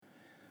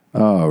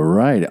All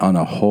right, on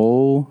a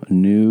whole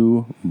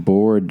new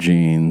board,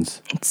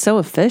 Jeans. It's so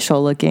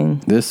official looking.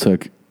 This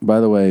took, by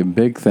the way,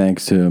 big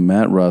thanks to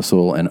Matt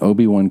Russell and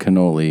Obi-Wan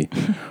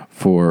Cannoli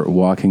for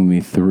walking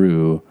me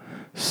through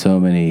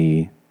so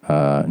many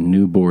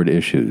new board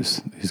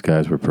issues. These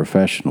guys were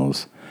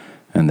professionals,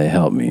 and they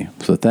helped me.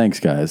 So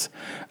thanks, guys.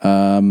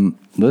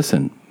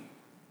 Listen,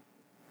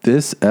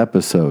 this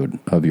episode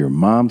of Your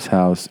Mom's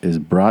House is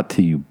brought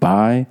to you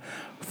by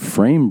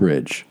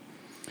FrameBridge.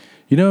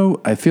 You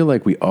know, I feel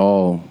like we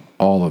all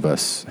of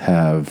us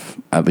have,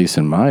 at least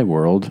in my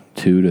world,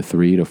 2,000 to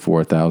 3,000 to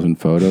 4,000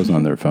 photos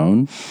on their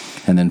phone,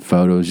 and then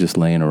photos just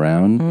laying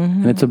around,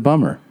 and it's a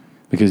bummer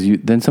because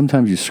then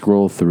sometimes you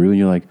scroll through and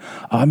you're like,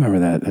 oh, I remember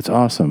that. That's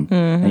awesome,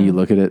 and you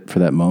look at it for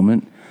that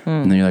moment.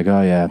 And then you're like,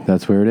 oh, yeah,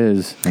 that's where it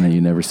is. And then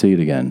you never see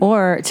it again.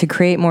 Or to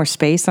create more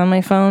space on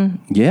my phone,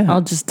 I'll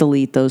just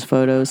delete those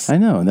photos. I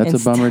know, and that's a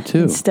bummer,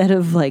 too. Instead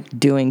of, like,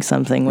 doing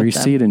something with them. Or you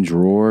see it in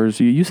drawers.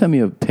 You sent me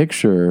a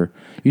picture.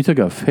 You took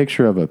a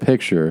picture of a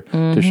picture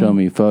to show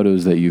me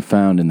photos that you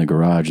found in the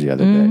garage the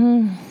other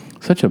day.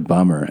 Such a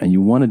bummer. And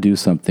you want to do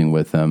something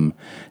with them.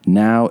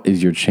 Now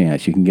is your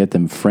chance. You can get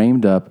them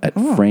framed up at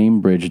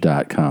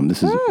framebridge.com.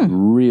 This is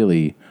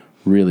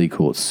really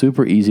cool. It's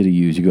super easy to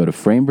use. You go to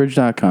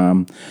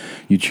framebridge.com,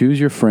 you choose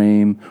your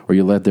frame, or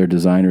you let their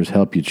designers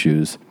help you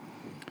choose.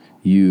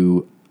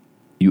 You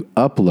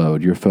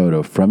upload your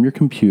photo from your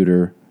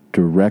computer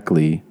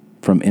directly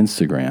from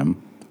Instagram,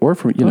 or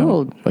from,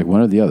 like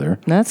one or the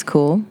other. That's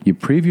cool. You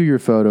preview your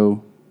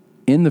photo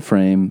in the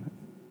frame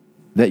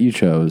that you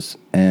chose,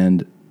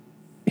 and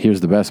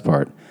here's the best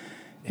part.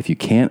 If you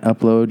can't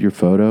upload your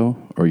photo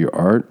or your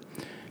art,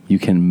 you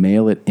can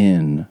mail it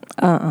in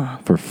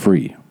for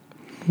free.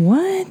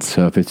 What?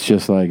 So if it's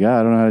just like,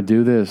 I don't know how to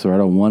do this, or I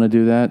don't want to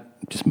do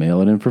that, just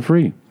mail it in for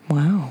free.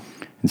 Wow.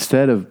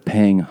 Instead of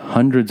paying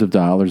hundreds of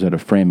dollars at a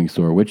framing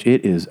store, which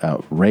it is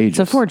outrageous.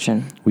 It's a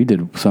fortune. We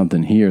did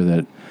something here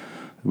that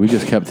we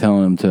just kept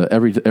telling them to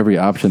every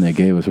option they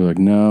gave us. We're like,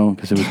 no,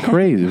 because it was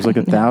crazy. It was like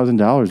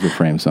 $1,000 to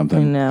frame something.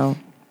 I know.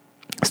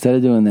 Instead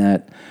of doing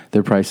that,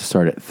 their prices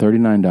start at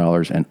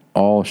 $39 and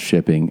all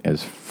shipping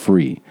is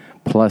free.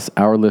 Plus,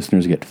 our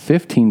listeners get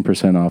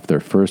 15% off their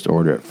first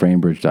order at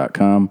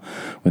framebridge.com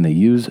when they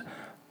use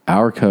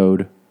our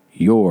code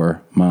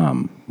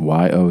YOURMOM,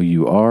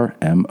 YOURMOM.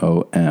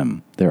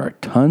 There are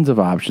tons of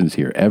options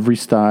here. Every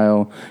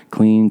style,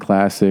 clean,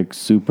 classic,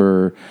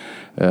 super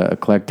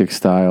eclectic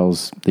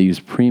styles. They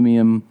use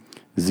premium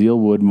Zeal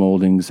wood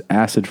moldings,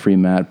 acid-free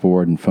matte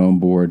board, and foam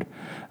board.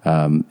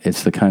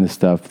 It's the kind of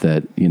stuff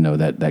that,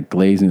 that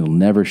glazing will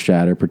never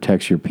shatter,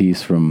 protects your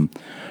piece from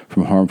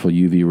harmful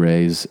UV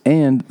rays.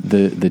 And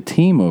the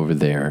team over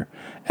there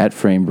at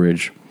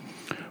FrameBridge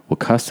will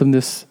custom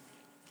this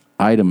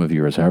item of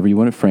yours, however you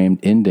want it framed,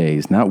 in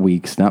days, not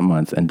weeks, not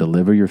months, and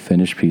deliver your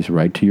finished piece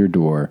right to your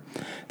door.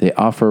 They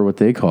offer what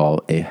they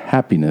call a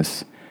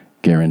happiness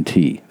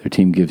guarantee. Their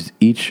team gives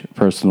each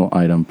personal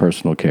item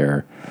personal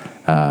care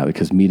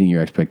because meeting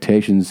your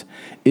expectations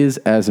is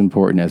as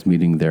important as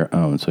meeting their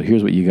own. So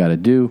here's what you got to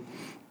do.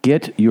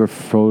 Get your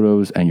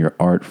photos and your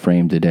art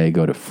framed today.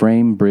 Go to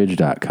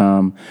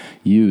framebridge.com.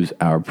 Use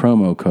our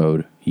promo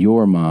code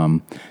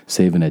YOURMOM.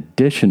 Save an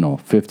additional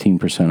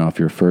 15% off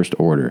your first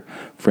order.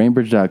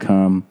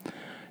 Framebridge.com.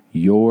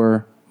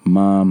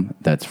 YOURMOM.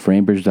 That's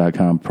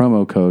framebridge.com.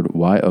 Promo code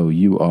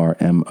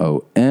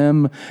YOURMOM.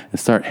 And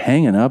start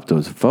hanging up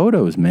those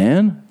photos,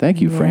 man.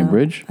 Thank you,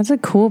 FrameBridge. That's a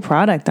cool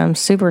product. I'm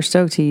super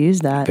stoked to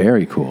use that.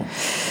 Very cool.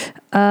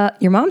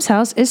 Your Mom's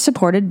House is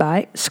supported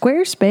by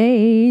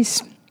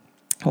Squarespace.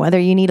 Whether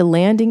you need a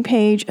landing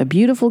page, a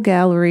beautiful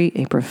gallery,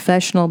 a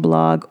professional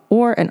blog,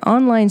 or an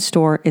online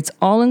store, it's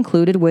all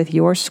included with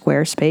your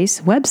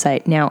Squarespace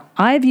website. Now,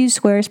 I've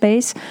used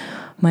Squarespace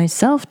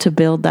myself to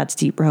build That's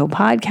Deep Row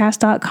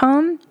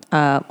Podcast.com,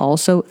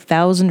 also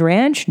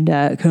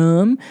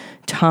thousandranch.com,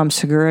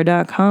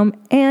 tomsegura.com,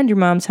 and your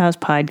mom's house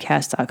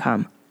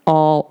podcast.com,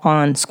 all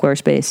on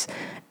Squarespace.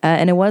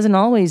 And it wasn't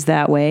always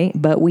that way,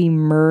 but we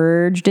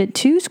merged it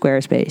to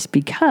Squarespace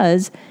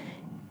because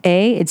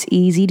A, it's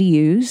easy to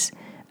use.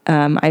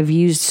 I've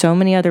used so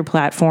many other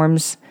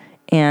platforms,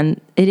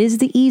 and it is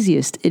the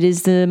easiest. It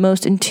is the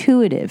most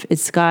intuitive.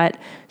 It's got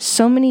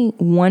so many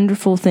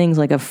wonderful things,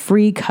 like a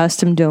free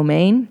custom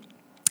domain.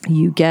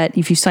 You get,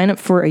 if you sign up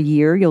for a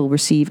year, you'll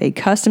receive a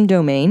custom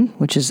domain,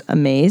 which is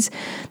amazing.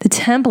 The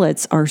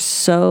templates are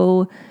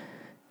so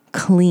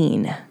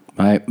clean.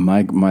 My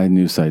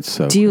new site's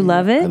so Do you clean.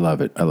 love it?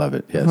 I love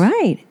it. Yes.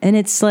 Right. And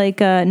it's like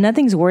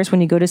nothing's worse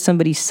when you go to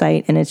somebody's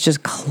site and it's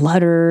just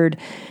cluttered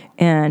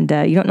and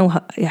you don't know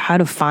how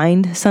to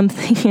find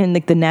something and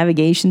like the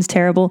navigation's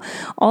terrible.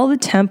 All the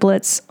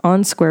templates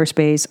on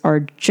Squarespace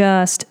are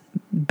just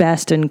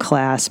best in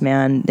class,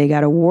 man. They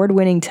got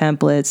award-winning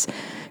templates,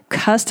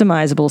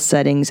 customizable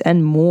settings,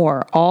 and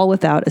more, all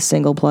without a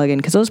single plugin.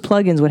 Because those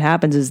plugins, what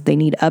happens is they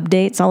need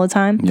updates all the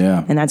time.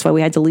 Yeah. And that's why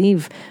we had to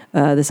leave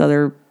this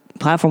other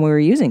platform we were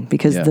using,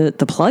 because the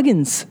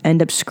plugins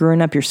end up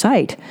screwing up your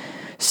site.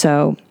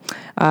 So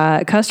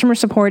Customer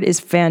support is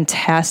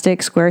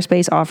fantastic.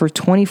 Squarespace offers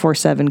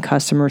 24/7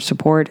 customer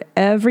support.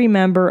 Every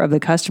member of the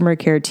customer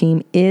care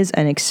team is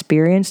an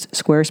experienced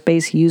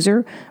Squarespace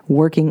user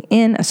working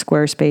in a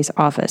Squarespace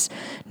office.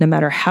 No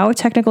matter how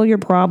technical your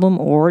problem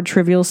or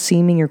trivial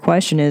seeming your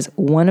question is,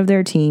 one of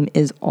their team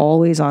is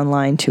always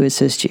online to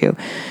assist you.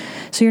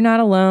 So you're not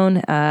alone.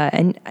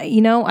 And,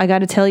 I got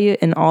to tell you,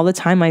 in all the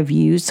time I've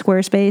used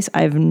Squarespace,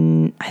 I've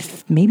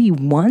maybe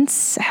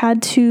once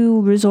had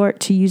to resort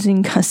to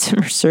using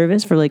customer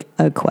service for like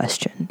a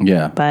question.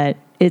 Yeah. But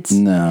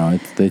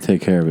they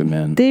take care of it,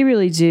 man. They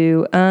really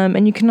do.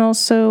 And you can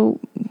also,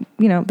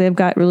 they've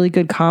got really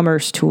good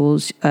commerce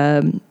tools.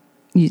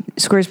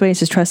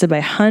 Squarespace is trusted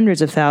by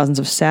hundreds of thousands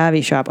of savvy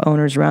shop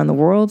owners around the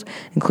world,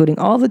 including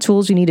all the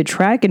tools you need to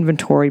track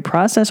inventory,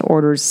 process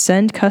orders,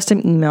 send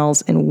custom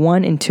emails in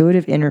one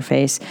intuitive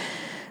interface.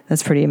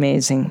 That's pretty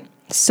amazing.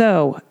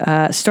 So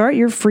start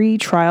your free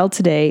trial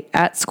today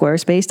at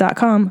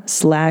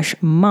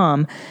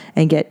squarespace.com/mom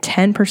and get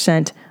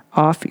 10%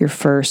 off your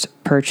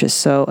first purchase.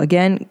 So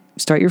again,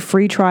 start your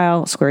free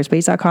trial,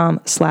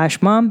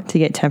 squarespace.com/mom to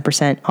get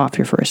 10% off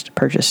your first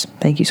purchase.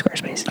 Thank you,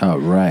 Squarespace. All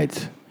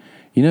right.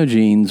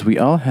 Jeans, we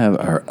all have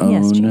our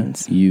own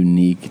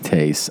unique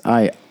tastes.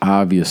 I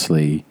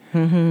obviously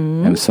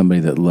am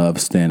somebody that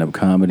loves stand-up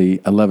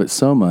comedy. I love it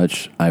so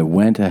much, I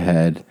went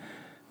ahead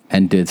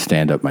and did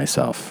stand-up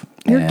myself.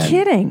 You're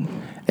kidding.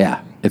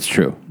 Yeah, it's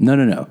true.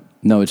 No,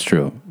 it's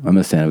true. I'm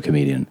a stand-up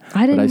comedian.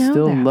 I didn't know But I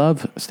still that.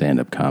 love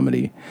stand-up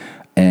comedy.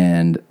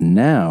 And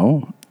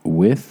now,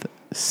 with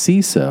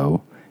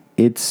CISO,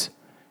 it's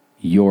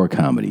your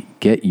comedy.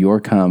 Get your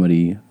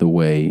comedy the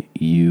way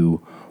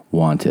you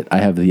want it.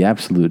 I have the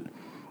absolute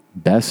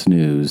best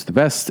news. The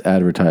best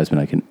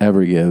advertisement I can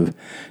ever give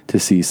to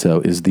CISO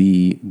is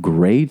the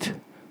great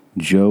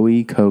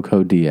Joey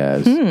Coco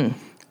Diaz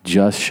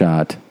just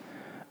shot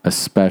a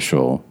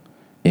special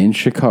in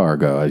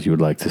Chicago, as you would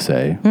like to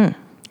say, and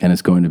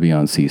it's going to be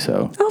on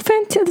CISO. Oh,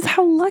 fantastic.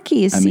 How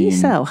lucky is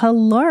CISO?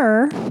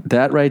 Hello.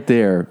 That right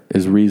there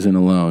is reason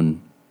alone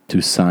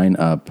to sign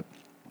up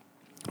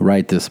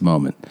right this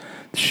moment.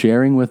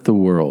 Sharing with the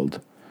world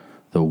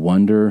the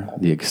wonder,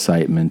 the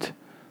excitement,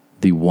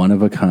 the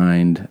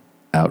one-of-a-kind,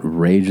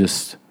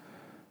 outrageous,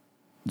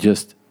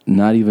 just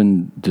not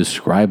even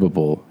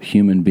describable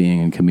human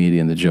being and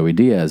comedian that Joey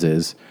Diaz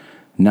is.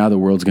 Now the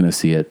world's going to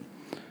see it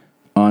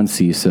on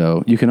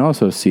CISO. You can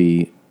also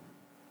see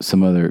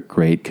some other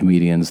great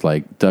comedians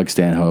like Doug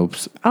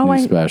Stanhope's new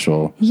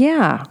special.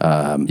 Yeah.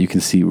 You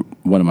can see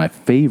one of my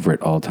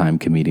favorite all-time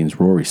comedians,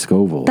 Rory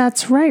Scovel.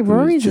 That's right.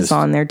 Rory's is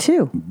on there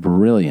too.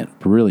 Brilliant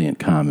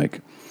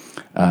comic.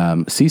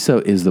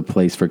 CISO is the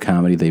place for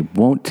comedy. They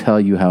won't tell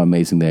you how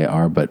amazing they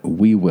are, but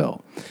we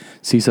will.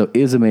 CISO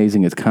is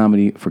amazing. It's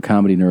comedy for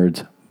comedy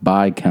nerds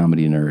by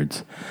comedy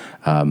nerds.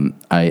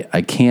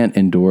 I can't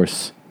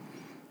endorse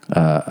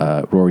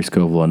Rory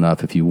Scovel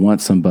enough. If you want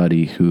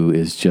somebody who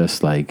is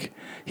just like,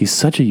 he's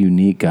such a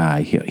unique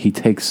guy. He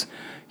takes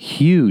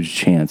huge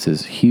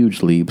chances,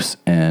 huge leaps,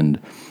 and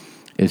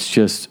it's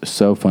just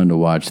so fun to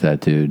watch that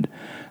dude.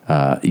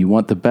 You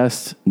want the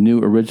best new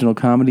original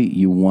comedy?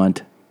 You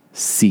want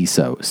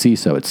CISO.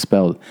 CISO, it's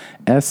spelled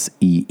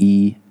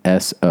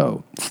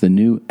SEESO. It's the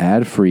new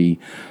ad-free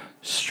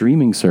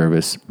streaming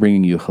service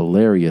bringing you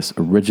hilarious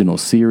original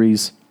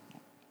series,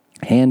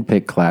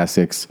 hand-picked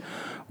classics,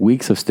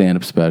 weeks of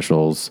stand-up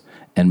specials,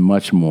 and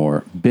much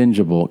more.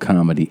 Bingeable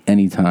comedy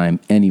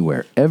anytime,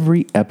 anywhere.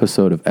 Every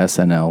episode of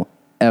SNL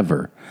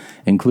ever,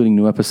 including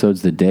new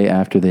episodes the day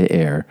after they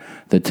air,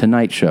 The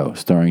Tonight Show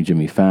starring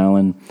Jimmy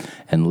Fallon,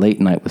 and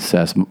Late Night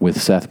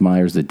with Seth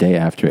Meyers the day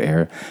after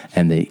air,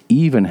 and they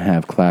even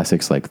have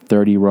classics like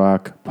 30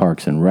 Rock,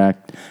 Parks and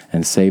Rec,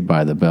 and Saved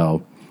by the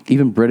Bell,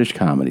 even British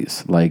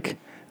comedies like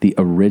The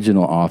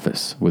Original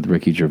Office with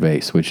Ricky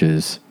Gervais, which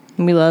is...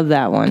 We love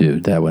that one.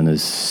 Dude, that one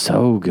is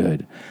so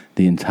good.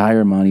 The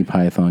entire Monty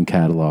Python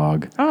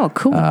catalog. Oh,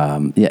 cool.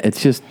 Yeah,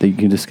 it's just, you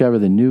can discover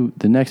the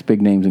next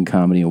big names in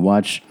comedy and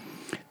watch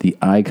the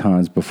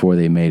icons before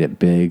they made it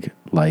big,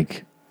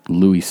 like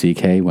Louis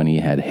C.K. when he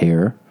had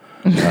hair.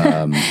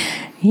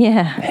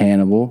 Yeah.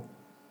 Hannibal,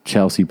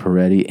 Chelsea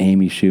Peretti,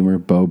 Amy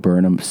Schumer, Bo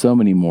Burnham, so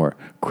many more.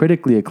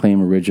 Critically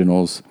acclaimed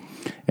originals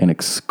and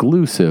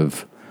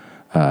exclusive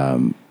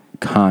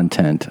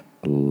content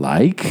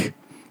like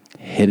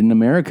Hidden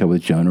America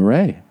with Jonah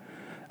Ray.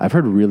 I've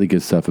heard really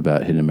good stuff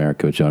about Hidden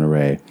America with Jonah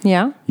Ray.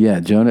 Yeah? Yeah,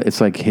 Jonah,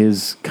 it's like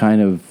his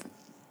kind of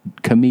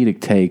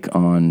comedic take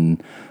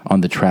on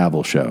the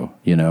travel show,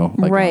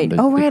 Like right.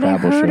 Right. I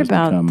heard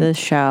about this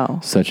show.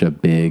 Such a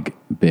big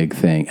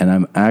thing. And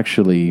I'm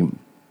actually,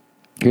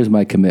 here's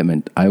my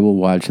commitment. I will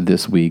watch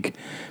this week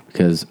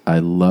because I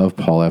love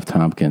Paul F.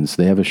 Tompkins.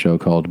 They have a show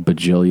called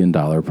Bajillion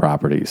Dollar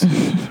Properties.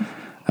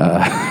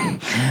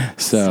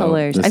 It's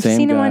hilarious. I've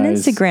seen him on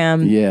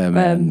Instagram. Yeah,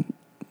 man.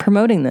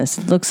 Promoting this.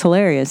 It looks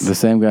hilarious. The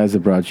same guys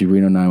that brought you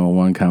Reno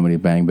 911 Comedy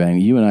Bang Bang.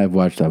 You and I have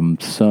watched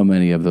so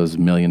many of those $1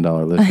 million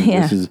listings.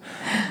 Yeah. This is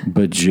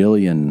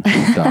bajillion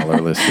dollar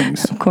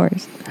listings. Of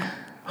course.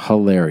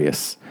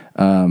 Hilarious.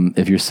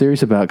 If you're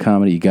serious about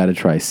comedy, you got to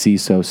try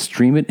CISO.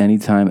 Stream it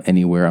anytime,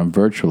 anywhere, on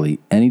virtually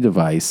any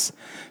device.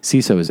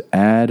 CISO is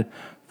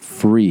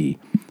ad-free.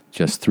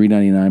 Just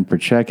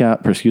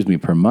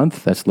 $3.99 per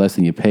month. That's less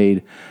than you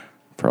paid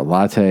for a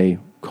latte,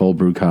 cold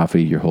brew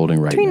coffee you're holding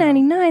right now.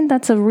 $3.99,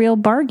 that's a real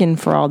bargain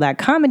for all that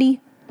comedy.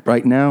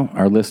 Right now,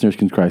 our listeners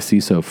can try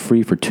CISO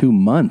free for 2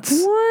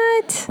 months.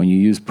 What? When you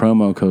use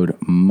promo code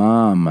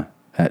MOM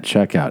at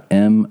checkout,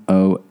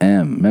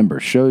 MOM. Remember,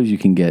 shows you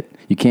can't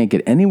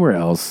get anywhere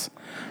else.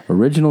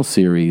 Original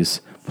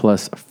series,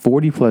 plus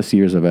 40 plus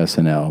years of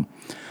SNL.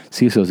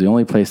 CISO is the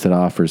only place that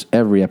offers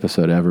every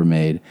episode ever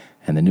made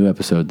and the new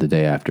episode the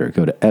day after.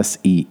 Go to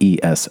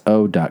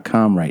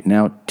SEESO.com right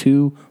now.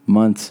 2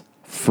 months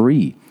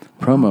free.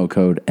 Promo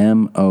code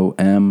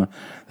MOM.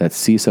 That's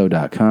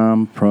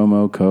CISO.com.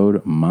 Promo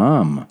code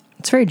MOM.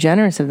 It's very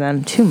generous of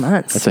them. 2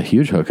 months. That's a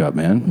huge hookup,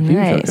 man.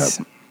 Nice.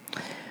 Huge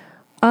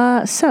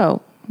hookup.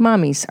 So,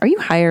 mommies, are you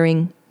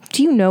hiring?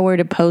 Do you know where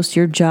to post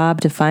your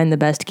job to find the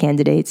best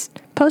candidates?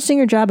 Posting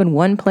your job in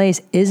one place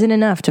isn't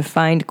enough to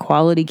find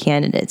quality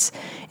candidates.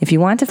 If you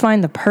want to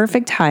find the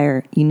perfect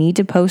hire, you need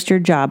to post your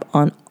job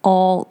on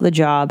all the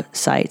job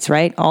sites,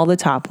 right? All the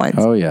top ones.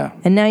 Oh, yeah.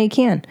 And now you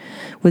can.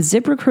 With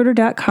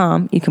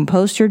ZipRecruiter.com, you can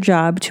post your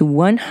job to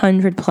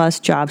 100 plus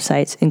job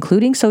sites,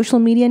 including social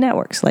media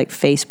networks like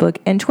Facebook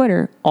and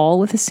Twitter, all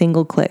with a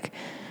single click.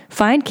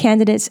 Find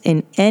candidates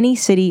in any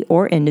city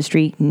or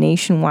industry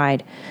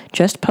nationwide.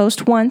 Just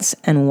post once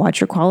and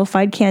watch your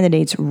qualified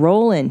candidates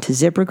roll into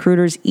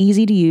ZipRecruiter's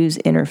easy-to-use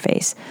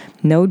interface.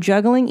 No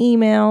juggling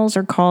emails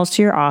or calls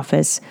to your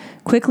office.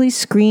 Quickly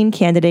screen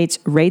candidates,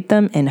 rate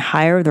them, and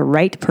hire the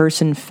right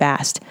person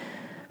fast.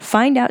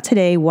 Find out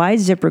today why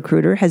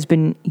ZipRecruiter has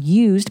been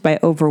used by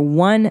over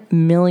 1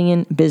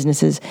 million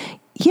businesses.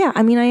 Yeah,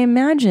 I mean, I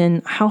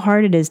imagine how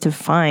hard it is to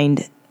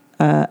find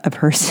a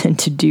person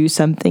to do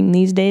something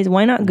these days.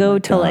 Why not go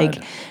to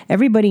like,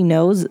 everybody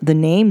knows the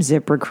name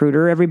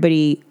ZipRecruiter.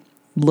 Everybody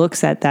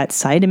looks at that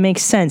site. It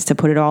makes sense to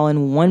put it all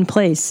in one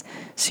place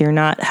so you're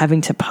not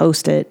having to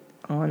post it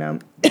on, a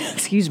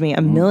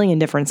million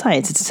different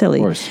sites. It's silly.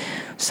 Of course.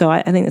 So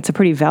I think it's a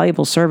pretty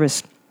valuable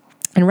service.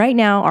 And right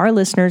now, our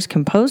listeners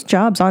can post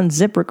jobs on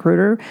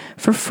ZipRecruiter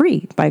for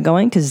free by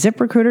going to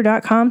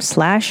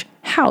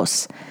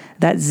ZipRecruiter.com/house.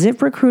 That's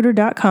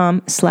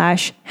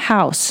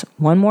ZipRecruiter.com/house.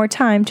 One more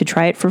time to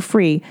try it for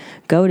free.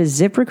 Go to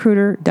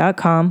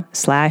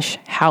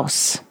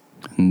ZipRecruiter.com/house.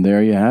 And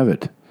there you have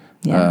it.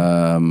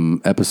 Yeah.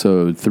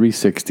 Episode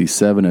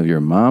 367 of Your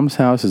Mom's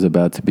House is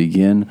about to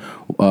begin.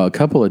 A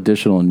couple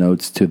additional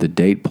notes to the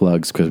date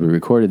plugs because we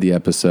recorded the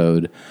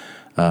episode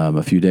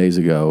a few days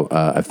ago.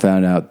 I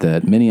found out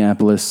that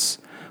Minneapolis,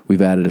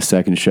 we've added a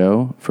second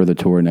show for the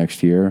tour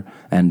next year,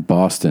 and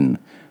Boston,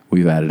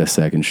 we've added a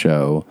second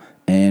show.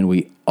 And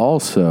we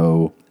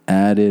also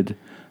added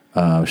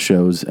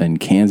shows in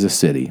Kansas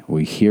City.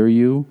 We hear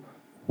you,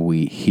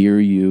 we hear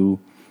you,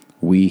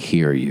 we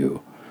hear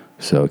you.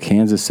 So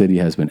Kansas City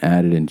has been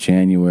added in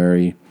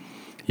January.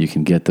 You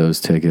can get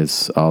those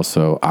tickets.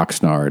 Also,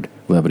 Oxnard,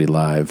 Levity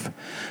Live,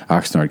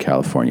 Oxnard,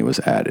 California was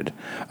added.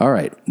 All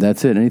right,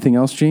 that's it. Anything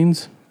else,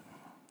 Jeans?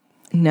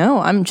 No,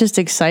 I'm just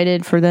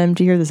excited for them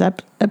to hear this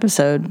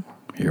episode.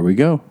 Here we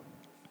go.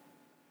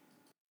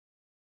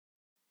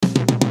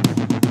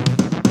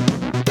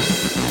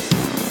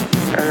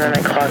 And then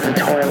I clog the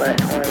toilet.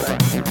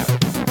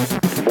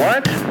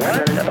 What? And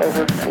then it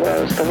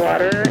overflows the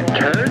water.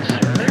 Turds?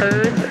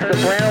 Turds. The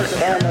brown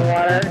and the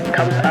water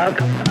comes up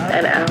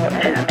and out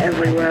and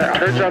everywhere.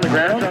 Turds on the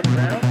ground?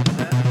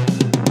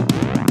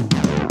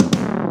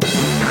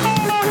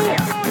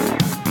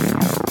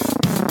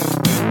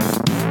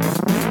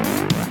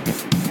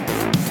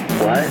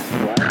 What?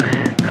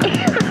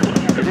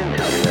 You didn't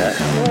tell me that.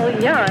 Well,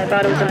 yeah, I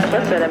thought it was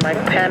implicit and my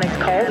panic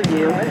call to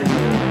you.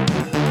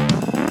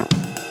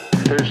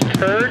 There's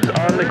turds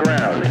on the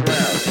ground.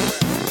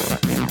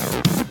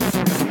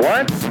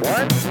 What?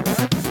 What?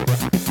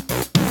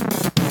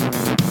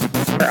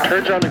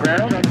 Turds on the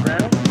ground?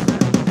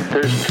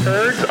 There's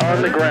turds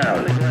on the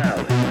ground.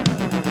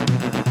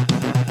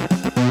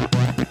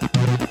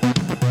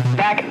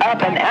 Back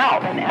up and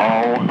out.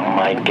 Oh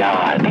my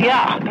God.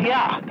 Yeah.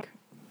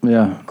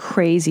 Yeah.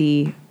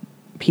 Crazy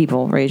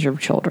people raise your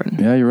children.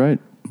 Yeah, you're right.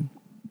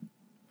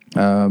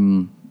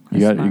 You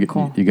got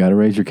to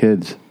raise your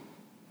kids.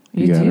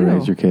 You got to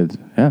raise your kids.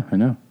 Yeah, I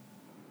know.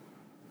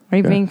 Are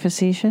you being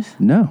facetious?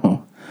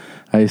 No.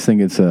 I just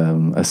think it's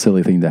a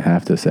silly thing to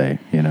have to say,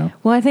 you know?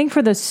 Well, I think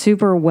for the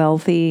super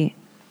wealthy,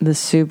 the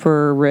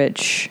super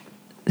rich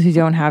who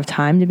don't have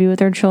time to be with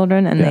their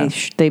children and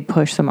they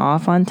push them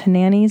off onto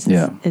nannies,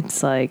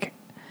 it's like,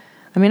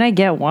 I mean, I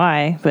get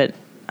why, but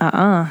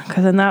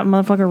because then that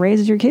motherfucker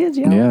raises your kids.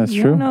 You know? Yeah, that's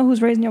true. You don't know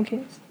who's raising your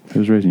kids.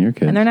 Who's raising your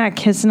kids? And they're not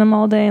kissing them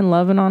all day and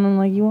loving on them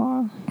like you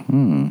are.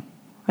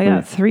 I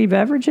got 3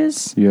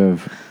 beverages. You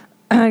have...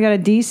 I got a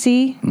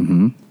DC.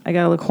 Mm-hmm. I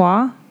got a La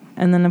Croix.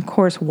 And then, of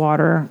course,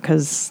 water,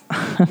 because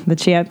the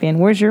champion.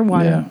 Where's your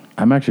water? Yeah.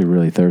 I'm actually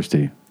really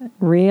thirsty.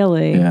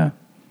 Really? Yeah.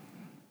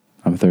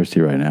 I'm thirsty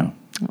right now.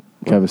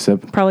 Can I have a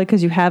sip? Probably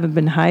because you haven't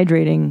been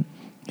hydrating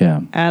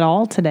at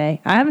all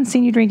today. I haven't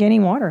seen you drink any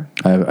water.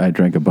 I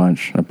drank a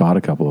bunch. I bought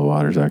a couple of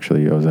waters,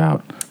 actually. I was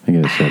out. I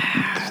get a sip.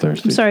 It's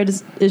thirsty. I'm sorry,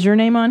 is your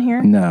name on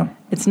here? No.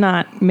 It's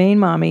not. Main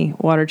Mommy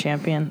Water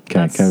Champion.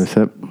 Can I have a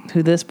sip?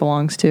 Who this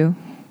belongs to.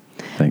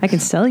 Thanks. I can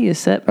sell you a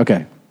sip.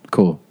 Okay,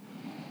 cool.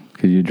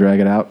 Could you drag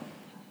it out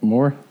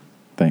more?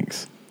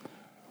 Thanks.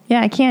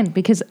 Yeah, I can,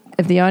 because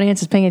if the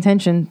audience is paying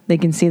attention, they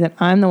can see that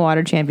I'm the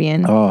water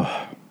champion.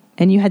 Oh.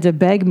 And you had to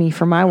beg me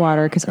for my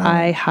water because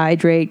I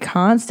hydrate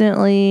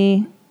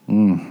constantly.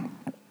 Why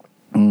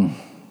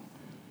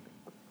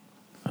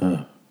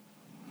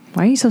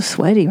are you so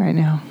sweaty right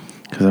now?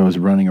 Because I was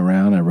running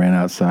around. I ran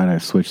outside. I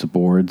switched the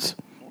boards.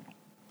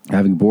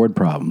 Having board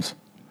problems.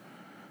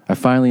 I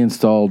finally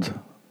installed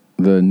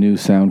the new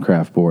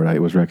Soundcraft board.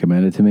 It was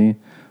recommended to me.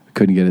 I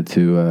couldn't get it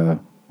to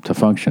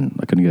function.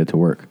 I couldn't get it to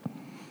work.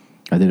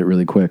 I did it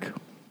really quick.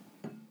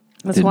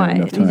 That's why.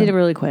 You did it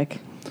really quick.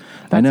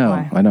 I know.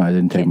 I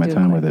didn't take my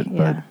time with it,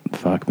 but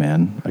fuck,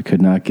 man. I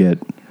couldn't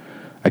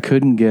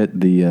get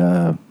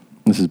the,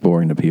 this is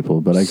boring to people,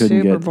 but I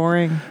couldn't get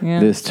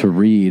this to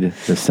read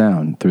the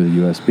sound through the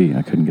USB.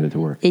 I couldn't get it to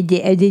work. Did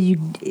you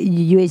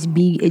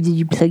USB, did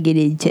you plug it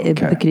into a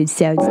Bucket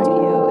Sound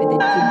Studio and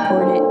then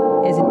import it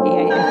as an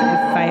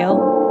AIF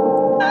file?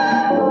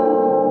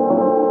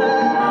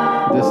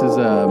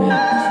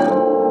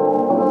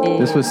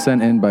 This was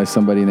sent in by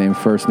somebody named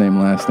First Name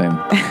Last Name.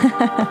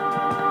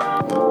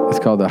 It's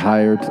called the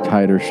Higher to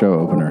Tighter Show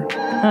Opener. Oh,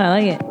 I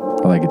like it.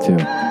 I like it too.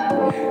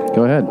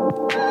 Go ahead.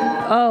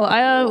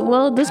 Oh,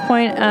 well, at this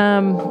point,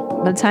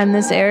 by the time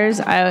this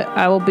airs,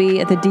 I will be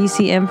at the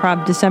DC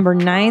Improv December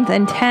 9th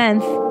and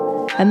 10th,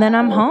 and then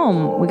I'm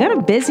home. We got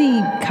a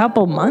busy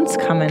couple months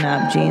coming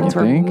up, Jeans.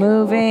 We're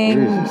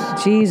moving.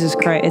 Jesus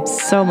Christ,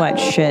 it's so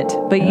much shit.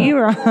 But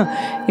you're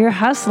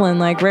hustling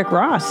like Rick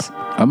Ross.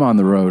 I'm on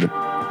the road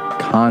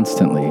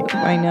constantly.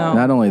 I know.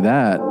 Not only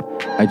that,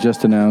 I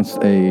just announced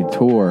a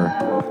tour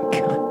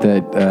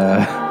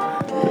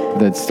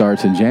that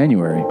starts in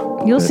January.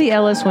 You'll see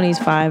Ellis when he's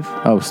 5.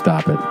 Oh,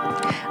 stop it.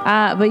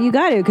 But you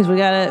got to, because we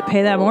got to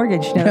pay that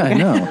mortgage. Yeah, I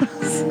know.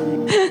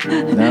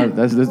 Now,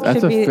 that's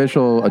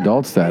official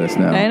adult status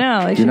now. I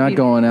know. You're not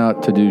going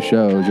out to do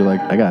shows. You're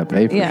like, I got to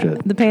pay for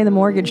shit. The pay the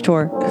mortgage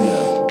tour.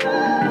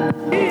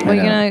 Well,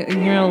 you're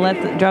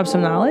gonna drop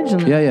some knowledge.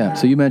 Yeah.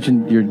 So you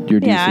mentioned your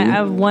DC. Yeah, I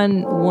have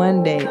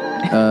one date.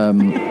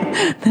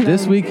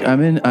 This week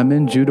I'm in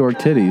Judor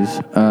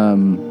Titties.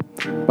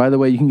 By the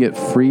way, you can get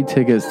free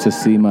tickets to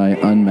see my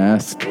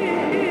Unmasked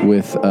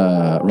with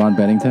Ron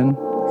Bennington.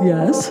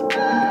 Yes.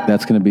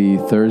 That's going to be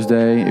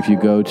Thursday. If you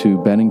go to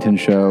Bennington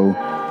Show,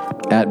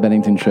 at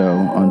Bennington Show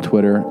on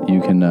Twitter,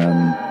 you can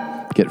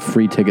get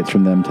free tickets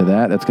from them to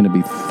that. That's going to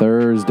be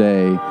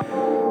Thursday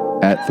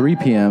at 3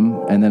 p.m.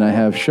 And then I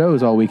have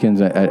shows all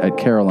weekends at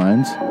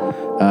Caroline's.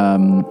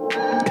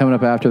 Coming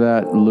up after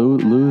that,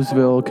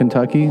 Louisville,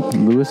 Kentucky.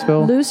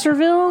 Louisville?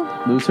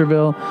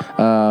 Louisville.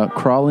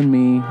 Crawl in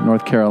Me,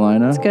 North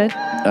Carolina. That's good.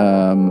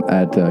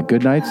 At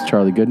Goodnights,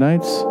 Charlie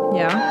Goodnights.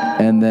 Yeah.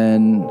 And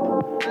then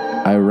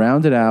I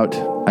round it out.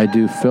 I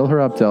do Fill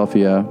Her Up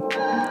Delphia.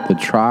 The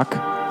Troc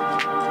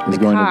is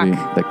going to be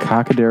the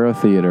Cockadero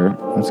Theater.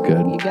 That's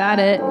good. You got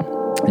it.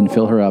 And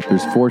Fill Her Up.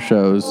 There's 4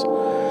 shows.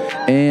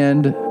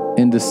 And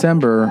in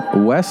December,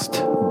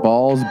 West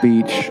Balls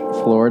Beach,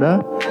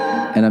 Florida.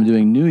 And I'm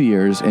doing New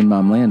Year's in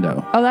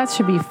Momlando. Oh, that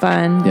should be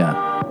fun.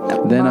 Yeah.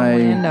 Then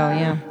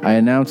I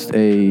announced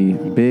a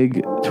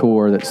big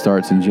tour that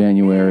starts in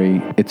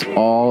January. It's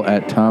all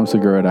at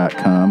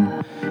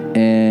TomSegura.com.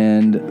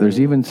 And there's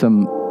even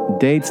some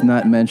dates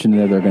not mentioned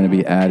that are going to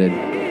be added.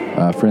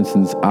 For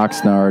instance,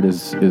 Oxnard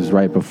is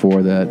right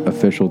before that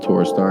official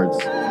tour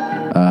starts.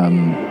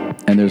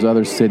 And there's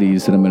other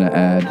cities that I'm going to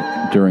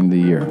add during the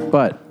year.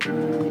 But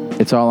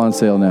it's all on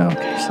sale now.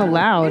 You're so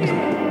loud.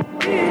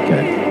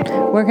 Okay.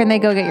 Where can they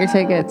go get your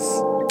tickets?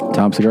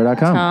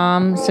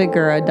 TomSegura.com.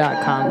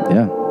 TomSegura.com.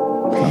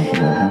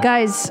 Yeah.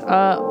 Guys,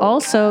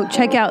 also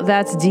check out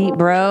That's Deep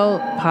Bro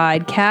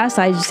podcast.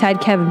 I just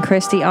had Kevin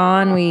Christie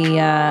on. We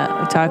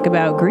talk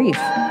about grief.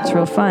 It's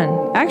real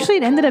fun. Actually,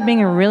 it ended up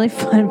being a really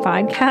fun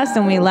podcast,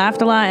 and we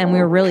laughed a lot, and we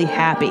were really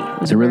happy.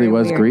 It really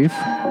was weird. Grief?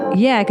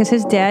 Yeah, because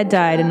his dad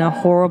died in a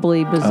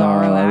horribly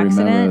bizarro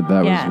accident. I remember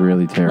that was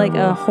really terrible. Like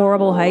a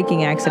horrible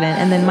hiking accident.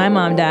 And then my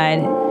mom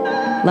died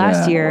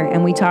last year,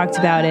 and we talked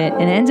about it,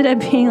 and it ended up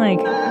being like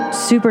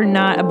super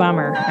not a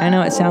bummer. I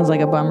know it sounds like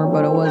a bummer,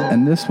 but it wasn't.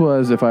 And this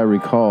was, if I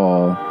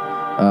recall,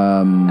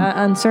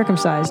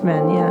 uncircumcised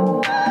men,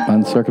 yeah.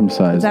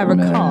 Uncircumcised men.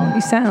 As I recall.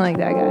 You sound like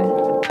that guy.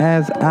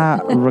 As I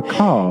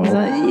recall.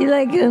 You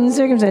like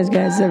uncircumcised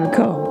guys, as I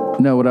recall.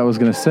 No, what I was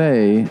going to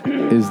say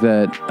is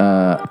that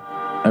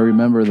I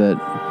remember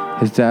that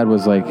his dad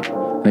was like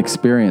an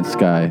experienced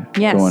guy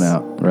going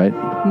out, right?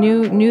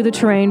 Knew the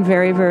terrain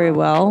very, very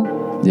well.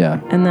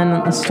 Yeah. And then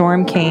a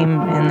storm came,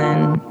 and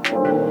then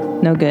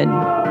no good.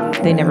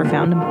 They never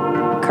found him.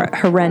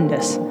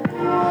 Horrendous.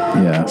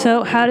 Yeah.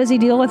 So how does he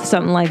deal with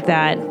something like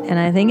that? And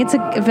I think it's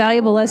a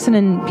valuable lesson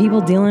in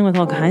people dealing with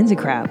all kinds of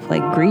crap.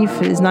 Like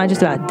grief is not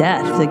just about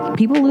death. Like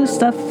people lose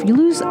stuff. You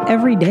lose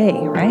every day,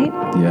 right?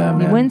 Yeah,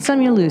 man. You win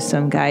some, you lose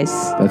some, guys.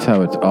 That's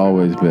how it's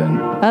always been.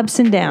 Ups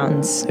and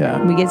downs.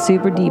 Yeah. We get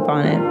super deep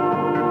on it.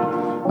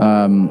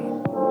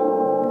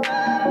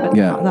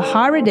 But the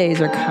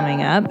holidays are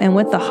coming up, and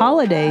with the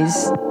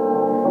holidays,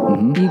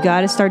 you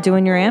got to start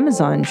doing your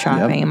Amazon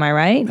shopping. Yep. Am I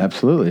right?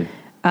 Absolutely.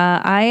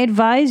 I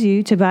advise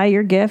you to buy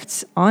your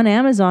gifts on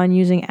Amazon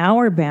using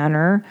our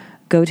banner.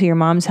 Go to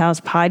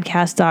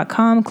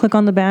yourmomshousepodcast.com, click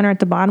on the banner at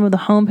the bottom of the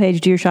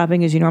homepage, do your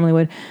shopping as you normally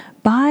would.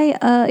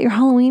 Buy your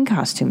Halloween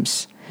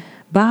costumes.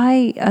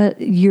 Buy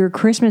your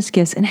Christmas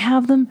gifts and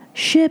have them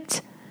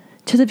shipped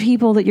to the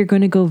people that you're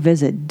going to go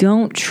visit.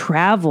 Don't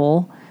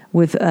travel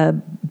with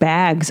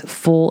bags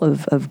full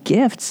of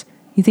gifts.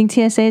 You think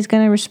TSA is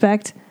going to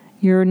respect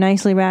your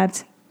nicely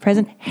wrapped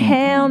present?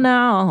 Hell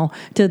no.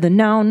 To the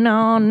no.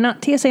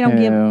 TSA don't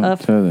give a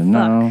fuck.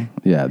 No.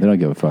 Yeah, they don't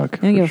give a fuck.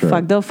 They don't give a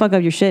fuck. They'll fuck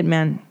up your shit,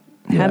 man.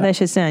 Have that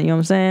shit sent. You know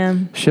what I'm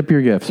saying? Ship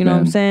your gifts, You know what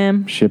I'm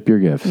saying? Ship your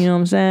gifts. You know what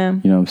I'm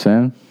saying? You know what I'm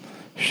saying?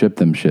 Ship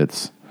them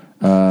shits.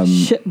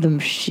 Ship them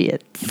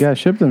shit. Yeah,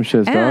 ship them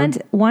shits, And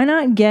dog. why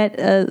not get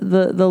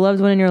the loved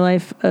one in your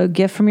life a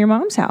gift from your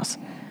mom's house?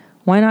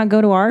 Why not go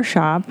to our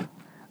shop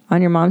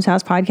on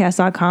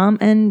yourmomshousepodcast.com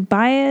and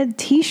buy a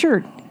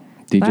t-shirt?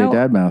 DJ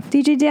Dadmouth.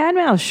 DJ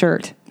Dadmouth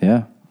shirt.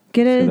 Yeah.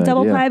 Get a Good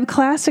Double idea. Pipe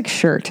Classic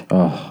shirt.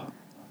 Oh,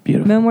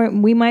 beautiful.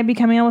 Then we might be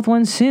coming out with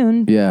one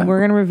soon. Yeah. We're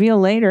going to reveal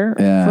later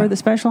for the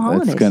special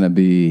holidays. It's going to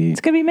be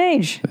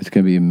mage. It's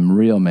going to be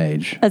real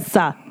mage.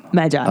 Asa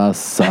Maja.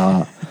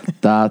 Asa.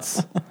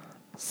 That's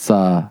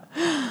sa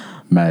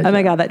magic. Oh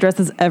my God, that dress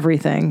is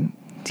everything.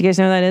 Do you guys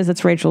know who that is?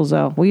 That's Rachel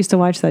Zoe. We used to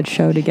watch that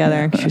show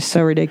together. She's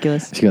so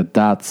ridiculous. She got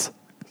that's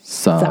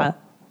sa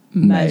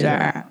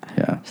measure.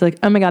 Yeah. She's like,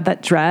 oh my God,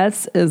 that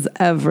dress is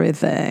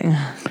everything.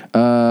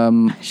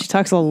 She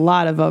talks a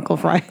lot of vocal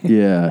fry.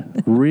 Yeah.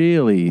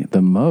 Really,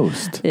 the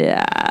most.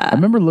 Yeah. I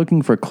remember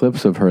looking for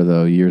clips of her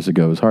though years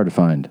ago. It was hard to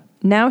find.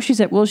 Now she's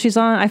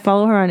on. I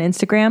follow her on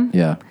Instagram.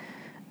 Yeah.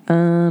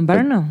 But I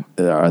don't know.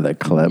 Are the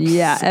clips?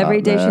 Yeah, every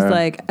out day there? she's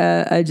like,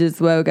 I just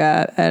woke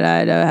up and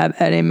I don't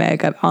have any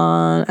makeup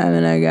on, and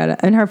then I got it.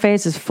 And her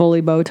face is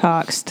fully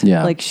Botoxed.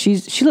 Yeah. Like she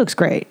looks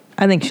great.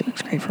 I think she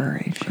looks great for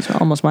her age. She's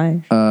almost my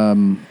age.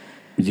 Do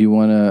you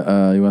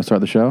wanna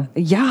start the show?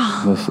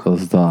 Yeah.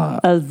 Let's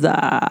start.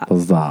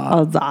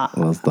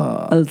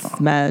 Let's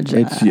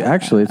magic.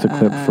 It's a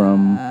clip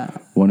from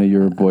one of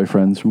your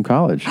boyfriends from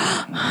college.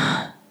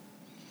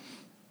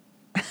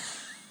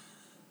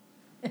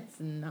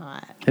 It's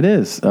not. It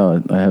is. Oh,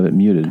 I have it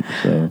muted.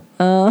 So.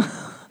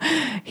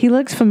 He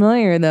looks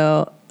familiar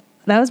though.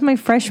 That was my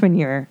freshman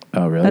year.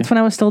 Oh, really? That's when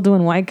I was still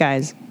doing White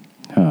Guys.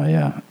 Oh,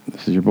 yeah.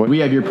 This is your boy. We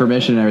have your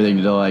permission and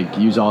everything to like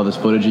use all this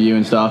footage of you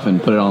and stuff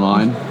and put it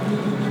online.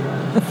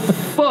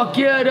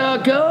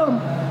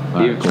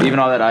 Fuckyeah.com. Even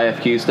all that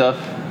IFQ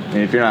stuff. And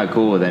if you're not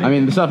cool with it, I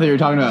mean, the stuff that you're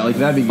talking about, like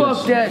that'd be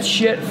Fuck good. that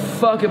shit.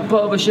 Fucking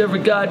publish every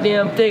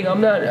goddamn thing.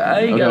 I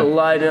ain't gonna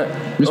lie to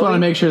it. We just want to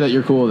make sure that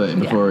you're cool with it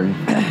before we...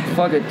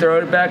 Fucking throw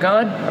it back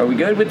on. Are we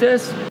good with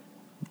this?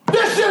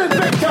 This shit is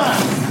big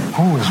time!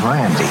 Who is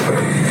Randy?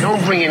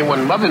 Don't bring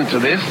anyone mother into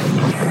this.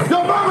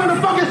 Your mom in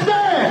the fucking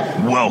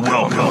stand!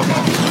 Welcome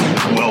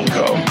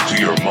to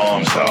your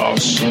mom's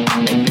house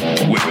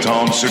with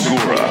Tom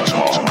Segura,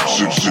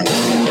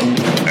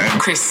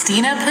 and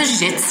Christina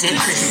Pazsitzky.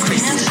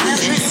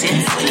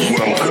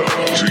 welcome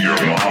to your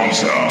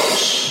mom's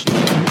house.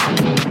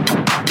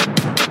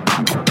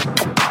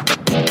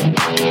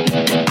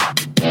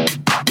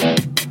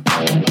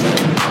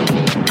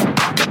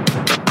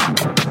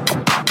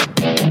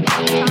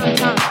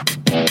 Tom,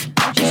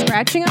 aren't you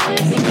scratching on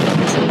this?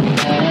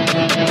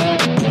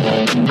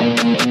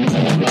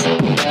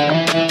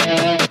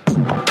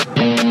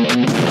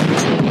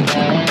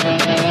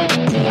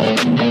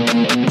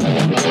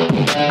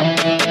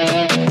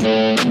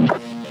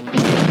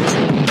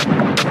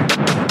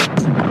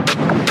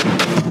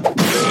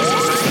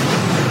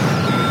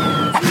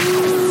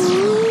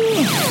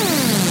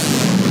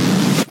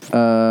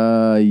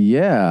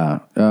 Yeah.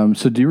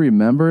 So do you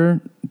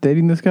remember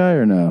dating this guy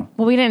or no?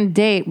 Well, we didn't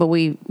date, but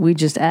we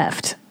just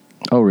effed.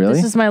 Oh, really?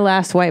 This is my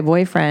last white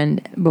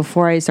boyfriend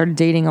before I started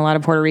dating a lot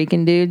of Puerto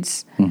Rican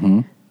dudes.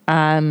 Mm-hmm.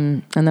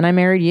 And then I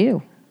married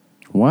you.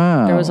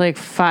 Wow. There was like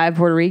 5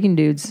 Puerto Rican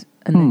dudes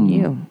and then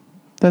you.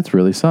 That's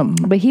really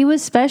something. But he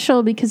was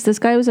special because this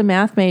guy was a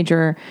math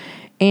major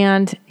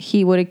and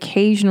he would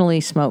occasionally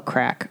smoke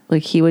crack.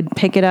 Like he would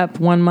pick it up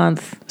 1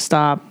 month,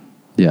 stop.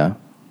 Yeah.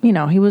 You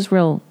know, he was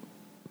real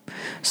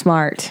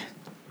smart.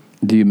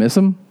 Do you miss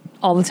him?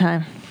 All the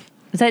time.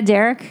 Is that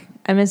Derek?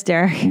 I miss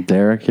Derek.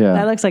 Derek, yeah.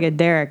 That looks like a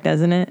Derek,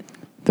 doesn't it?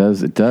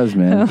 It does,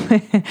 man.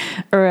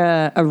 Or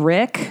a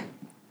Rick.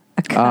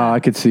 I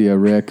could see a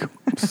Rick,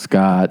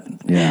 Scott,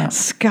 yeah.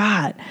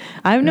 Scott.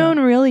 I've known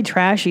really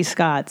trashy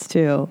Scotts,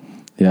 too.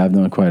 Yeah, I've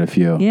known quite a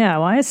few. Yeah,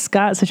 why is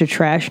Scott such a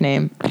trash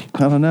name? I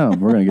don't know.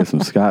 We're going to get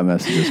some Scott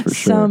messages for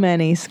sure. So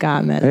many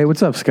Scott messages. Hey,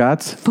 what's up,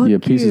 Scotts? Fuck you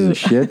pieces you. of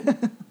shit.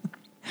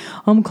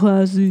 I'm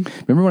classy.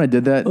 Remember when I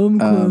did that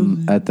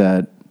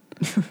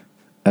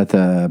at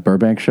the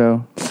Burbank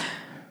show?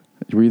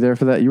 Were you there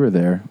for that? You were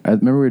there. I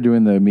remember we were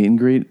doing the meet and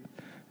greet,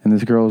 and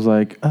this girl was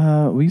like,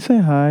 will you say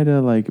hi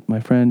to like my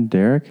friend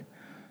Derek?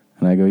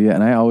 And I go, yeah.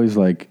 And I always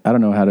like, I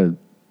don't know how to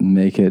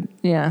make it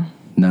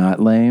not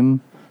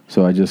lame,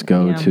 so I just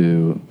go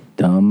to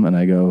dumb, and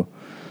I go,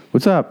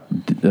 what's up,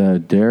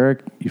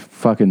 Derek, you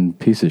fucking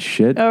piece of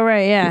shit. Oh,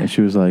 right, yeah. And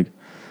she was like,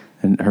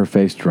 and her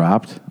face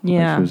dropped.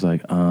 Yeah. And she was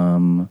like,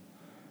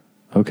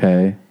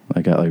 okay.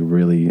 I got like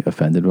really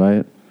offended by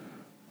it.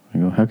 I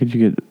go, how could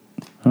you get,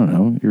 I don't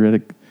know, you're at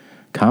a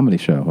comedy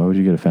show. Why would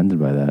you get offended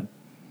by that?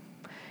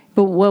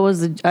 But what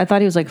was I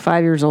thought he was like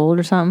 5 years old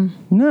or something.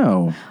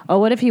 No. Oh,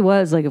 what if he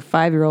was like a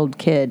 5-year-old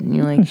kid? And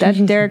you're like, that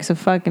Derek's a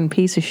fucking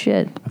piece of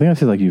shit. I think I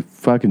said like, you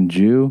fucking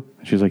Jew.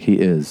 She was like, he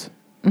is.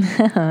 I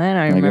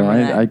don't remember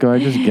that. I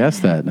just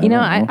guessed that. You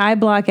know, I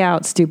block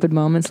out stupid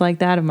moments like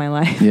that of my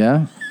life.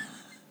 Yeah?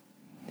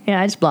 Yeah,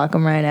 I just block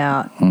them right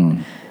out.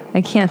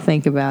 I can't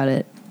think about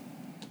it.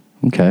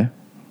 Okay.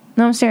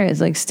 No, I'm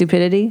serious. Like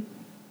stupidity.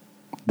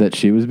 That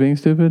she was being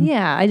stupid?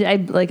 Yeah, I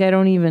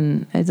don't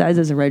even, it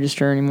doesn't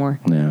register anymore.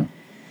 Yeah.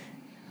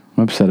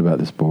 I'm upset about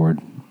this board.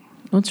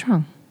 What's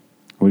wrong?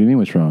 What do you mean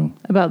what's wrong?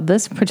 About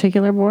this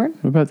particular board?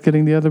 What about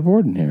getting the other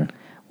board in here?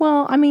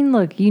 Well, I mean,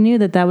 look, you knew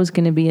that was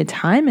going to be a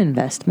time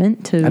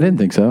investment to... I didn't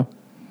think so.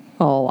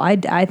 Oh,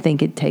 I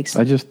think it takes...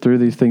 I just threw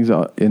these things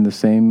in the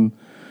same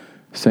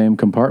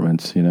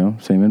compartments, you know,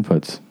 same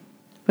inputs.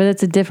 But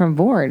it's a different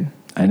board.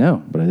 I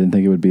know, but I didn't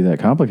think it would be that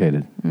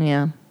complicated.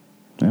 Yeah.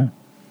 Yeah.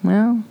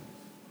 Well,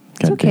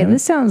 it's okay.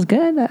 This sounds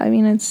good. I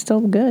mean, it's still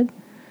good.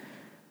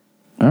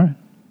 All right.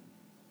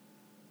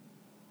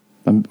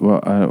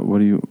 What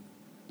do you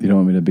don't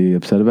want me to be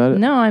upset about it?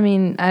 No, I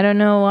mean, I don't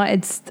know. I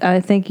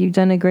think you've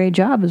done a great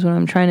job is what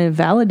I'm trying to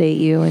validate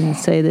you and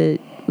say that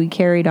we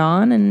carried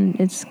on and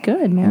it's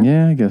good, man.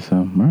 Yeah, I guess so.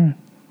 All right.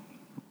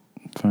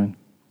 Fine.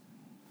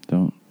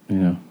 Don't,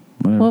 whatever.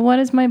 Well, what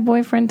is my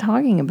boyfriend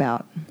talking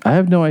about? I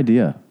have no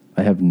idea.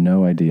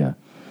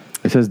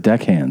 It says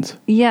Deckhands.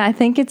 Yeah, I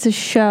think it's a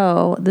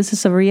show. This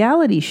is a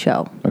reality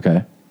show.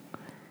 Okay.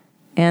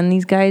 And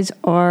these guys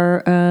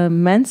are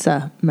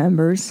Mensa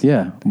members.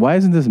 Yeah. Why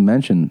isn't this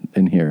mentioned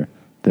in here?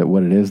 That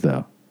what it is,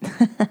 though?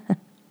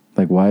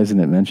 Like, why isn't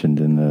it mentioned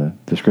in the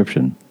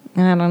description?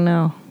 I don't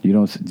know. You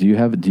don't? Do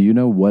you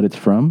know what it's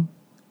from?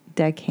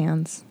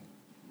 Deckhands.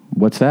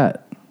 What's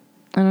that?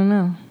 I don't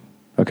know.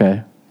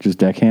 Okay, just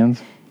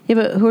Deckhands. Yeah,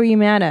 but who are you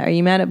mad at? Are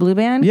you mad at Blue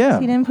Band? Yeah,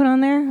 you didn't put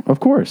on there. Of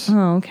course.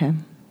 Oh, okay.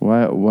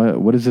 Why?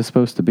 What is this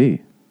supposed to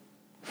be?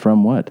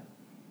 From what?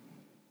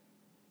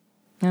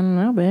 I don't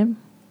know, babe.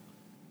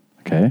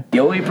 Okay. The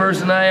only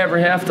person I ever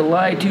have to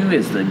lie to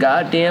is the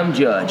goddamn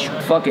judge.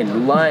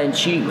 Fucking lying,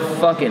 cheating,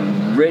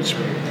 fucking rich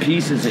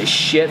pieces of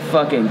shit,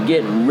 fucking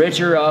getting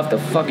richer off the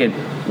fucking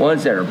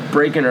ones that are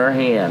breaking our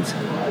hands.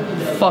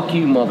 Fuck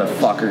you,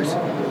 motherfuckers.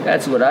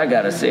 That's what I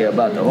gotta say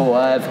about the whole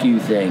IFQ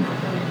thing.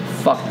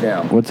 Fuck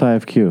them. What's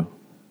IFQ?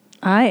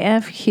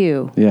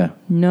 IFQ. Yeah.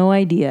 No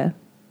idea.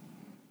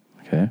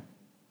 Okay.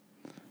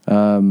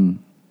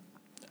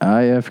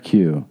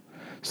 IFQ.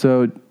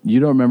 So you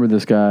don't remember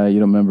this guy? You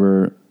don't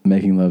remember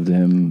making love to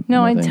him?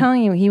 No, nothing? I'm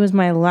telling you, he was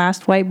my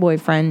last white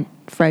boyfriend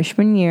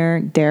freshman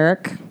year,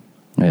 Derek.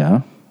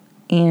 Yeah.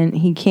 And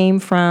he came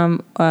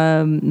from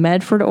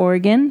Medford,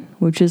 Oregon,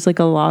 which is like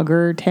a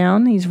logger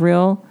town. He's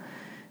real,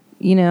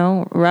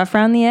 rough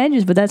around the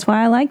edges, but that's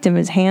why I liked him.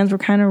 His hands were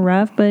kind of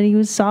rough, but he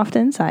was soft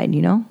inside,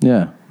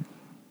 Yeah.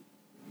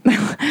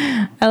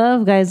 I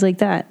love guys like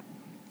that.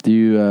 Do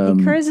you...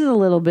 he curses a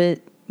little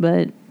bit,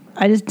 but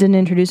I just didn't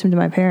introduce him to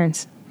my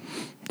parents.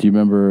 Do you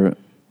remember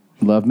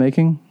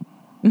lovemaking?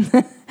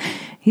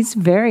 He's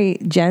very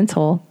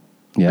gentle.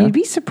 Yeah. You'd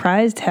be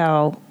surprised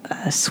how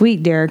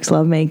sweet Derek's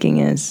lovemaking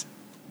is.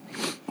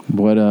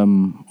 What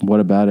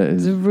about it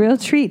is... It's a real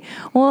treat.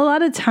 Well, a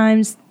lot of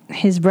times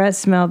his breath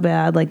smelled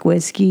bad, like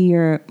whiskey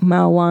or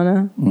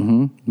marijuana.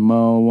 Mm-hmm.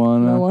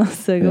 Marijuana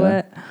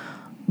cigarette. Yeah.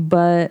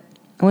 But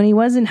when he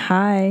wasn't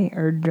high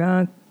or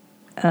drunk,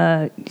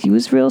 he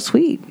was real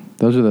sweet.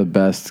 Those are the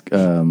best,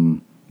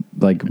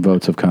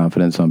 votes of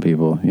confidence on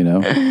people,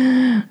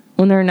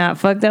 When they're not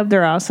fucked up,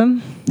 they're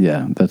awesome.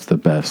 Yeah, that's the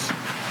best.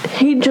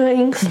 He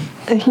drinks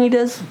and he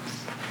does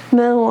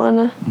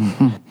marijuana.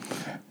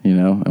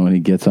 And when he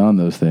gets on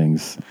those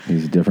things,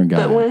 he's a different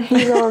guy. But when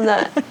he's on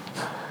that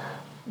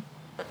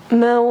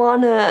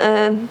marijuana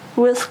and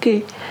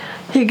whiskey,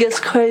 he gets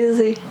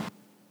crazy.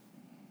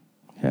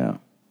 Yeah,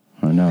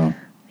 I know.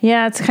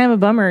 Yeah, it's kind of a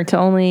bummer to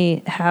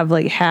only have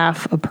like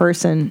half a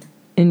person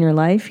in your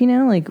life,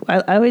 Like,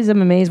 I always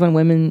am amazed when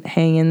women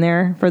hang in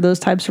there for those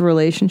types of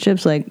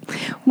relationships. Like,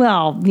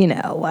 well,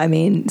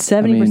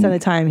 70% of the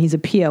time he's a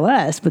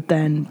POS, but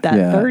then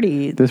that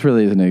 30. This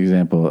really is an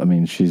example. I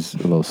mean, she's a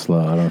little slow.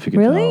 I don't know if you can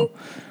really? tell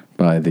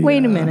by the...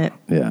 Wait a minute.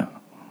 Yeah.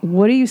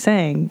 What are you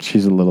saying?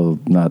 She's a little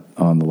not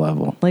on the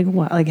level. Like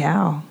what? Like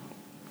how?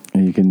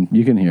 You can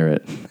hear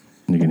it.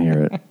 You can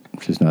hear it.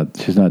 She's not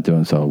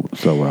doing so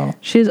well.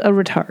 She's a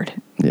retard.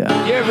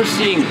 Yeah. You ever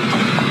seen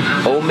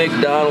Old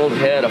MacDonald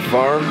had a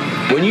farm.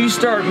 When you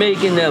start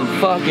making them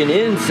fucking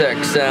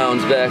insect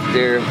sounds back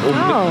there, Old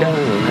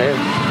MacDonald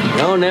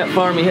had, on that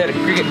farm he had a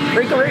cricket,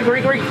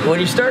 crick. When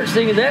you start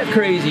singing that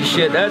crazy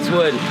shit, that's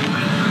when,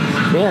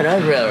 man,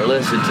 I'd rather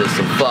listen to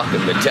some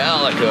fucking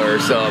Metallica or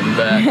something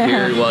back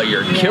here while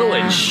you're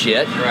killing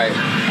shit.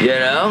 Right. You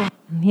know?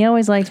 He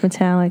always likes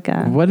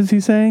Metallica. What is he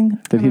saying?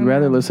 That he'd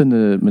rather listen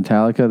to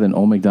Metallica than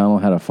Old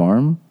MacDonald Had a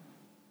Farm?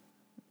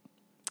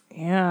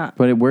 Yeah.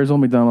 But where's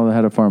Old MacDonald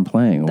Had a Farm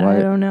playing? Why?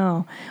 I don't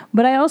know.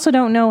 But I also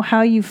don't know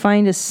how you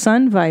find a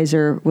sun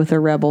visor with a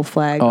rebel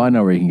flag. Oh, I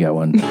know where you can get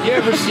one. You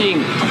ever seen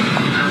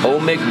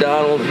Old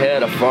MacDonald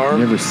Had a Farm?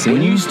 You ever seen?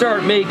 When you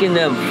start making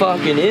them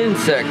fucking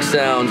insect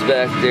sounds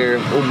back there,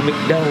 Old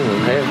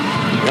MacDonald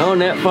had, on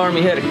that farm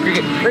he had a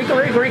cricket,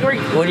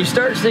 crick. When you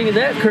start singing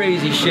that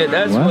crazy shit,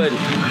 that's when,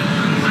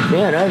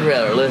 man, I'd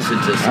rather listen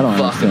to some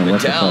fucking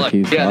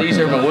Metallica. Yeah, these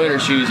are my winter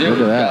shoes. It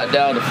got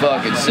down to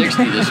fucking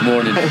 60 this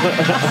morning.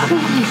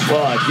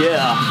 Fuck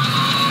yeah.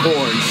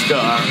 Porn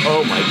star.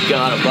 Oh my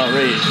god, I'm about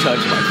ready to touch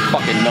my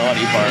fucking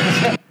naughty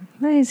parts.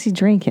 What is he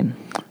drinking?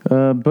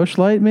 Busch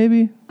Light,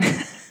 maybe?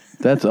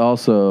 That's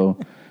also,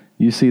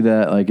 you see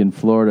that like in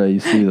Florida, you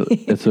see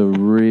it's a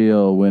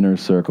real winter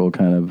circle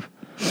kind of.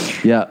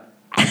 Yeah.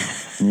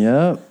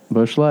 Yep.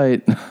 Busch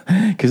Light.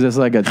 Because it's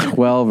like a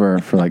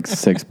 12er for like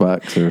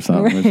 $6 or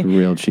something. It's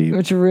real cheap.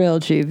 It's real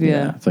cheap,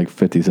 yeah. It's like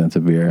 50 cents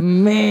a beer.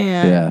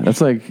 Man. Yeah. That's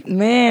like.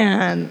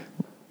 Man.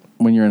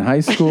 When you're in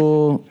high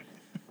school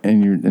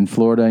and you're in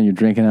Florida and you're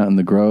drinking out in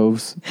the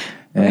groves.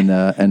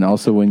 And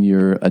also when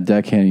you're a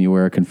deckhand and you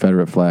wear a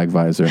Confederate flag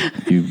visor,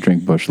 you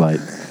drink Busch Light.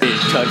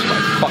 Touch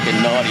my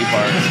fucking naughty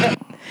parts.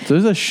 So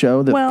there's a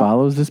show that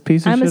follows this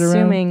piece of shit around? I'm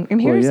assuming,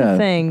 and here's the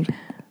thing.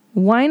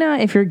 Why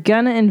not, if you're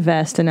going to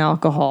invest in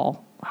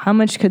alcohol, how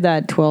much could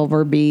that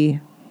 12er be?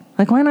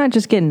 Like, why not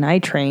just get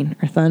Nitrane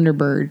or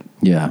Thunderbird?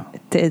 Yeah.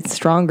 It's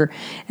stronger.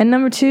 And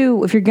number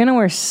two, if you're going to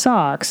wear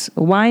socks,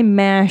 why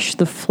mash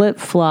the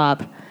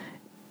flip-flop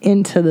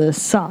into the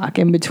sock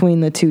in between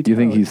the two toes? Do you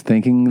think he's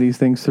thinking these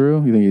things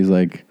through? You think he's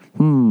like, I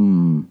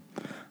don't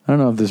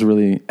know if this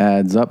really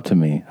adds up to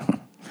me. I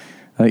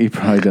think he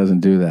probably doesn't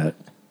do that.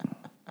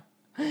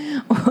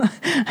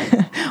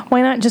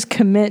 Why not just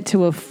commit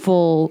to a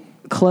full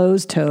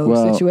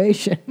closed-toe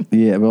situation?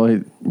 Yeah, well,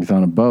 he's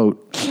on a boat,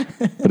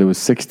 but it was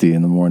 60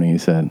 in the morning, he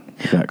said.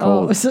 It got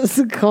cold. Oh, so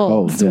it's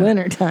cold. It's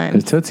wintertime.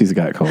 His tootsies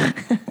got cold.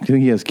 Do you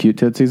think he has cute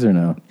tootsies or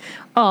no?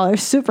 Oh, they're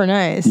super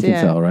nice. You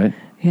can tell, right?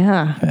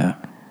 Yeah. Yeah.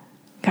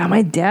 God,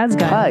 my dad's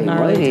got Hi, my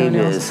gnarly name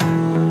toenails.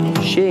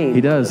 is Shane.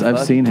 He does. I've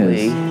seen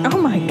his.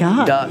 Oh, my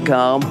God.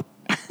 .com.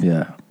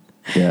 Yeah.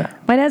 Yeah.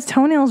 My dad's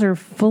toenails are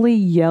fully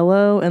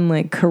yellow and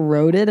like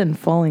corroded and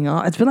falling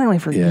off. It's been that way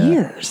for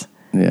years.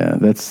 Yeah,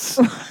 that's...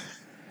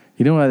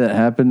 You know why that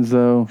happens,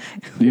 though?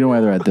 You know why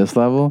they're at this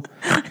level?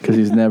 Because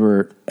he's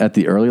never, at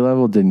the early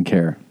level, didn't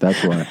care.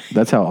 That's why.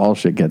 That's how all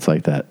shit gets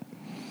like that.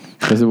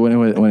 Because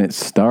when it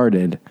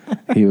started,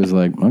 he was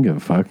like, I don't give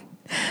a fuck.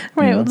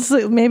 Right.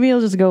 Well, maybe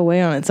it'll just go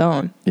away on its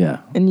own.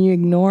 Yeah. And you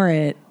ignore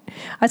it.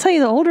 I tell you,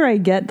 the older I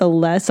get, the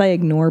less I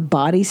ignore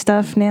body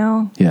stuff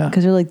now. Yeah.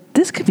 Because you're like,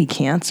 this could be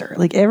cancer.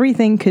 Like,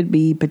 everything could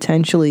be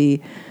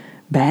potentially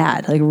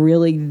bad, like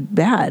really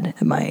bad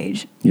at my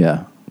age.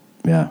 Yeah.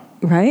 Yeah.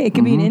 Right? It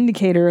could be an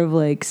indicator of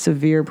like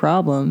severe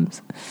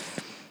problems.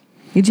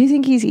 Did you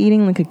think he's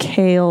eating like a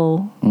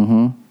kale?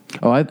 Mm-hmm.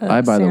 Oh, I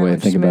by the way,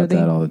 think about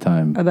that all the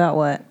time. About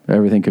what?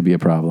 Everything could be a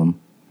problem.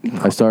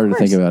 I started to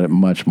think about it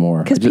much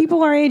more. Because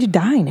people our age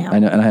die now. I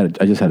know, and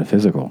I just had a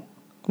physical.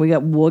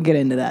 We'll get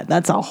into that.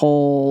 That's a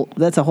whole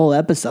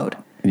episode.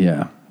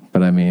 Yeah.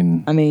 But I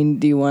mean,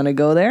 do you want to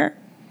go there?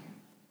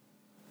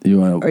 You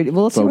want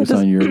to focus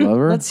on your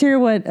lover? Let's hear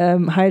what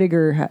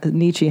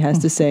Nietzsche has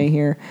to say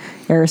here.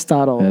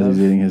 Aristotle. As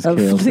he's eating his kale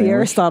sandwich. The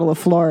Aristotle of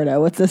Florida.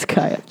 What's this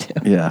guy up to?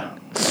 Yeah.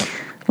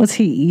 What's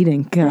he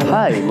eating? God.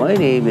 Hi, my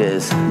name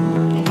is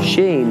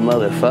Shane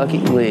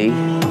motherfucking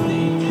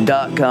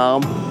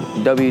Lee.com,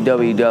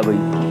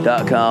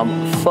 www.com,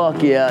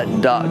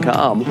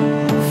 fuckyeah.com,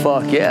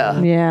 fuck yeah.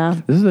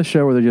 Yeah. This is a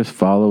show where they're just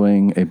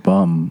following a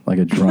bum, like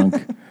a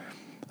drunk...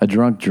 A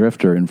drunk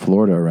drifter in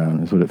Florida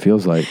around is what it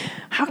feels like.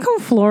 How come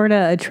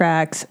Florida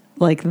attracts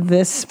like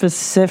this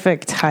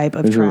specific type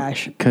of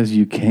trash? Because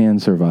you can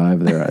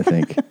survive there, I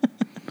think.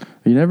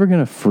 You're never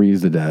going to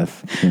freeze to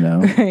death, you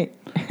know? Right.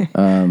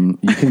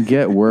 You can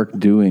get work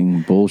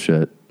doing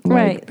bullshit,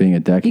 like being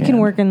a deckhand. You can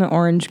work in the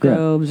orange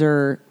groves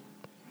or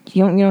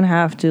you don't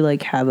have to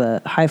like have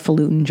a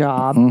highfalutin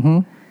job. Mm-hmm.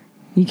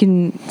 You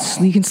can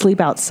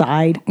sleep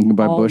outside. You can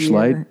buy Busch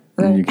Light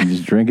and you can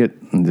just drink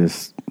it and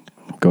just...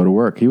 go to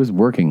work. He was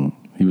working.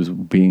 He was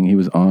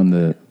on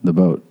the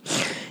boat.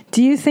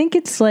 Do you think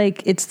it's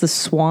like it's the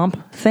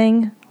swamp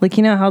thing? Like,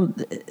 you know how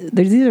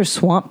these are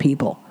swamp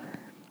people.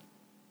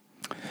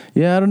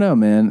 Yeah, I don't know,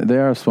 man. They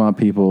are swamp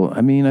people. I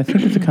mean, I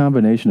think it's a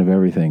combination of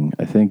everything.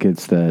 I think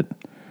it's that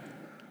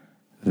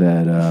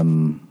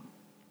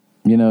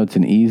you know, it's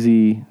an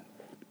easy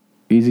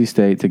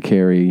state to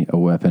carry a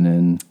weapon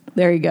in.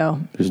 There you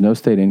go. There's no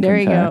state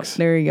income tax.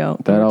 There you go.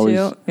 That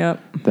always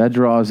that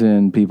draws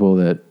in people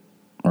that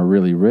are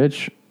really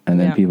rich, and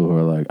then people who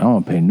are like, I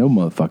don't pay no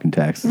motherfucking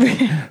taxes.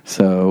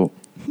 So,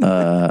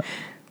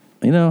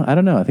 you know, I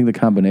don't know. I think the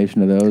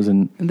combination of those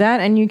and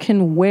you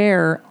can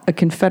wear a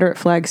Confederate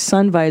flag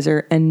sun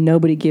visor and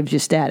nobody gives you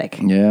static.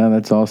 Yeah,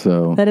 that's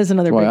also that is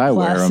another why big I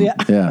plus. wear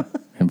them. Yeah,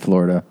 in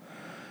Florida.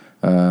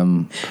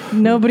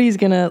 Nobody's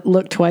gonna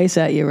look twice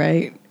at you,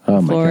 right?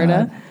 Oh Florida.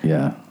 my God.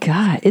 Yeah.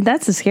 God,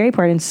 that's the scary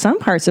part. In some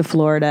parts of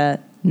Florida,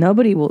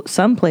 nobody will.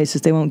 Some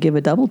places they won't give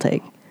a double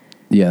take.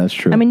 Yeah, that's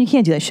true. I mean, you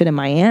can't do that shit in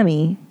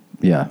Miami.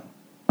 Yeah,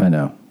 I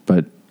know,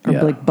 but or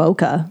like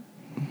Boca,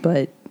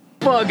 but.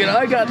 Fucking,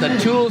 I got the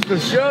tools to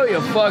show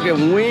you.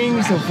 Fucking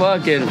wings, a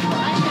fucking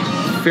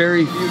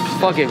fairy,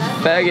 fucking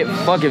faggot,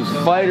 fucking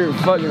fighter,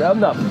 fucking. I'm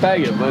not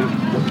faggot, but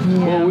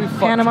well, we fucking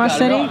Panama got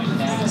City.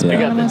 I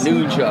got the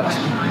noon chucks.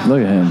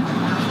 Look at him.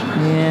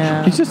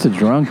 Yeah. He's just a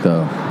drunk,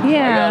 though.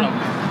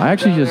 Yeah. I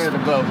actually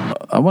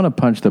I want to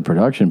punch the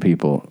production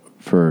people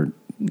for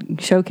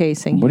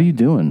showcasing. What are you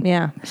doing?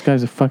 Yeah. This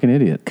guy's a fucking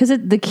idiot. Because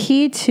the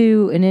key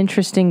to an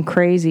interesting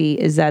crazy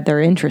is that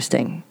they're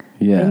interesting.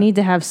 Yeah. They need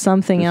to have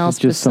something else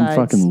just some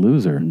besides fucking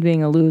loser.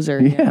 being a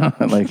loser. Yeah.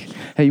 Like,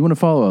 hey, you want to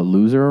follow a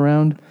loser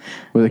around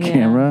with a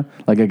camera?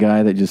 Like a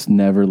guy that just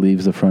never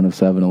leaves the front of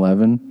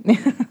 7-Eleven?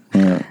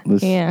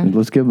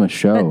 Let's give him a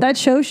show. That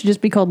show should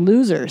just be called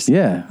Losers.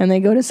 Yeah. And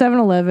they go to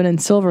 7-Eleven in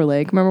Silver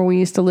Lake. Remember we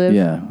used to live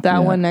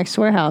that one next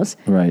to our house?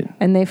 Right.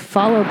 And they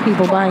follow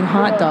people buying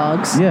hot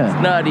dogs. Yeah.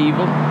 It's not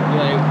evil.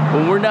 Like,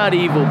 well, we're not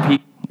evil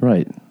people.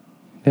 Right.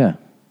 Yeah.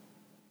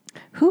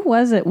 Who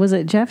was it? Was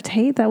it Jeff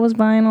Tate that was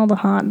buying all the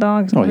hot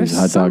dogs? Oh, he's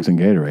hot dogs and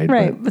Gatorade.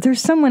 Right. But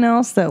there's someone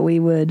else that we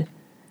would.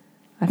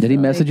 Did he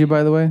message you,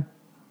 by the way?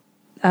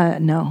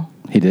 No.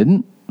 He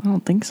didn't? I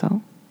don't think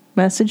so.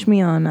 Message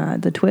me on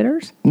the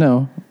Twitters?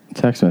 No.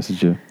 Text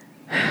message you.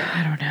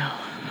 I don't know.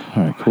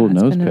 All right, cool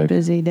nose It's been a pick.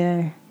 busy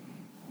day.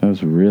 That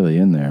was really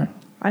in there.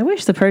 I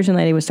wish the Persian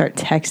lady would start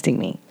texting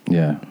me.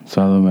 Yeah.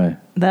 Salome.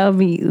 That would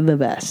be the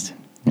best.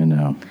 I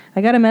know.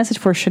 I got a message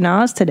for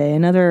Shanaz today,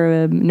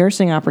 another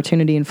nursing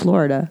opportunity in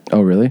Florida.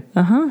 Oh, really?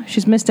 Uh-huh.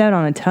 She's missed out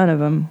on a ton of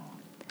them.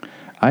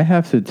 I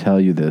have to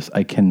tell you this.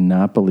 I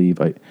cannot believe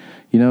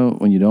you know,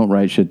 when you don't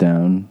write shit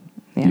down,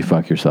 you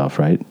fuck yourself,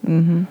 right?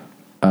 Mm-hmm.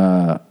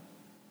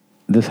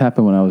 This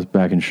happened when I was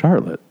back in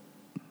Charlotte,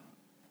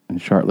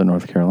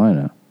 North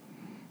Carolina.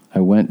 I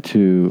was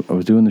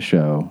doing the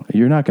show.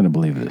 You're not going to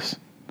believe this.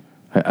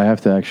 I have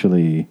to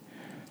actually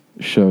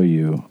show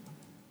you,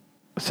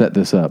 set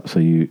this up so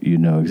you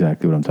know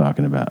exactly what I'm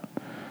talking about.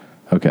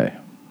 Okay.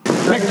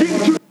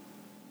 This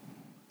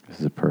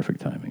is a perfect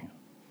timing.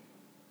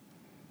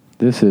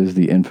 This is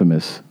the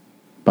infamous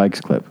Bikes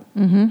clip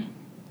that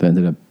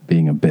ended up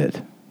being a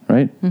bit,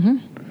 right? Mm-hmm.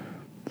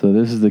 So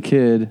this is the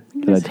kid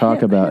that I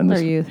talk about in Hitler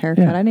this youth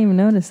haircut. I didn't even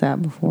notice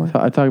that before.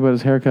 I talk about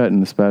his haircut in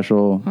the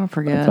special. I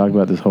forget. I talk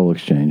about this whole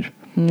exchange.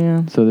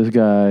 Yeah. So this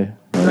guy.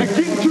 I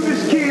came to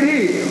this kid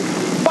here.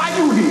 Why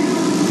you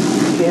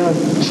here?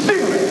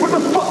 Stealing. What the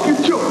fuck you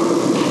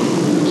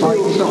doing?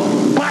 Steal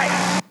something.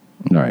 Bite.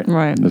 All right.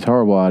 Right. It's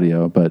horrible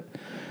audio, but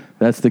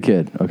that's the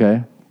kid,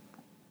 okay?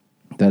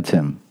 That's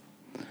him.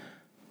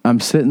 I'm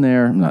not sitting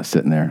there.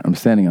 I'm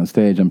standing on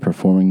stage. I'm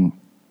performing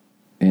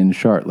in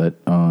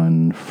Charlotte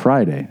on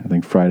Friday. I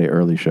think Friday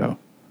early show.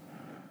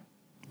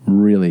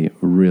 Really,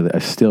 really, I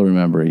still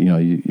remember, you know,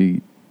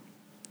 you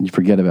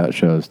forget about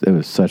shows. It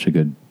was such a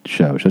good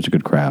show, such a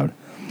good crowd.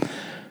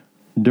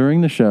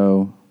 During the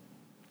show,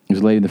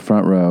 there's a lady in the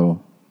front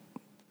row.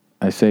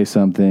 I say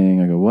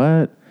something. I go,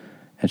 what?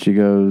 And she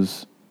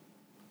goes,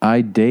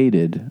 I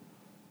dated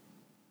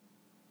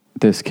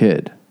this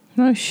kid.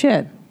 Oh,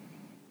 shit.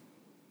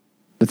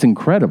 That's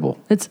incredible.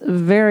 It's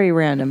very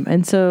random.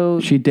 And so...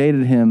 She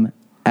dated him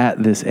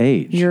at this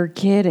age. You're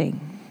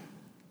kidding.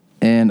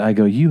 And I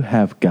go, you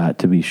have got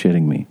to be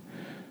shitting me.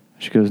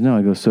 She goes, no.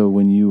 I go, so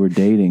when you were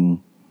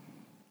dating,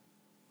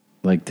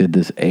 like, did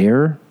this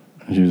air?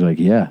 And she was like,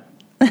 yeah.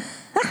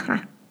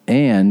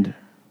 And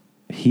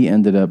he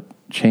ended up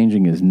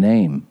changing his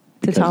name.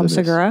 To Tom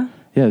Segura?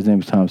 Yeah, his name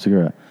was Tom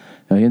Segura.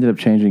 Now, he ended up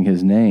changing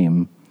his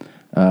name.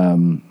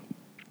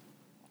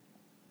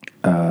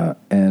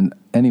 And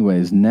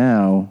anyways,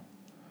 now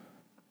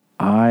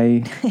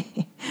I'm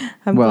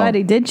glad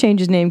he did change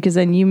his name, because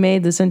then you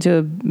made this into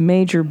a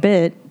major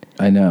bit.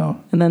 I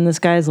know. And then this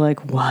guy's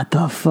like, what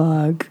the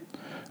fuck?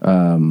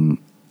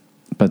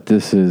 But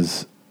this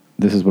is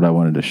what I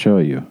wanted to show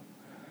you.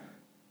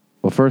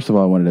 Well, first of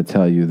all, I wanted to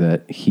tell you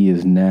that he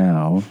is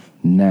now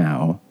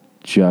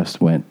just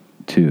went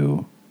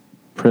to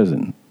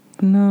prison.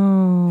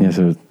 No. Yeah,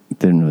 so it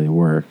didn't really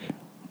work.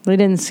 They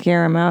didn't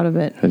scare him out of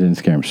it. They didn't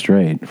scare him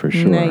straight, for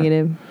sure.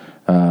 Negative.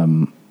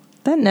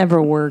 That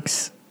never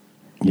works.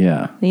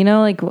 Yeah. You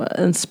know, like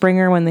in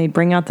Springer, when they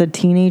bring out the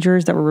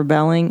teenagers that were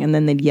rebelling and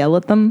then they'd yell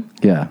at them?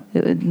 Yeah.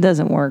 It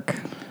doesn't work.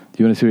 Do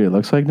you want to see what he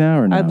looks like now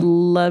or no? I'd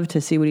love to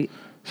see what he...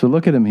 So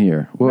look at him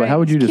here. Well, Right, how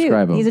would you he's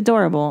describe cute. him? He's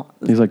adorable.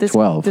 He's like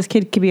 12. This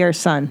kid could be our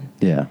son.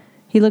 Yeah.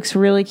 He looks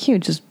really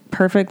cute. Just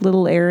perfect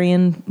little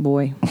Aryan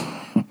boy.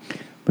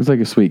 Looks like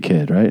a sweet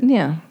kid, right?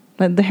 Yeah.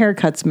 But the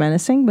haircut's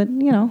menacing, but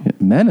you know.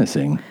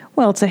 Menacing?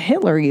 Well, it's a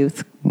Hitler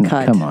Youth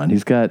cut. Come on,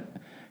 he's got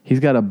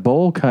a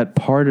bowl cut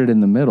parted in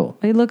the middle.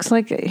 He looks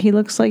like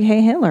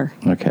Hey Hitler.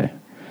 Okay.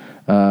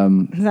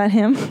 Is that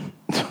him?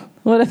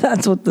 What if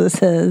that's what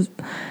this is?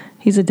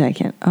 He's a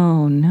deckhand.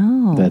 Oh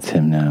no. That's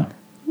him now.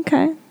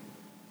 Okay.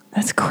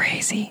 That's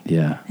crazy.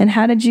 Yeah. And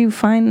how did you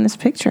find this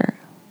picture?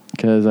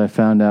 Because I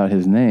found out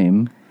his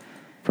name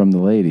from the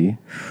lady.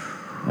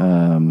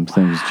 His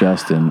name is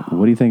Justin.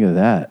 What do you think of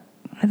that?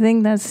 I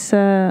think that's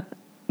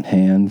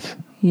hands.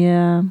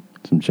 Yeah.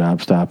 Some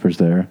job stoppers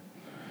there.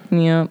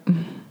 Yep.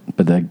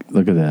 But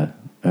look at that.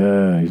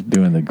 He's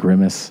doing the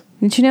grimace.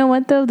 Did you know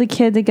what, though? The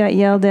kid that got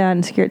yelled at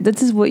and scared.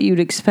 This is what you'd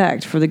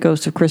expect for the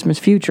Ghost of Christmas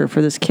Future for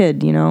this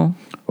kid, you know?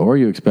 Or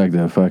you expect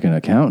a fucking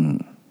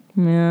accountant.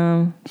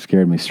 Yeah.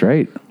 Scared me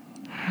straight.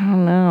 I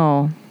don't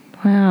know.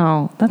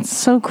 Wow. That's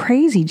so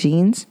crazy,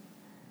 Jeans.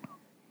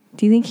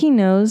 Do you think he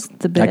knows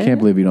the bit? I can't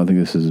believe you don't think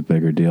this is a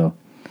bigger deal.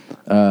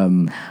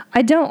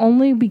 I don't,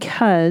 only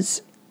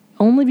because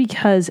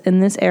in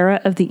this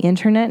era of the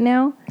internet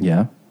now,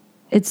 yeah,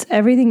 it's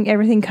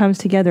everything comes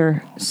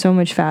together so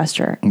much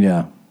faster.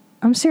 Yeah.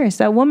 I'm serious.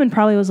 That woman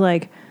probably was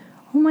like,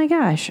 oh my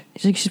gosh.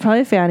 She's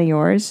probably a fan of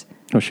yours.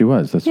 Oh, she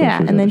was. That's what she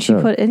was and then she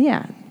put it,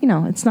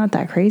 it's not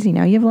that crazy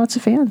now. You have lots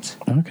of fans.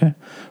 Okay.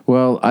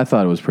 Well, I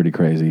thought it was pretty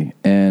crazy.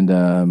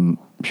 And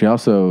she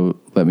also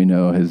let me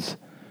know his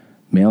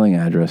mailing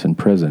address in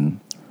prison.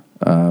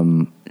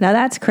 Now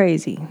that's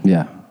crazy.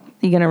 Yeah.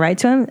 You going to write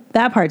to him?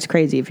 That part's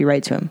crazy if you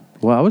write to him.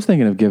 Well, I was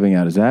thinking of giving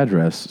out his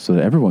address so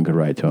that everyone could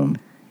write to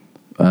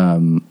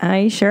him. Are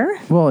you sure?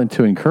 Well, and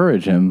to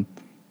encourage him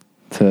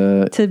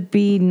to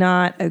be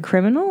not a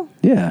criminal?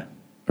 Yeah.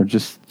 Or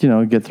just,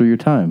 get through your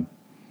time.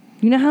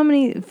 You know how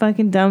many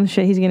fucking dumb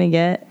shit he's going to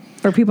get?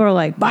 Or people are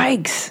like,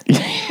 bikes.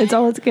 It's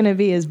all it's going to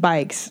be is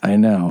bikes. I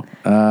know.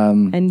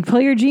 And pull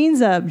your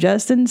jeans up,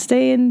 Justin.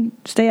 Stay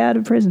out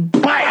of prison.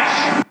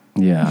 Bikes!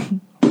 Yeah.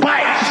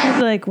 Bikes! He's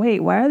be like,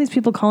 wait, why are these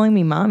people calling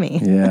me mommy?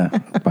 Yeah.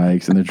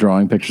 Bikes. And they're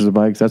drawing pictures of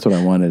bikes. That's what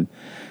I wanted.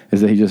 Is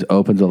that he just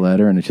opens a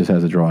letter and it just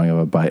has a drawing of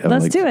a bike.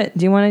 Let's do it.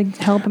 Do you want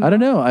to help him? I don't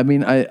know. I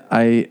mean,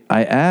 I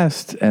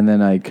asked and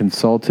then I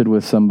consulted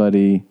with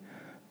somebody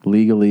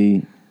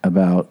legally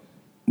about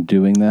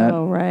doing that.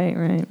 Oh, right.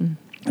 And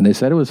they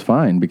said it was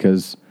fine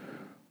because,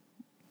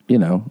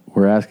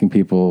 we're asking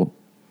people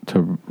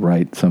to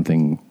write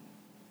something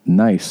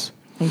nice.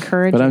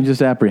 Encouraging. But I'm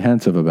just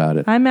apprehensive about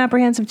it. I'm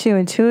apprehensive too.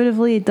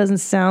 Intuitively, it doesn't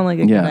sound like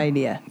a good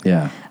idea.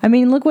 Yeah. I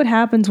mean, look what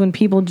happens when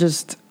people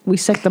we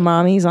sick the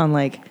mommies on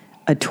like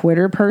a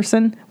Twitter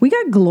person. We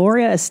got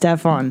Gloria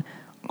Estefan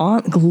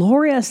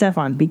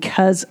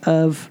because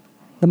of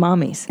the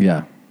mommies.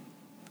 Yeah.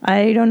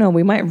 I don't know.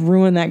 We might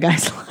ruin that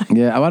guy's life.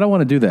 Yeah, I don't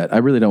want to do that. I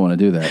really don't want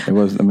to do that.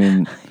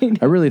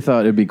 I really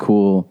thought it'd be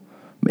cool.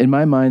 In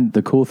my mind,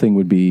 the cool thing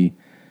would be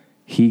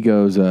he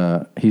goes,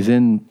 he's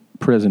in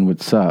prison,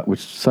 which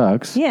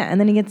sucks. Yeah, and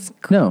then he gets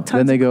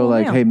then they go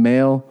like, mail. hey,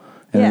 mail.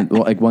 And then,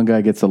 like one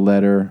guy gets a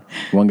letter,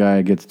 one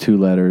guy gets 2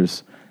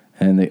 letters.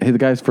 And the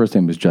guy's first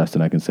name was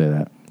Justin, I can say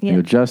that. Yeah. They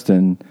go,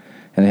 Justin,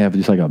 and they have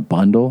just like a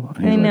bundle.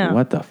 And he's like,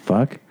 what the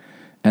fuck?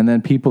 And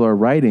then people are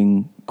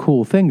writing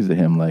cool things to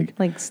him, like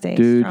stay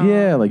dude, strong.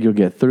 yeah, like you'll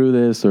get through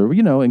this, or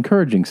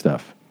encouraging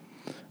stuff.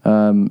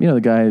 The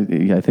guy,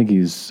 I think I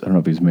don't know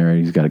if he's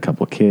married. He's got a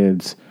couple of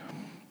kids.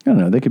 I don't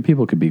know.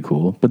 People could be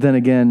cool, but then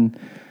again,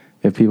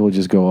 if people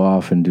just go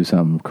off and do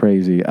something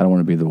crazy, I don't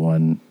want to be the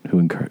one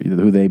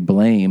who they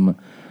blame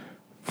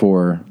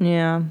for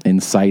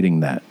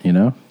inciting that.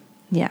 Yeah.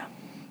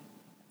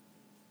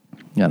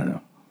 I don't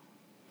know.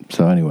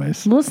 So,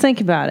 anyways, let's think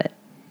about it.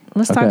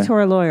 Let's talk to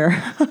our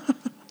lawyer.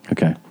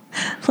 Okay.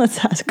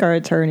 Let's ask our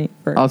attorney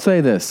first. I'll say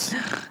this.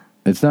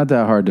 It's not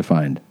that hard to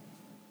find.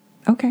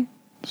 Okay.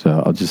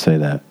 So I'll just say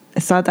that.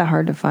 It's not that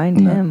hard to find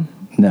him.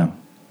 No.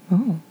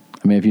 Oh.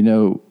 I mean, if you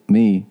know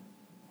me,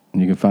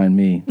 you can find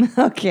me.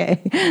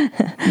 Okay. You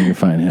can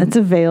find him. That's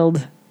a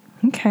veiled.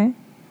 Okay.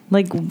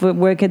 Like, but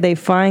where could they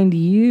find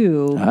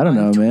you? I don't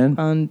know, man.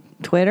 On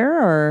Twitter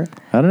or?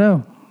 I don't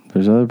know.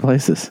 There's other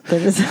places.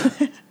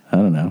 I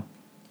don't know.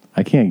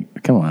 I can't.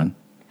 Come on.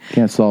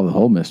 Can't solve the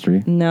whole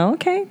mystery. No.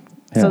 Okay.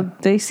 Yeah. So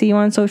they see you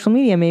on social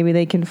media. Maybe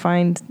they can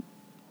find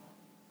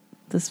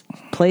this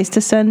place to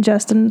send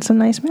Justin some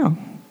nice mail.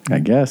 I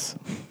guess.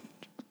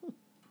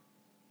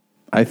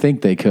 I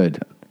think they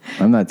could.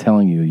 I'm not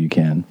telling you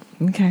can.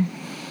 Okay.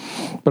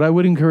 But I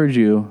would encourage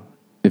you,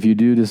 if you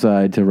do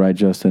decide to write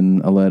Justin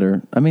a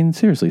letter, I mean,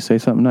 seriously, say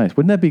something nice.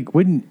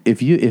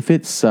 If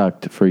it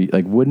sucked for you,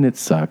 like, wouldn't it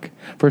suck?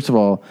 First of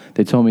all,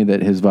 they told me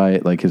that his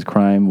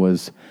crime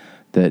was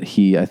that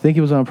I think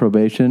he was on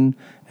probation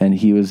and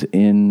he was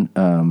in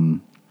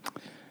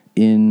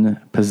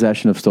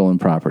possession of stolen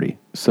property.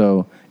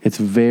 So it's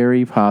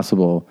very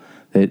possible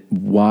that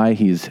why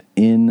he's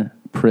in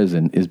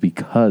prison is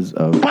because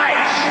of,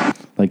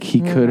 like,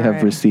 he could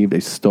have received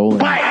a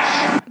stolen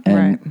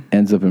and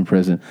ends up in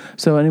prison.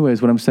 So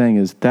anyways, what I'm saying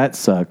is that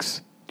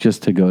sucks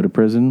just to go to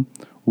prison.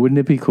 Wouldn't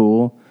it be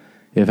cool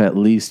if at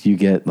least you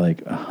get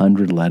like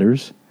 100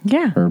 letters.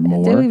 Yeah. Or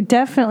more. It would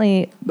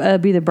definitely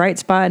be the bright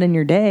spot in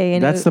your day.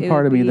 And That's the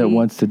part of me that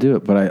wants to do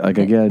it. But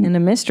and a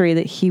mystery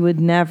that he would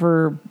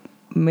never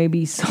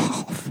maybe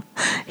solve.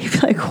 He'd be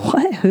like,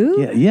 what?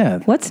 Who? Yeah.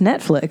 What's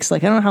Netflix?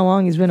 Like, I don't know how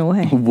long he's been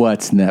away.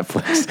 What's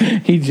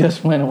Netflix? He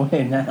just went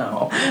away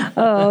now.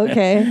 Oh,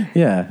 okay.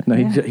 Yeah. No,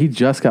 he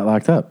just got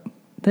locked up.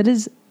 That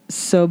is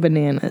so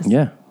bananas.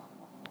 Yeah.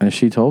 And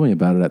she told me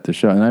about it at the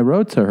show. And I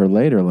wrote to her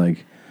later,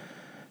 like,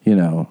 you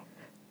know,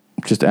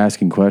 just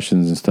asking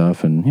questions and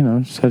stuff. And, you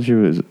know, said she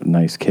was a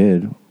nice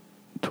kid,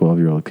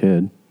 12-year-old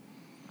kid.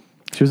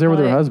 She was there with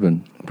her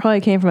husband.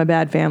 Probably came from a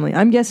bad family.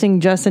 I'm guessing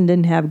Justin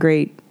didn't have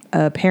great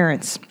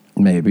parents.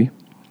 Maybe.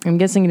 I'm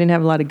guessing he didn't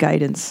have a lot of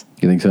guidance.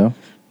 You think so?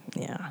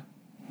 Yeah.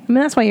 I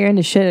mean, that's why you're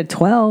into shit at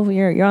 12.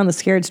 You're on the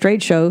Scared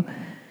Straight show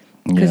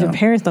because your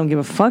parents don't give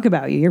a fuck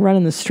about you. You're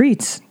running the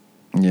streets.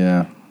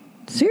 Yeah.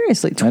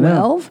 Seriously,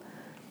 12?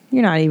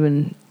 You're not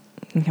even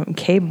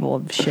capable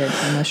of shit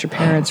unless your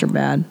parents are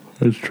bad.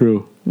 That's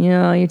true. You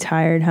know, you're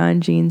tired, huh,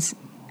 Jeans?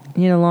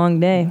 You had a long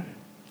day.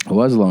 It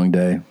was a long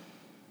day.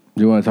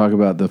 Do you want to talk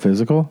about the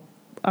physical?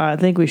 I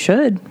think we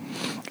should.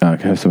 Can I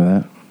have some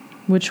of that?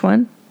 Which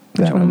one?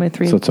 Which one of my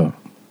three? Tsotso.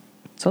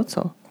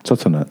 Tsotso.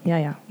 Tsotso nut.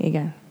 Yeah.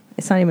 Again.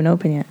 It's not even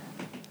open yet.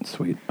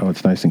 Sweet. Oh,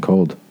 it's nice and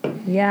cold.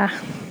 Yeah.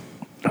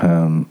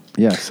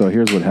 So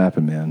here's what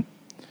happened, man.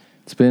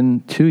 It's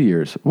been 2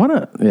 years.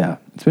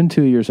 It's been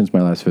 2 years since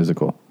my last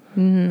physical.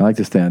 Mm-hmm. I like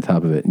to stay on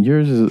top of it.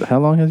 Yours is, how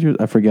long has yours?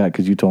 I forgot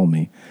because you told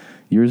me.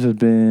 Yours has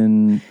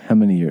been how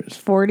many years?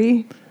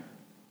 40.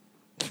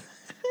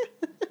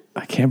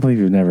 I can't believe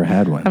you've never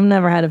had one. I've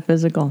never had a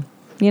physical.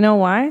 You know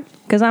why?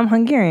 Because I'm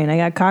Hungarian. I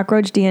got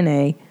cockroach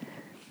DNA.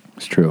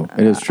 It's true.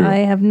 It is true. I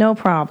have no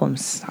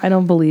problems. I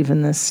don't believe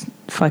in this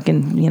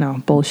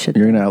fucking, bullshit.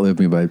 You're going to outlive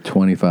me by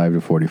 25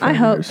 to 45 I years.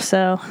 hope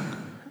so.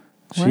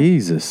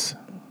 Jesus.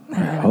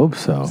 I hope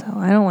so.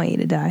 I don't want you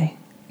to die.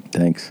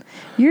 Thanks.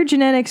 Your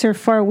genetics are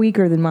far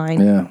weaker than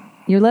mine. Yeah.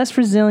 You're less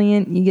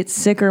resilient. You get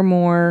sicker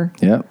more.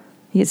 Yep.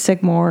 You get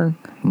sick more.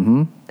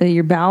 Mm-hmm.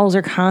 Your bowels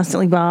are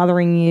constantly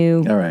bothering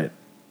you. All right.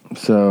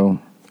 So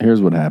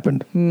here's what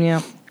happened.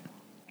 Yeah.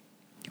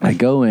 I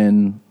go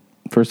in,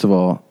 first of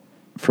all,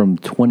 from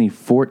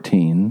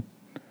 2014,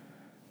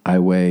 I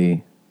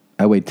weigh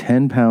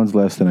 10 pounds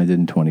less than I did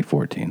in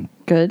 2014.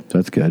 Good. So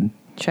that's good.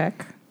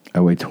 Check.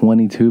 I weigh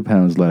 22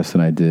 pounds less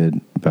than I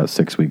did about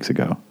 6 weeks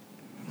ago.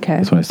 Okay.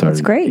 That's when I started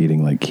That's great.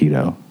 eating like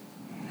keto.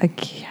 A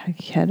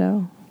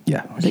keto?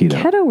 Yeah, Is keto. it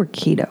keto or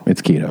keto?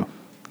 It's keto.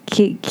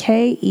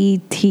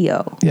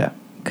 Keto. Yeah.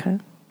 Okay.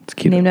 It's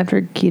keto. Named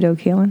after Keto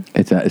Kalin?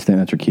 It's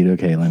named after Keto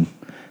Kalin.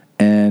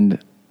 And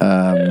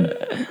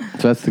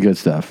so that's the good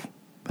stuff.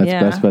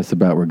 That's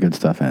about where good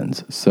stuff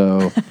ends.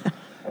 So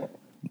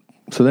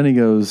so then he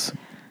goes,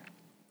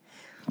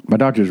 my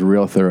doctor's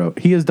real thorough.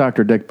 He is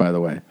Dr. Dick, by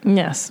the way.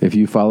 Yes. If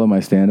you follow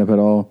my stand-up at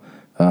all,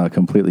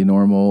 Completely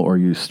Normal, or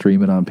you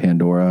stream it on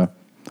Pandora,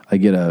 I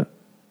get a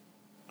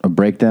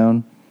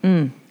breakdown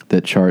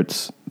that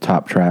charts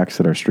top tracks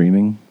that are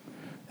streaming.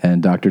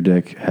 And Dr.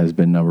 Dick has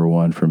been number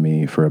one for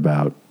me for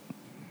about,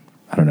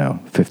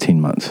 15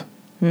 months.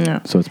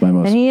 No. So it's my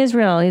most... And he is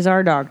real. He's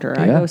our doctor.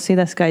 I Yeah. go see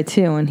this guy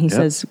too, and he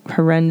says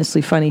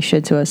horrendously funny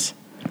shit to us.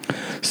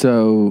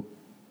 So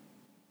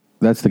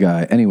that's the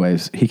guy.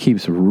 Anyways, he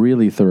keeps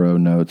really thorough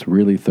notes,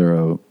 really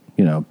thorough,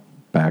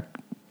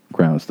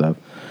 background stuff.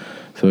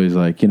 So he's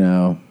like,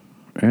 yeah,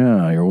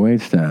 your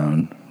weight's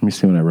down. Let me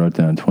see what I wrote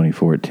down in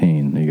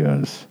 2014. He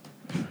goes,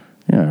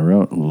 yeah, I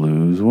wrote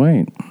lose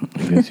weight.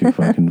 I guess you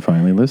fucking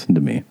finally listened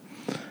to me.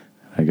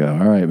 I go,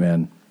 all right,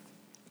 man.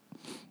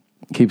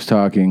 Keeps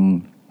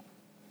talking,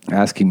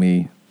 asking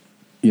me,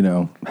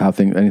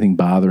 anything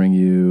bothering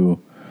you.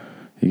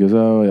 He goes,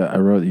 oh, I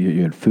wrote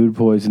you had food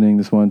poisoning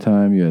this one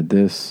time. You had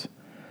this.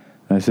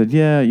 And I said,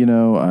 yeah,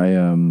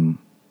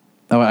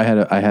 I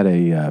had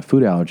a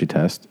food allergy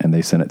test, and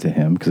they sent it to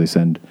him because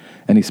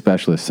any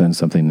specialist sends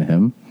something to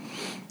him.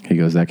 He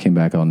goes, that came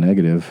back all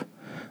negative.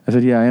 I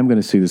said, yeah, I am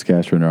going to see this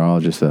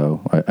gastroenterologist,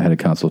 though. I had a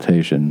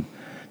consultation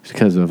just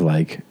because of,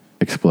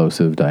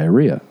 explosive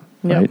diarrhea,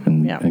 right?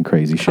 And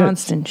crazy shit.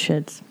 Constant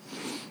shits.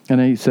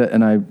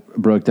 And I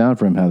broke down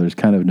for him how there's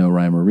kind of no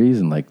rhyme or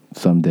reason. Like,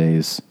 some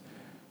days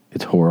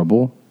it's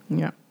horrible.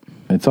 Yeah.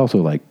 It's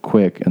also,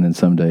 quick, and then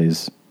some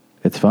days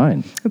it's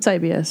fine. It's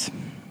IBS.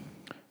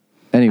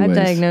 Anyways.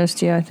 I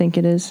diagnosed you, I think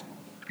it is.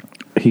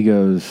 He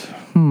goes,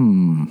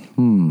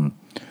 and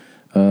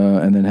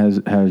then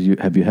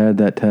have you had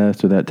that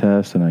test or that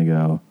test? And I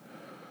go,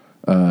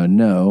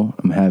 no,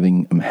 I'm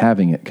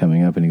having it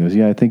coming up. And he goes,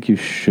 yeah, I think you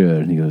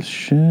should. And he goes,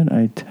 should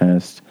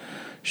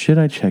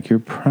I check your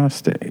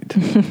prostate?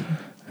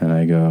 And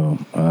I go,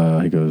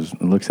 he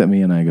looks at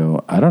me and I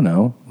go, I don't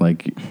know.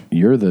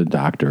 You're the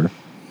doctor.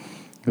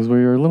 He goes, well,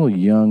 you're a little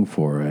young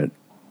for it.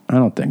 I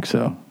don't think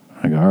so.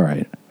 I go, all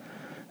right.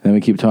 Then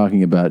we keep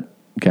talking about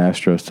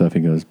gastro stuff.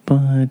 He goes,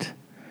 but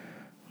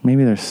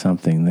maybe there's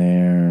something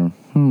there.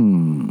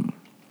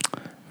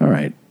 All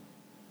right.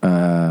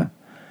 All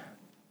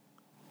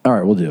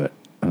right, we'll do it.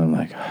 And I'm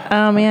like,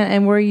 oh man,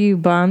 and were you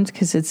bummed?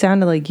 Because it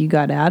sounded like you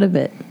got out of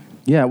it.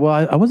 yeah,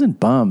 well, I wasn't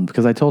bummed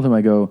because I told him,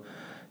 I go,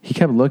 he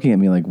kept looking at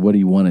me like, what do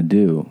you want to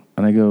do?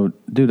 And I go,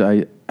 dude,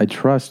 I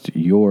trust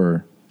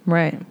your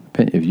Right.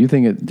 opinion. If you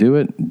think it, do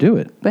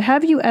it. But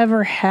have you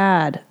ever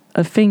had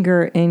a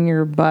finger in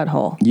your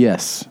butthole?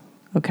 Yes.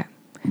 Okay.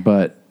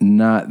 But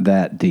not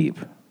that deep.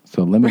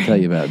 So let me tell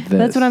you about this.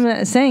 That's what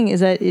I'm saying is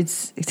that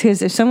it's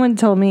because if someone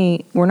told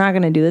me we're not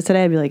going to do this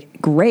today, I'd be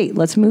like, great,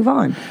 let's move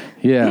on.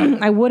 Yeah.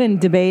 I wouldn't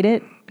debate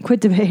it.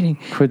 Quit debating.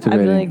 Quit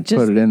debating. I'd be like,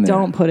 just put it in there.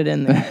 don't put it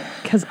in there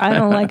because I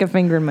don't like a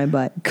finger in my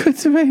butt. Quit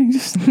debating.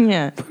 Just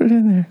Yeah. put it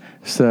in there.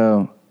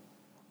 So,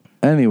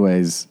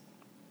 anyways,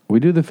 we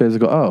do the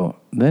physical. Oh,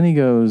 then he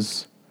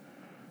goes,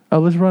 oh,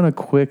 let's run a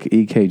quick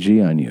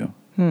EKG on you.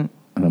 And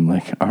I'm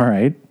like, all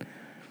right.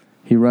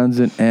 He runs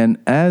it, and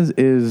as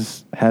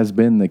has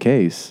been the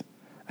case,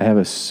 I have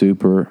a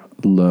super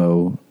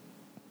low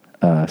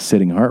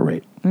sitting heart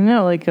rate.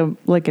 No, like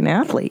an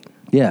athlete.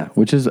 Yeah,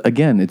 which is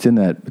again, it's in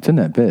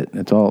that bit.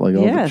 It's all like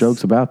all the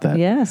jokes about that.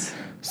 Yes.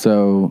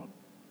 So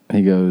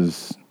he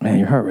goes, man,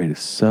 your heart rate is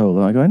so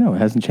low. I go, I know, it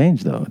hasn't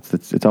changed though.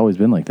 It's always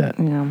been like that.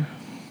 Yeah.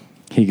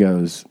 He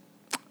goes,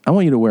 I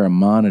want you to wear a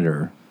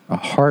monitor, a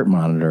heart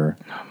monitor,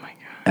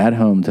 at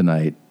home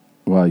tonight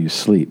while you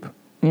sleep.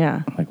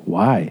 Yeah. I'm like,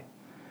 why?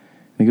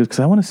 And he goes, because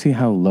I want to see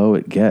how low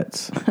it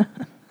gets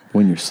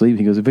when you're sleeping.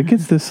 He goes, if it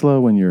gets this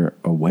low when you're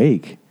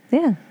awake,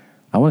 Yeah.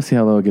 I want to see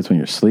how low it gets when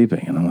you're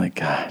sleeping. And I'm like,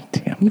 God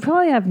damn. You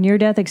probably have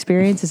near-death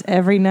experiences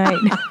every night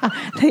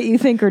that you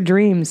think are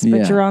dreams, but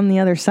Yeah. you're on the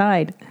other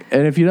side.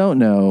 And if you don't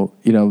know,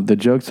 the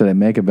jokes that I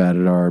make about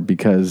it are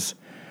because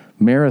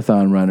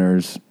marathon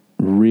runners,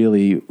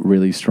 really,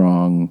 really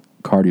strong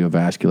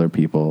cardiovascular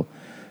people,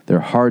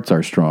 their hearts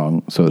are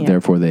strong, so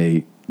therefore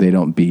they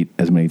don't beat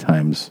as many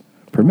times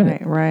per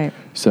minute. Right.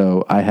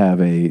 So I have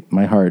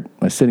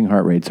my sitting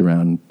heart rate's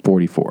around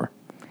 44.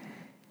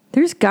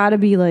 There's got to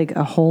be like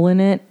a hole in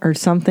it or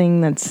something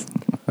that's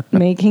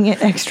making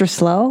it extra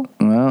slow.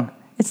 Well,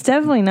 It's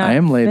definitely not. I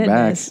am laid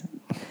fitness.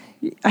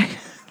 back.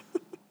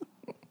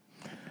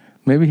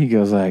 Maybe he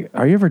goes like,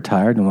 are you ever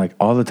tired? And I'm like,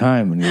 all the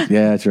time. And he goes,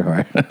 yeah, it's your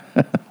heart.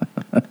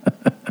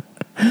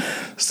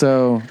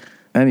 So,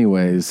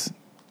 anyways,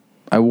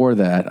 I wore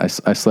that. I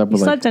slept You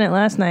with slept in it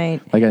last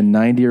night. like a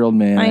 90-year-old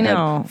man. I Had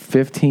know.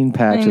 15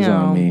 patches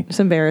on me. It's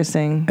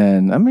embarrassing.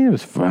 And I mean, it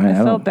was fine.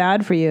 I felt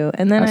bad for you.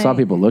 And then I saw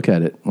people look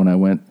at it when I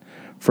went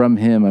from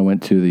him. I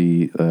went to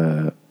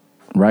the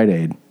Rite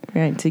Aid.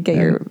 Right, to get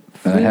your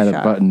flu and I had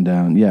shot. a button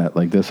down,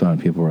 like this on.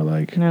 People were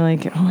like, And they're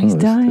like, oh, he's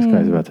dying. This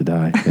guy's about to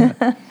die.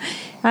 Yeah.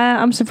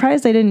 I'm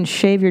surprised they didn't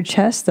shave your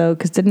chest, though,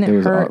 because didn't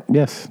it hurt?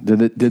 Yes.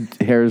 Did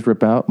hairs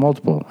rip out?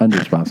 Multiple.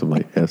 Hundreds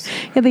possibly. Yes.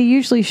 Yeah, they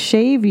usually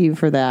shave you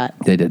for that.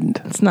 They didn't.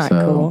 It's not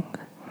cool.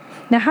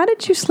 Now, how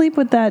did you sleep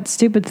with that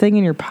stupid thing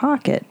in your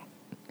pocket?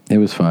 It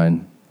was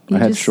fine. I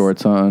had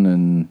shorts on,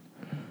 and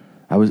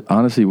I was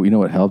honestly, you know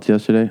what helped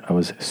yesterday? I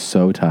was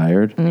so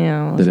tired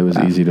that it was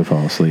easy to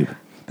fall asleep.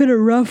 Been a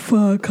rough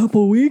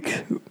couple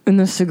weeks in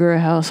the Segura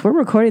house. We're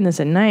recording this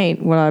at night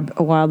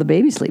while the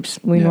baby sleeps.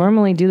 We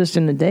normally do this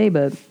in the day,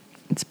 but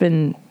it's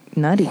been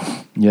nutty.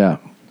 Yeah.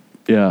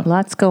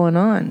 Lots going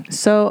on.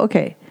 So,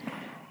 okay.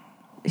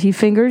 He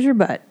fingers your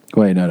butt.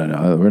 Wait, no.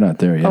 We're not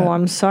there yet. Oh,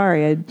 I'm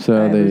sorry.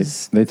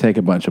 They take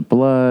a bunch of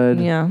blood.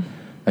 Yeah.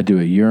 I do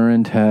a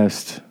urine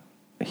test.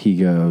 He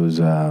goes,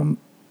 here,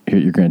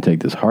 you're going to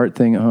take this heart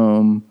thing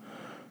home.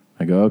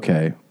 I go,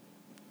 okay.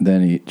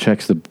 Then he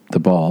checks the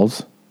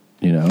balls,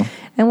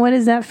 And what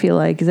does that feel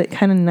like? Is it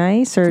kind of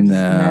nice or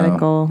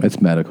medical?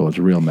 It's medical. It's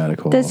real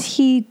medical. Does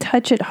he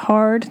touch it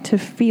hard to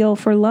feel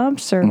for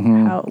lumps or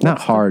how? Not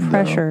hard, the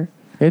pressure?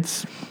 Though.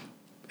 It's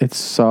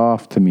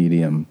soft to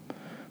medium,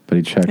 but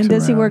he checks. And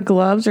does he around. wear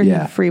gloves or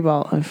free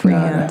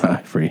hand? No,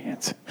 free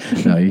hands.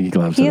 No, he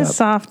gloves He it has up.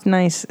 soft,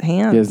 nice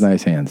hands. He has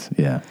nice hands,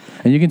 yeah.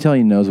 And you can tell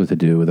he knows what to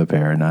do with a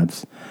pair of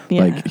nuts.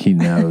 Yeah. Like he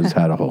knows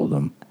how to hold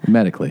them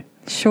medically.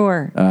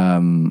 Sure.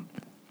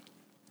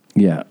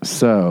 Yeah,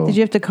 so... Did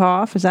you have to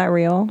cough? Is that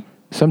real?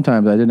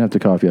 Sometimes I didn't have to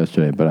cough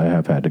yesterday, but I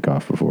have had to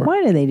cough before.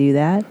 Why do they do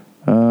that?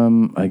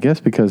 I guess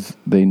because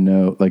they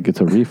know, like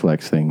it's a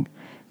reflex thing.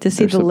 To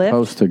see the lift? They're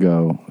supposed to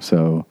go,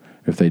 so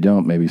if they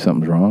don't, maybe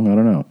something's wrong. I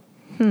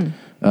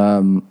don't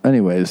know.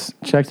 Anyways,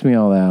 checks me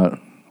all out.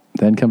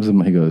 Then comes him,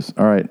 he goes,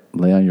 all right,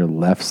 lay on your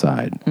left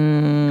side.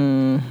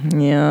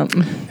 Yeah.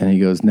 And he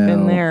goes, now...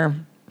 Been there.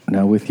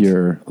 Now with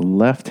your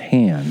left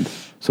hand,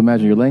 so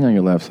imagine you're laying on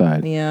your left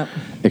side. Yeah.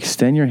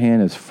 Extend your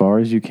hand as far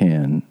as you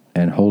can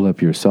and hold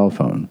up your cell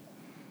phone.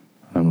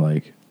 I'm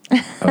like,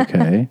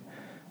 okay. And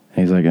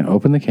he's like, and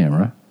open the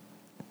camera.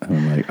 And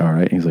I'm like, all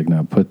right. And he's like,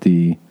 now put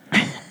the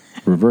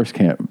reverse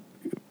camera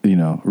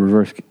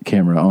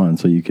on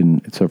so you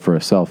can, it's up for a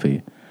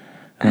selfie.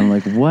 And I'm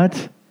like,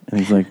 what? And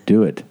he's like,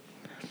 do it.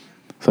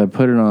 So I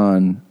put it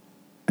on.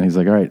 And he's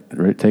like, all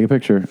right, take a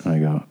picture. And I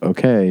go,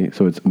 okay.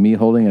 So it's me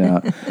holding it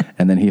out.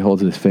 And then he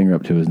holds his finger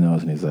up to his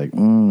nose. And he's like,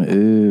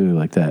 ooh,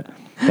 like that.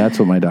 That's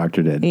what my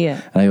doctor did.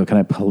 Yeah. And I go, can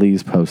I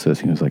please post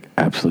this? He was like,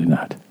 absolutely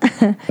not.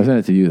 I sent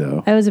it to you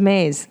though. I was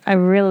amazed. I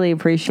really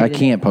appreciate it. I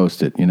can't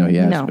post it. You know, he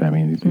asked. No. I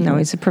mean, No,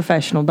 he's a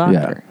professional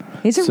doctor. Yeah.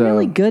 He's a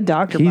really good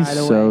doctor, by the way.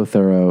 He's so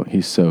thorough.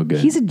 He's so good.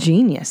 He's a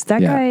genius.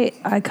 That guy,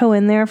 I go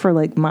in there for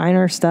like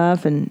minor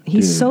stuff, and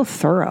he's so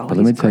thorough. But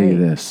let me tell you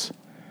this.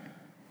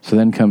 So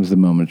then comes the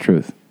moment of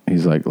truth.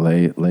 He's like,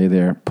 lay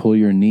there, pull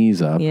your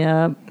knees up.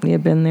 Yeah,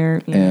 you've been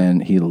there. Yeah.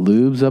 And he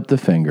lubes up the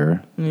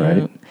finger,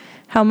 right?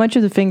 How much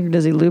of the finger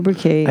does he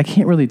lubricate? I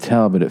can't really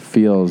tell, but it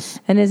feels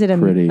And is it a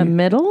pretty.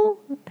 middle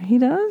he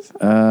does?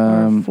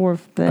 Or for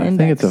the I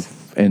index? think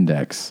it's a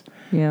index.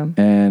 Yeah.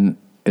 And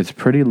it's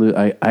pretty loose.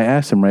 I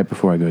asked him right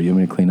before I go, you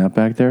want me to clean up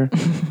back there?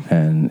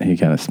 And he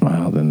kind of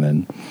smiled and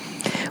then...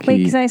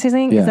 Wait, can I say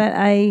something? Is that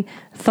I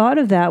thought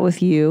of that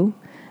with you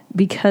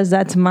because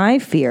that's my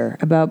fear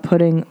about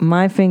putting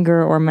my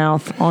finger or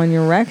mouth on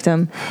your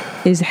rectum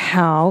is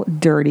how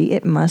dirty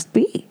it must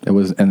be. It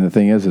was, and the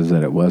thing is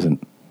that it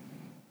wasn't.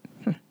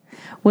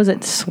 Was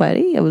it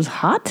sweaty? It was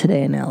hot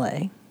today in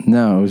LA.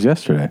 No, it was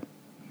yesterday.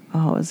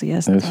 Oh, it was It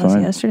was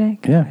fine. yesterday?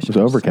 Yeah, it was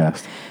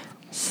overcast.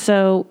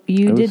 So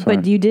you did,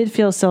 but you did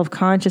feel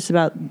self-conscious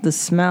about the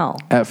smell.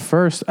 At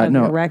first, I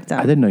your rectum.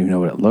 didn't even know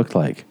what it looked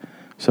like.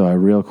 So I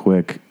real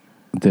quick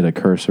did a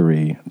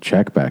cursory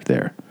check back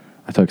there.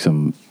 I took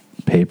some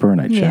paper and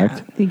I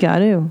checked. You got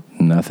to.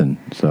 Nothing.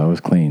 So I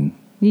was clean.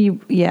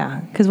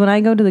 Because when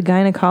I go to the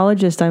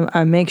gynecologist,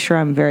 I make sure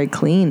I'm very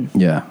clean.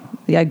 Yeah.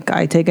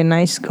 I take a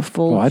nice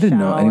full Well, I didn't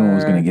know anyone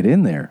was shower. going to get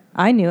in there.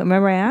 I knew it.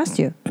 Remember I asked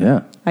you.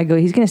 Yeah. I go,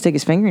 he's going to stick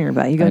his finger in your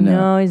butt. You go, I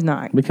know. no, he's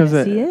not. Because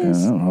yes, he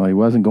is. Well, he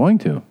wasn't going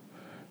to.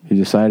 He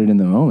decided in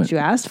the moment. But you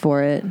asked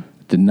for it.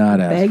 Did not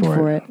ask begged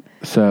for it.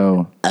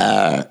 So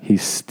he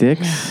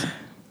sticks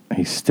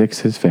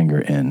his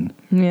finger in.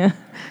 Yeah.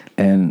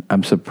 And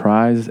I'm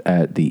surprised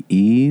at the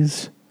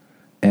ease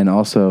and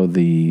also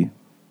the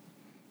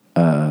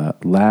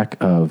lack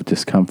of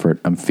discomfort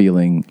I'm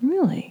feeling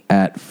Really?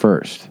 at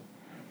first.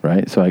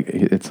 Right? So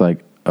it's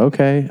like,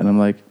 okay. And I'm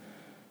like,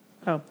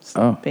 oh,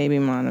 baby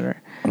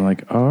monitor. I'm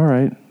like, all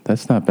right,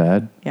 that's not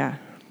bad. Yeah.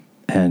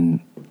 And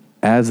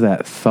as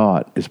that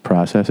thought is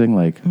processing,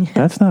 like,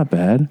 that's not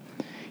bad.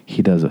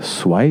 He does a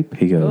swipe.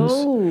 He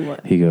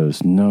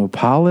goes, no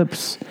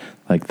polyps,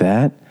 like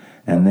that.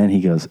 And then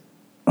he goes,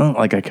 oh,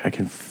 like I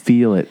can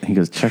feel it. He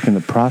goes, checking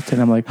the prostate.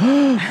 And I'm like,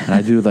 and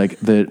I do like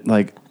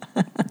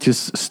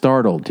just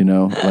startled,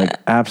 like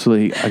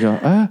absolutely. I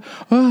go,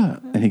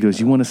 and he goes,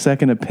 you want a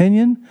second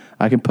opinion?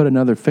 I can put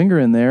another finger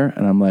in there.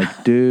 And I'm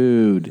like,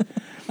 dude.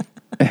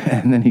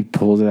 And then he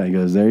pulls it out. He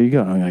goes, there you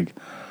go. And I'm like,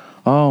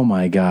 oh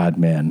my God,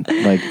 man.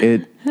 Like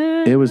it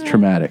was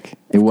traumatic.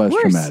 It was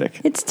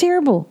traumatic. It's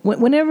terrible.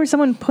 Whenever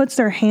someone puts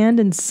their hand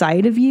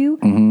inside of you,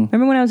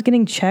 remember when I was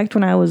getting checked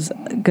when I was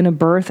going to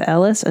birth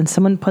Ellis and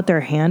someone put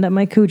their hand up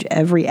my cooch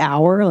every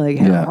hour,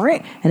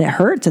 and it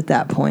hurts at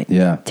that point.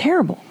 Yeah.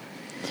 Terrible.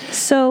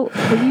 So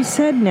what you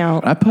said now,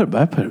 I put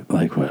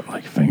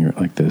like finger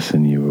like this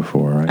in you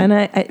before, right? and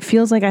it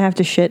feels like I have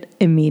to shit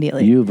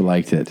immediately. You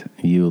liked it.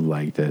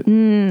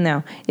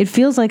 No, it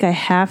feels like I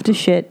have to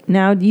shit.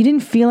 Now, you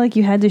didn't feel like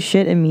you had to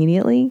shit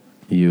immediately?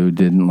 You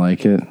didn't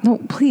like it? No,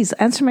 please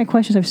answer my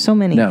questions. I have so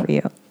many for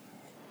you.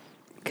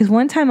 Because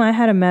one time I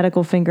had a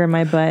medical finger in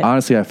my butt.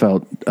 Honestly, I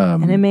felt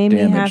and it made me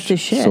damaged, have to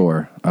shit.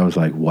 sore. I was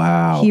like,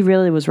 wow. He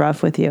really was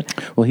rough with you.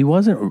 Well, he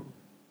wasn't.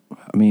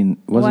 I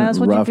mean, wasn't Why else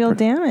would you rough, feel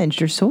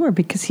damaged or sore?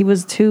 Because it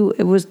was too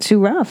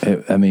rough. I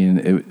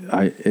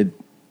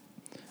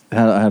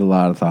had a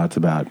lot of thoughts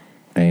about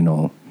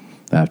anal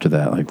after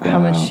that. Like, How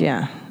wow. much?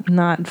 Yeah,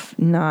 not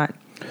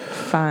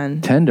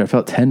fun. Tender. I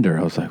felt tender.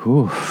 I was like,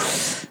 ooh.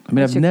 I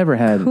mean, I've never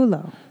had.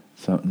 Culo.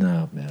 So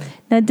no, man.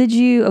 Now, did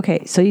you?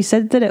 Okay, so you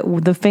said that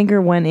the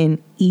finger went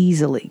in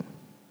easily.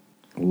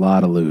 A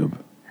lot of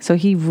lube. So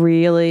he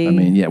really. I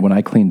mean, yeah. When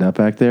I cleaned up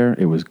back there,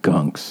 it was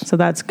gunks. So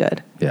that's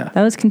good. Yeah.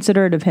 That was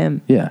considerate of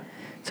him. Yeah.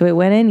 So it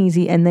went in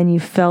easy, and then you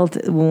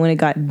felt when it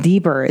got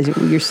deeper, as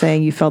you're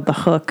saying, you felt the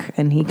hook,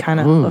 and he kind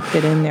of hooked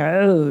it in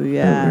there. Oh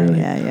yeah, Really.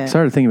 yeah.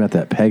 Started thinking about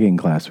that pegging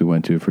class we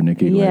went to for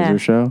Nikki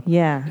Glazer's show.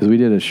 Yeah. Because we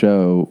did a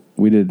show.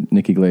 We did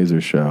Nikki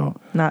Glazer's show.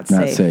 Not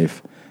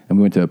safe. And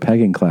we went to a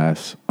pegging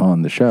class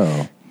on the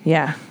show.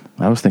 Yeah.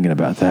 I was thinking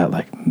about that.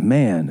 Like,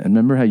 man. And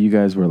remember how you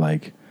guys were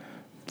like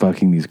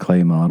fucking these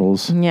clay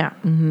models? Yeah.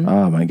 Mm-hmm.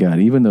 Oh my God.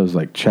 Even those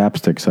like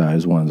chapstick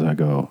size ones, I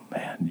go,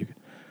 man,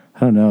 I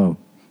don't know.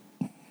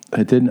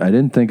 I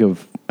didn't think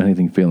of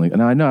anything feeling.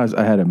 And I know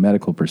I had a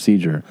medical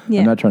procedure.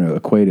 Yeah. I'm not trying to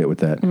equate it with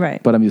that.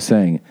 Right. But I'm just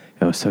saying,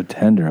 it was so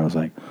tender. I was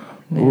like,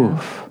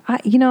 oof.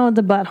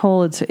 The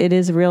butthole, it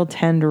is real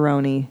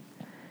tenderoni.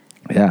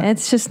 Yeah.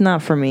 It's just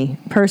not for me.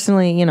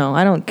 Personally,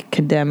 I don't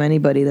condemn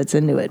anybody that's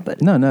into it,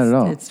 but no, not at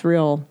all. It's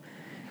real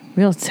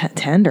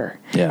tender.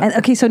 Yeah. And,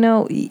 okay, so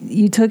now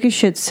you took a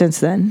shit since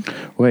then.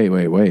 Wait.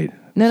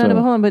 No, but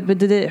hold on. But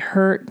did it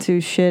hurt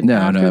to shit? No,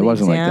 after it the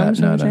wasn't like that.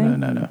 exams,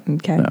 No.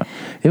 Okay. No.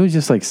 It was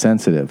just like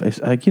sensitive. It's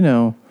like,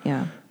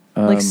 Yeah.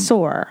 Like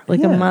sore,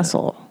 like a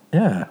muscle.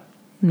 Yeah.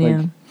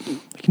 Yeah.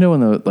 Like,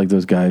 when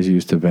those guys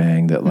used to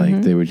bang that,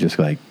 like, they would just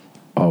like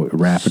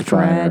rapid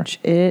fire. Stretch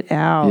it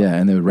out. Yeah,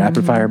 and they would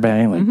rapid fire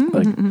bang, where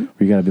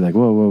you got to be like,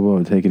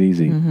 whoa, take it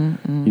easy. You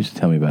used to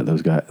tell me about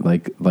those guys,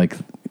 like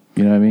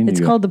you know what I mean? It's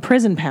called the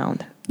prison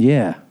pound.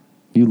 Yeah,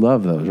 you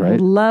love those, right?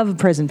 Love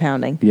prison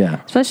pounding.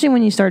 Yeah, especially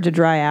when you start to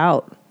dry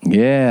out.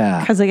 Yeah,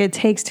 because like it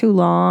takes too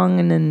long,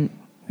 and then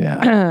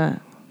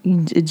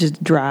it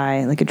just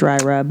dry, like a dry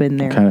rub in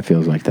there. Kind of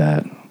feels like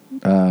that.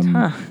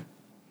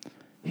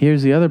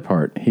 Here's the other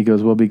part. He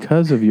goes, well,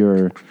 because of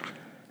your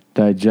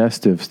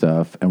digestive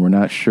stuff, and we're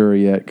not sure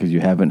yet because you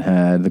haven't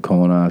had the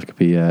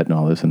colonoscopy yet and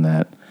all this and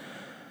that,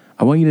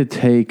 I want you to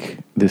take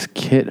this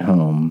kit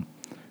home,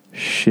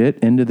 shit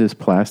into this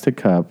plastic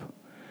cup,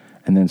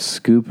 and then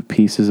scoop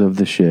pieces of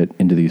the shit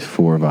into these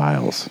 4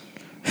 vials.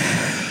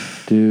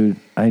 Dude,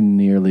 I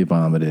nearly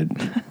vomited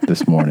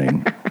this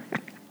morning.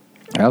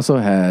 I also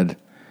had,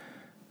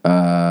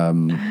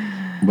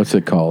 what's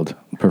it called?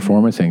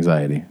 Performance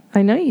anxiety.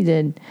 I know you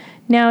did.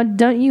 Now,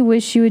 don't you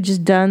wish you had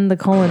just done the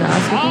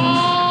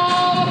colonoscopy?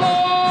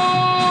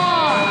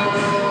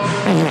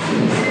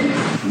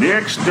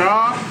 Next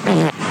stop,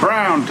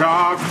 Brown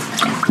Talk.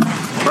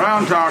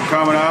 Brown Talk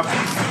coming up.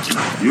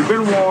 You've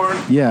been warned.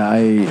 Yeah,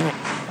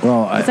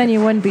 Because then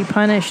you wouldn't be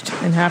punished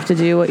and have to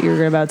do what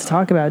you're about to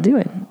talk about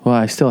doing. Well,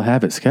 I still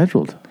have it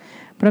scheduled.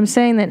 But I'm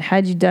saying that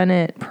had you done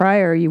it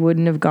prior, you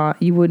wouldn't go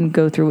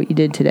through what you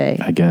did today.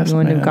 I guess, you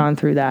wouldn't have gone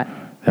through that.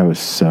 That was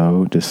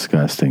so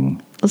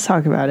disgusting. Let's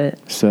talk about it.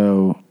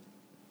 So,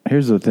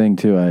 here's the thing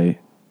too.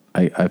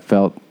 I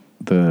felt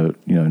the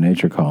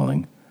nature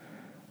calling,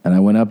 and I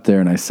went up there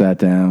and I sat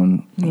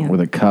down with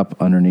a cup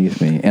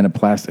underneath me and a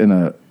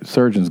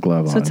surgeon's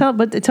glove on. So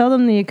tell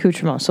them the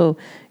accoutrement. So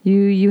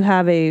you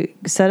have a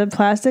set of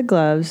plastic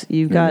gloves.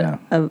 You've got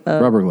a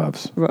rubber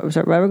gloves.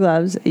 Rubber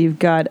gloves. You've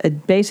got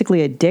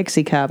basically a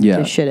Dixie cup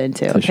to shit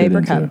into, a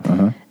paper cup,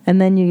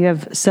 and then you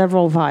have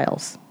several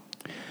vials.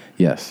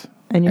 Yes.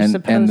 And you're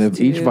supposed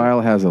to... each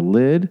vial has a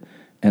lid,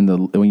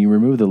 and when you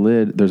remove the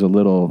lid, there's a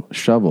little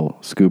shovel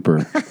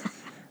scooper,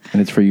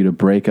 and it's for you to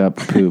break up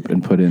poop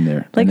and put in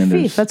there. Like and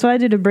Fief, that's what I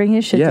did to bring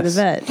his shit to the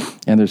vet.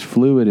 And there's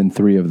fluid in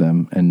 3 of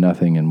them and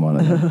nothing in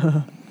one of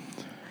them.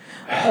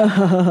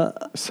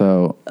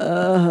 So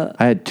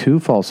I had 2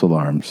 false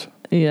alarms.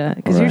 Yeah,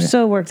 because you're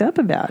so worked up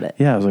about it.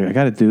 Yeah, I was like, I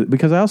got to do it,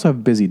 because I also have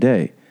a busy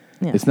day.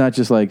 Yeah. It's not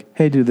just like,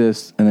 hey, do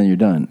this, and then you're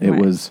done. It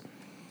was,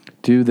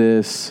 do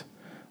this,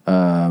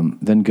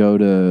 then go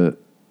to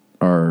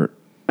our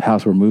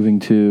house we're moving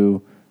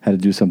to, had to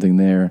do something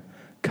there,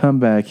 come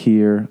back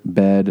here,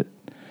 bed,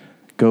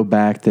 go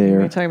back there.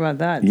 We're talking about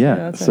that. Yeah,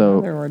 That's so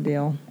another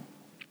ordeal.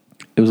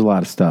 It was a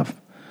lot of stuff.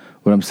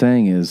 What I'm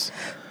saying is,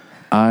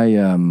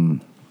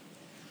 when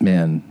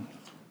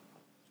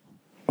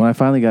I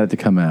finally got it to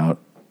come out,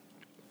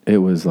 it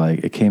was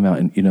like, it came out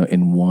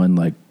in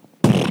one,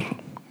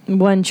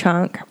 one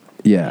chunk.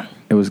 Yeah.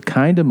 It was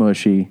kind of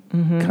mushy,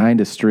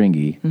 kind of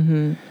stringy.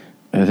 And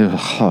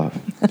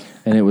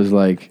it was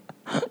like,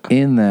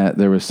 in that,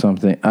 there was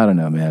something, I don't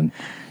know, man.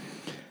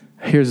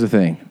 Here's the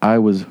thing. I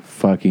was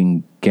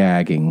fucking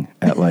gagging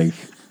at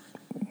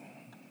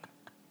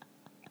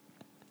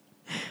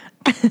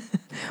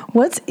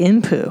What's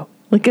in poo?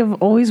 Like,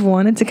 I've always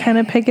wanted to kind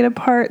of pick it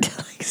apart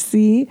to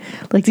see.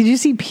 Like, did you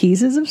see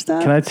pieces of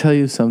stuff? Can I tell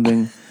you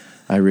something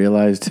I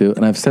realized too?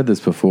 And I've said this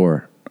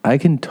before. I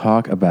can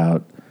talk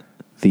about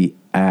the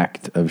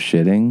act of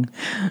shitting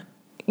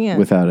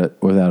without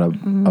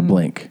a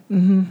blink.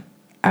 Mm-hmm.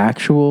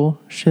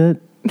 Actual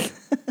shit,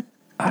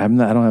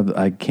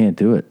 I can't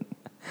do it.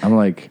 I'm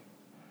like,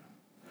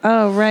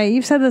 oh, right.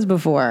 You've said this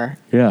before.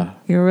 Yeah.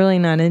 You're really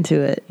not into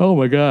it. Oh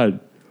my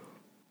God.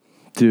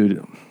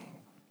 Dude,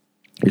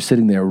 you're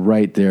sitting there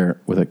right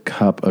there with a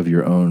cup of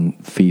your own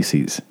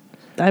feces.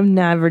 I've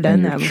never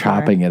done that before.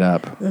 Chopping it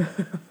up.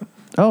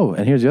 Oh,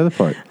 and here's the other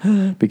part.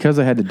 Because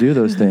I had to do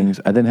those things,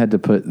 I then had to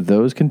put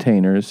those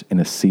containers in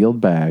a sealed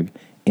bag,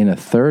 in a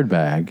third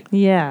bag,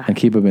 and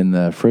keep them in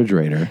the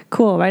refrigerator.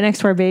 Cool, right next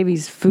to our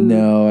baby's food.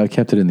 No, I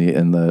kept it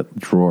in the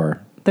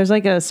drawer. There's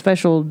like a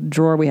special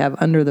drawer we have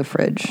under the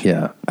fridge.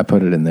 Yeah, I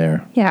put it in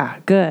there. Yeah,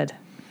 good.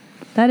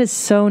 That is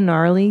so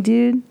gnarly,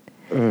 dude.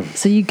 Ugh.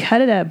 So you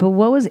cut it up, but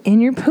what was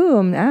in your poo?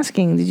 I'm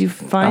asking. Did you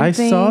find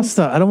things? I saw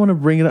stuff. I don't want to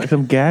bring it up because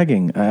I'm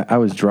gagging. I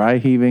was dry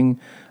heaving.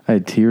 I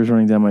had tears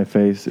running down my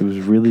face. It was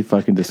really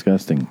fucking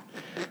disgusting.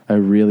 I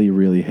really,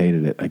 really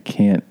hated it. I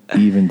can't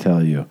even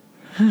tell you.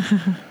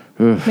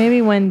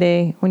 Maybe one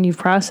day when you've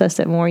processed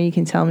it more, you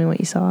can tell me what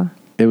you saw.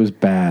 It was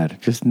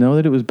bad. Just know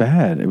that it was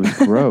bad. It was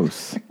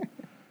gross.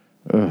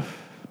 Ugh.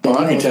 Well,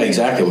 I'm going to tell you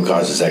exactly what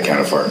causes that kind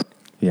of fart.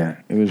 Yeah,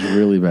 it was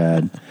really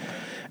bad.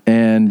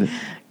 And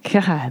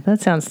God,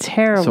 that sounds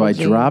terrible. So I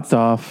dropped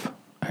off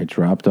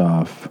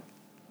the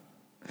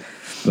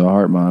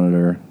heart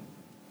monitor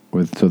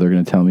so they're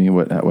going to tell me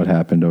what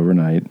happened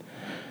overnight.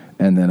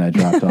 And then I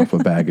dropped off a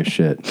bag of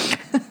shit.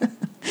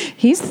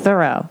 He's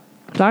thorough.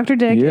 Dr.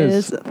 Dick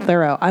is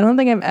thorough. I don't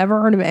think I've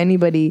ever heard of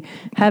anybody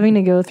having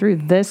to go through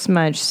this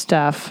much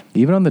stuff.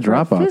 Even on the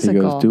drop-off, he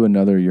goes, do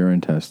another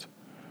urine test.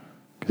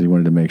 Because he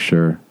wanted to make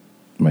sure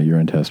my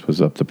urine test was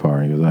up to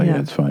par. He goes, yeah,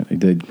 it's fine. He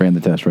ran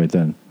the test right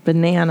then.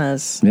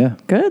 Bananas. Yeah.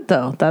 Good,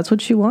 though. That's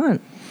what you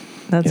want.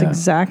 That's Yeah.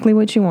 exactly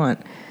what you want.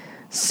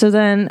 So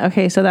then,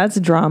 okay, so that's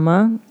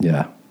drama.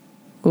 Yeah.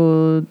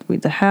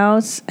 With the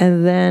house.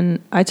 And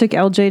then I took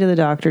LJ to the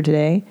doctor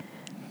today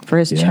for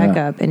his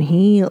checkup, and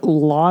he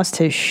lost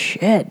his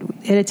shit.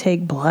 We had to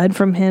take blood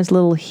from his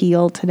little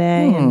heel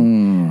today.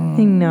 And,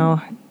 you know,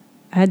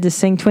 I had to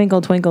sing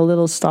Twinkle, Twinkle,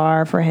 Little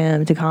Star for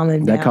him to calm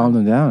him down. That calmed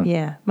him down.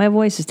 Yeah. My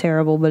voice is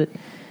terrible, but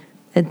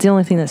it's the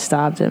only thing that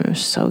stopped him. It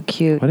was so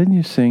cute. Why didn't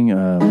you sing?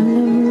 I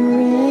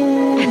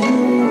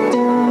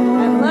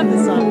love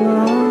the song.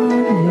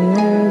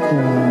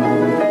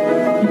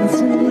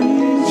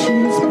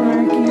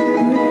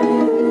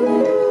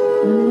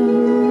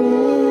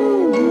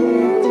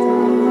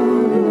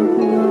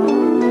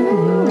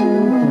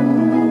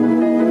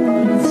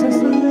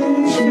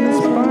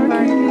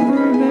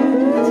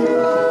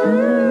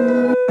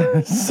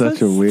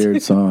 Such a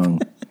weird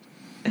song.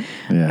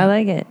 Yeah. I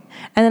like it.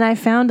 And then I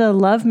found a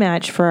love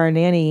match for our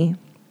nanny.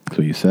 That's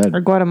what you said.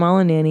 Our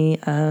Guatemalan nanny.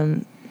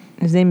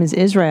 His name is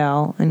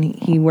Israel, and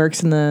he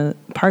works in the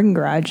parking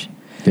garage.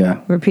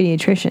 Yeah. We're a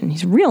pediatrician.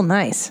 He's real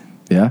nice.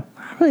 Yeah.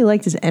 I really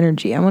liked his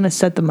energy. I want to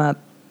set them up.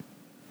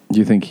 Do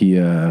you think he?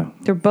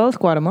 They're both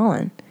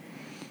Guatemalan.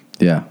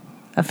 Yeah.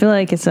 I feel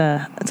like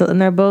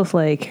and they're both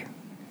like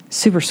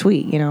super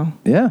sweet, you know?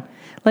 Yeah.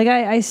 Like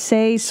I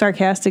say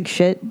sarcastic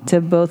shit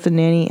to both the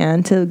nanny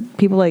and to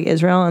people like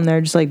Israel, and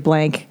they're just like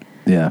blank.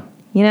 Yeah.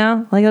 You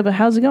know? Like, but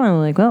how's it going? I'm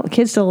like, well, the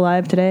kid's still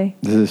alive today.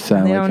 Does this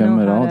sound They like don't him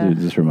know at how all? to-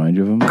 Does this remind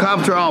you of him?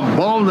 Cops are all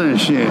bald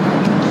and shit.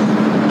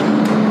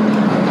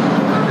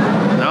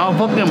 They're all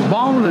fucking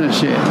bald and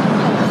shit.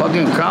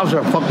 Fucking cops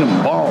are fucking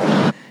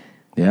bald.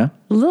 Yeah.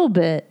 A little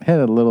bit. Had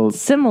a little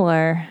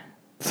Similar.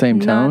 same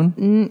tone.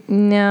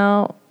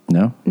 No.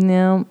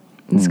 No.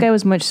 This guy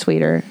was much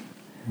sweeter.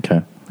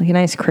 Okay. Like a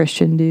nice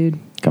Christian dude.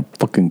 Got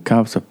fucking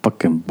cops are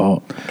fucking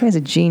bald. That guy's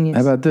a genius.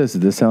 How about this?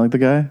 Does this sound like the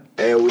guy?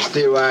 Hey, we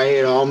still right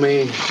here,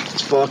 homie.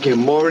 It's fucking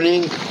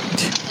morning.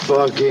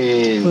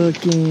 Fucking.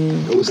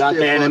 We got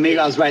the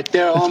enemigos right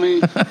there,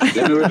 homie.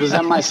 Let me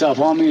represent myself,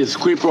 homie. It's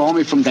Creeper,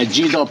 homie, from the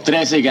G-Dub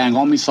 13 gang,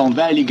 homie. Son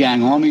Valley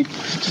gang, homie.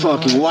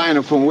 Fucking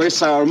Winer from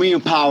Westside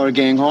Armenian Power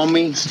Gang,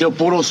 homie. Still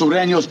puro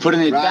sureños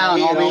putting it Right down,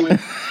 here, homie.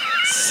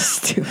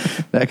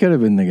 That could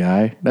have been the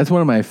guy. That's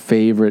one of my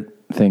favorite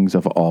things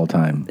of all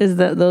time. Is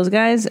that those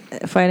guys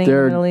fighting in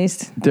the Middle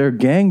East? They're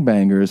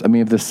gangbangers. I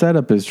mean, if the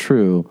setup is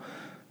true,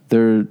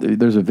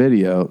 there's a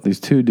video. These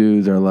two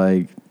dudes are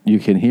like, you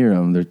can hear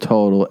them. They're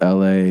total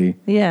LA.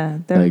 Yeah,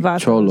 they're like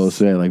vatos.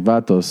 cholos, yeah, like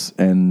vatos,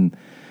 and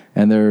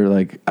they're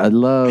like, I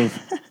love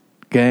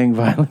gang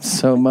violence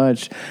so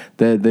much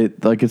that they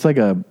like it's like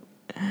a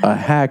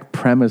hack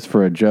premise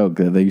for a joke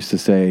that they used to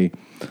say.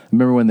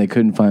 Remember when they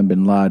couldn't find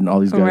Bin Laden? All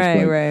these guys, were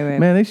like, right.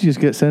 Man, they should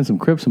just send some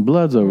Crips and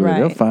Bloods over there.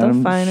 They'll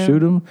find them, shoot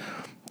them.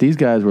 These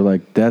guys were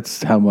like,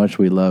 that's how much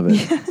we love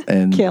it,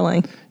 and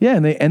killing. Yeah,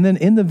 and then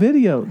in the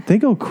video they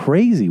go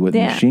crazy with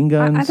machine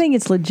guns. I think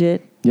it's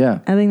legit. Yeah,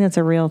 I think that's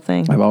a real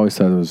thing. I've always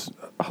thought it was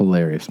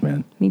hilarious,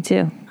 man. Me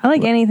too. I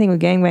like anything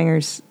with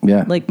gangbangers.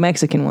 Yeah. Like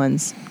Mexican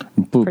ones.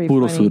 Pretty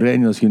Puro funny.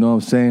 sureños, you know what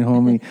I'm saying,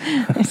 homie?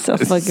 It's so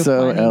fucking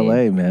so funny, LA,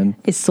 dude. man.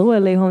 It's so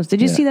LA Holmes.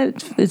 Did you Yeah. see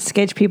that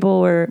sketch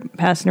people were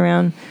passing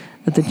around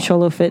with the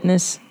Cholo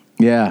Fitness?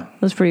 Yeah.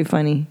 It was pretty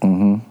funny.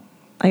 Mm-hmm.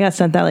 I got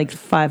sent that like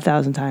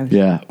 5,000 times.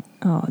 Yeah.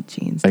 Oh,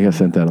 jeez. I got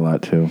sent that a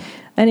lot too.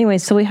 Anyway,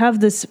 so we have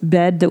this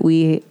bed that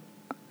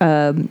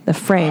a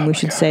frame, we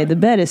should say. The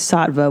bed is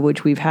Sattva,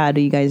 which we've had,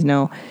 you guys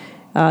know.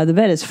 The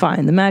bed is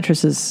fine. The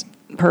mattress is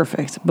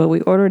perfect. But we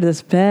ordered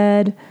this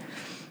bed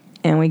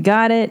and we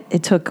got it.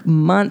 It took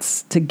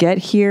months to get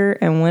here.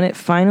 And when it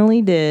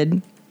finally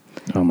did,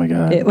 oh my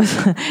God,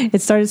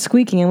 it started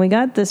squeaking. And we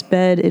got this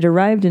bed. It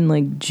arrived in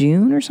like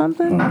June or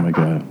something. Oh my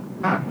God.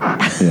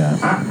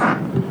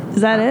 Yeah.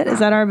 Is that it? Is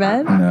that our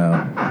bed?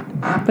 No.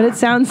 But it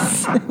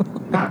sounds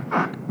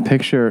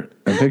Picture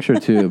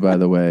too, by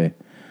the way.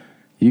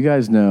 You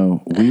guys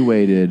know we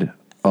waited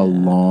a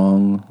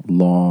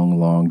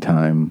long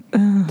time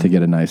to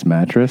get a nice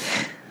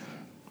mattress,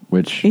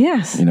 which,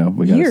 yes, you know,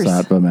 we got years. a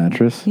Sattva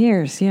mattress.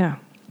 Years, yeah.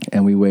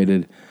 And we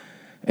waited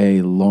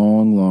a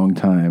long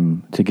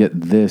time to get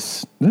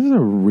this. This is a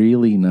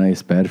really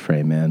nice bed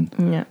frame, man.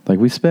 Yeah. Like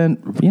we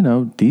spent, you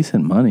know,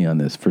 decent money on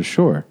this for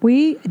sure.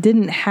 We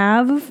didn't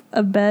have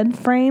a bed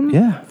frame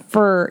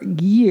for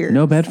years.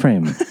 No bed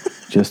frame.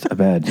 Just a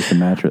bed, just a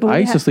mattress. But we I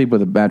used to sleep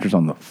with a mattress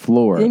on the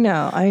floor. I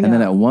know. And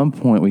then at one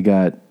point we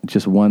got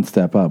just one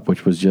step up,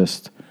 which was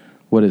just,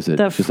 what is it?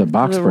 Just a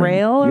box the frame.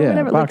 rail or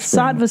whatever. Like box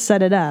frame. Sattva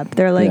set it up.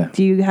 They're like, Yeah.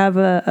 do you have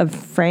a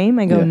frame?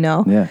 I go, Yeah,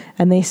 no. yeah.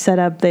 And they set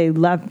up, they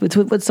left with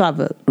what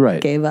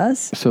Sattva gave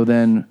us. So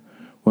then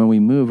when we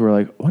moved, we're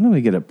like, why don't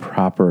we get a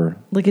proper,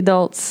 Like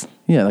adults.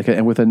 yeah, like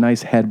and with a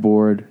nice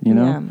headboard, you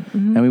know? Yeah,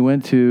 mhm. And we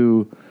went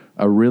to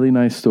a really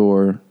nice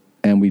store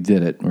and we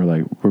did it. We're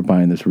like, we're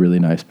buying this really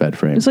nice bed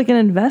frame. It's like an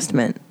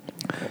investment.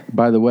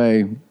 By the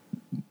way,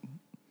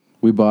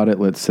 we bought it,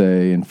 let's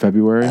say, in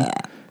February.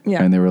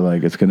 Yeah. And they were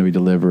like, it's going to be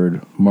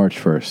delivered March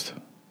 1st.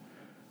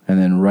 And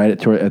then right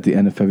at the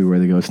end of February,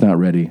 they go, it's not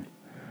ready.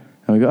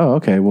 And And we go, oh,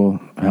 okay, well,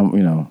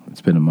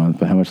 it's been a month,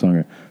 but how much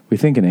longer? We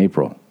think in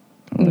April.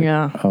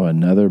 Yeah. Oh,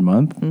 another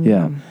month? Mm-hmm.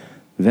 Yeah.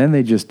 Then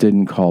they just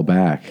didn't call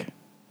back. Do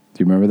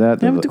you remember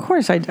that? Yeah, of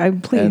course, I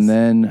please. And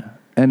then,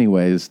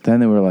 anyways, then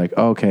they were like,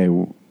 okay,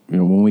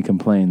 when we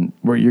complain,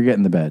 you're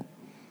getting the bed.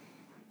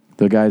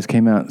 The guys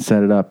came out and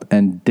set it up,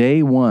 and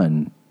day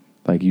one,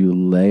 like you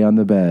lay on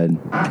the bed.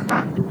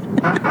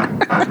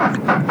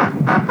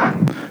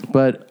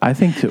 But I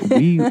think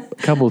a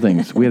couple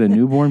things. We had a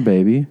newborn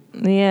baby.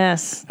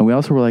 Yes. And we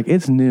also were like,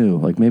 it's new.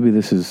 Like maybe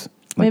this is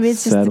maybe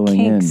it's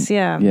settling just the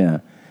kinks, in. Yeah.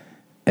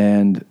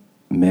 And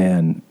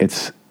man, it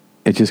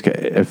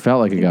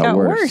felt like it got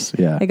worse.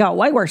 Yeah. It got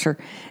way worser.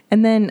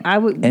 And then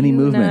any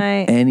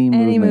movement.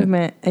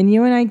 And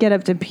you and I get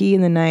up to pee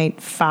in the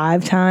night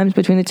 5 times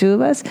between the two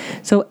of us.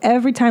 So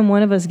every time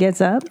one of us gets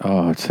up, it's a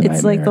nightmare.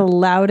 It's like the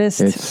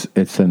loudest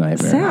it's a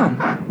nightmare.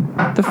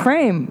 Sound. The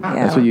frame. Yeah,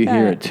 that's what you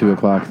hear at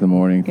 2:00 in the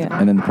morning. Yeah.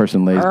 And then the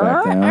person lays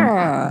back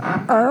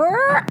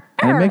down.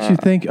 And it makes you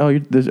think, are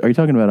you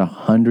talking about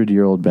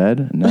 100-year-old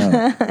bed?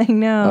 No. I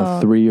know.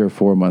 A 3 or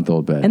 4 month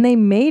old bed. And they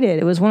made it.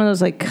 It was one of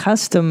those like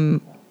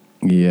custom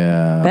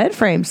bed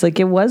frames. Like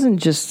it wasn't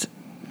just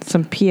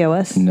some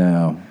POS.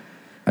 No.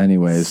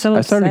 Anyways, so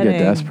I started to get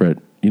upsetting. desperate.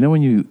 You know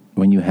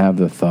when you have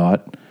the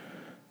thought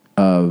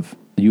of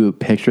you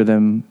picture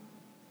them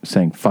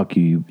saying "fuck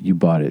you," you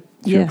bought it.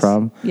 It's your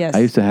problem.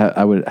 Yes.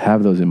 I would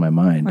have those in my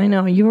mind. I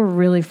know you were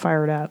really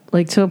fired up,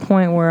 like to a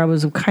point where I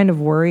was kind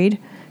of worried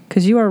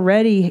because you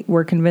already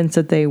were convinced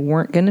that they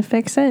weren't going to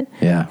fix it.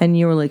 Yeah. And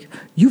you were like,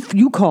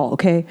 you call,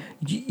 okay?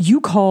 You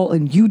call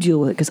and you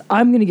deal with it because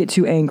I'm going to get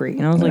too angry.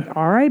 And I was like,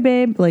 all right,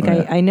 babe. Like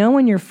I know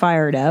when you're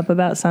fired up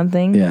about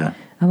something. Yeah.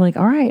 I'm like,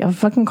 all right, I'll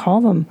fucking call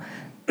them.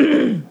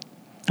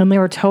 And they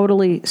were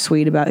totally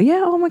sweet about it.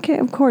 Yeah, okay,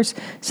 of course.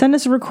 Send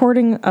us a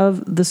recording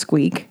of the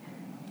squeak.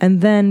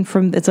 And then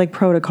it's like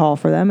protocol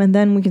for them. And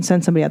then we can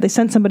send somebody out. They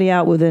sent somebody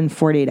out within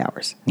 48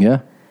 hours.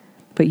 Yeah.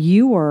 But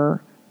you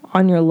were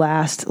on your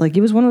last, like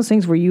it was one of those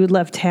things where you had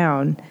left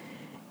town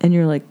and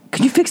you're like,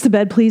 could you fix the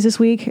bed please this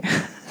week?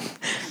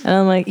 And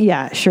I'm like,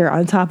 yeah, sure.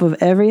 On top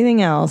of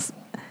everything else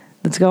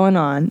that's going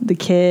on, the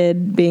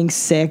kid being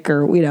sick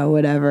or,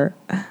 whatever,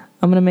 I'm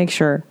going to make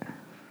sure.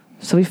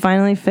 So we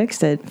finally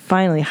fixed it.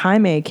 Finally,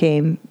 Jaime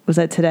came. Was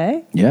that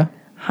today? Yeah.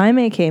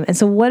 Jaime came. And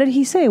so what did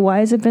he say? Why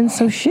has it been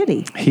so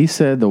shitty? He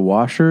said the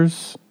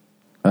washers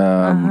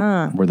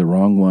were the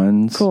wrong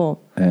ones. Cool.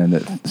 And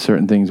that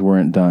certain things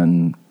weren't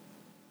done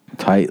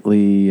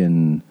tightly,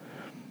 and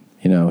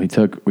we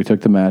took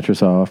the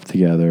mattress off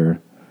together,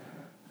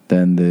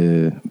 then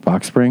the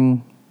box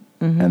spring,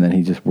 and then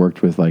he just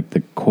worked with like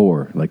the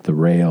core, like the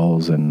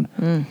rails, and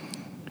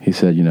he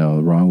said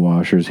wrong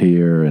washers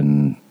here,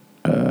 and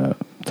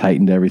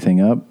tightened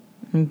everything up,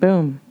 and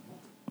boom.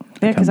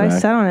 Yeah, because I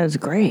sat on it. It was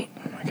great.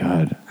 Oh my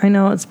God. I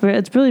know it's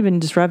really been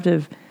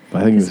disruptive.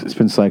 I think it's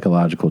been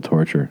psychological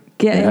torture.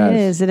 Yeah, it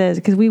is.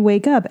 Because we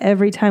wake up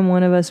every time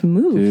one of us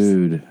moves.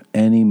 Dude,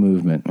 any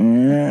movement. I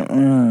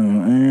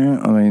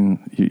mean,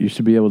 you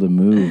should be able to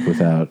move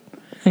without.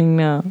 I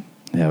know.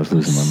 Yeah, I was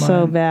losing my mind.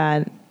 So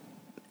bad.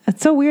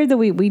 It's so weird that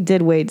we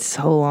did wait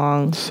so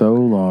long. So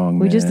long,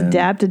 We just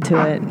adapted to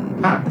it.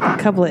 Like a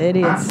couple of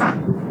idiots.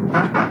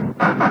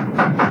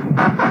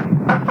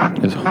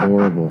 It's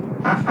horrible.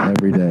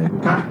 Every day.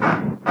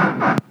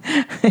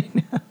 I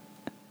know.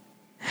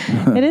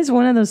 It is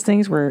one of those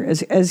things where,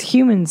 as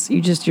humans,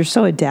 you're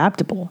so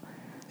adaptable.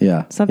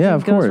 Yeah, Something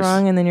of goes course.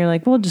 wrong, and then you're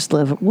like, we'll just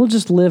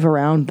live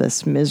around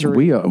this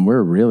misery.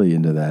 We're really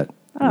into that.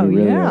 Oh, we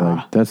really yeah. are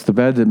like, that's the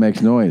bed that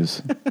makes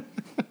noise.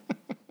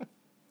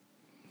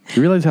 Do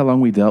you realize how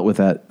long we dealt with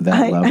that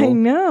level? I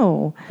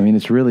know. I mean,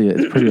 it's pretty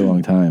a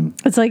long time.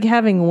 It's like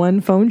having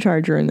one phone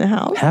charger in the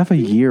house. Half a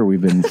year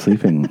we've been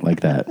sleeping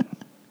like that.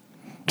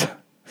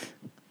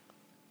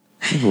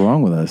 What's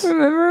wrong with us?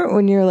 Remember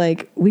when you're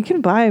like, we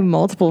can buy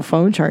multiple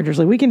phone chargers.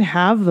 Like, we can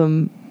have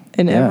them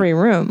in every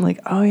room. Like,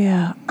 oh,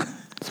 yeah.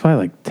 It's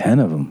probably like 10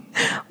 of them.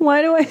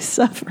 Why do I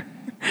suffer?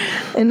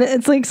 And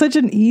it's like such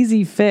an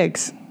easy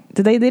fix.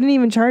 They didn't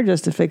even charge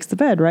us to fix the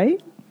bed, right?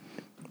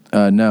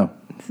 No.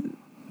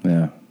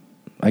 Yeah.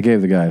 I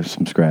gave the guy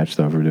some scratch,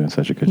 though, for doing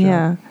such a good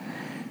job.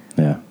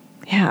 Yeah.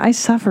 Yeah, I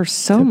suffer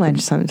so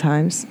much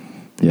sometimes.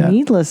 Yeah.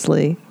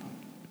 Needlessly.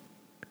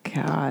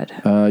 God.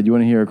 You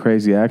want to hear a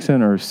crazy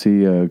accent or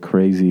see a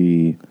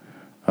crazy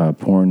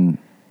porn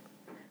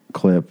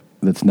clip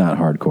that's not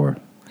hardcore?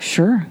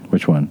 Sure.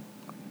 Which one?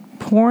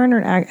 Porn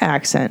or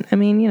accent? I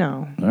mean,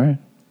 All right.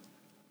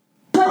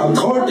 I'm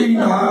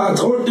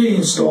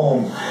 13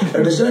 stone. If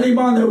there's any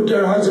man out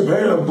there has a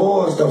pair of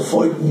balls to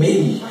fight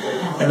me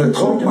in a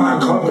tough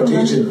man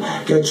competition,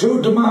 get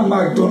through to man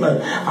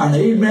McDonough and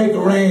he'd make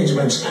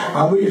arrangements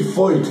and we'd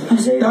fight.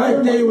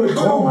 That day will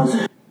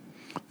come.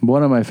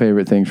 One of my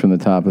favorite things from the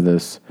top of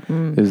this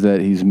is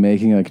that he's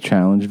making a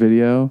challenge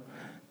video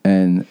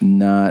and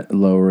not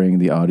lowering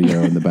the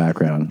audio in the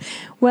background.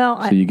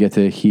 Well, so you get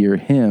to hear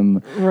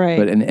him, right?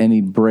 But in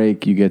any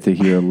break, you get to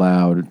hear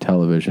loud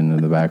television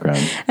in the background.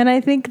 And I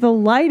think the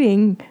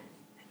lighting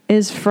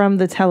is from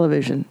the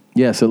television.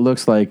 Yes, it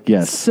looks like,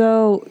 yes.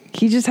 So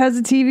he just has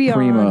a TV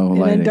Primo on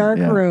lighting, in a dark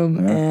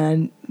room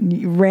and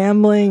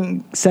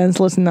rambling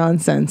senseless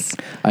nonsense.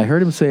 I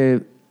heard him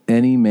say,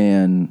 any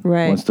man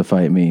wants to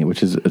fight me,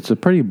 which is, it's a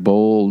pretty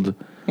bold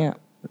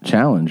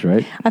challenge,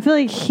 right? I feel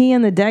like he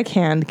and the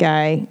deckhand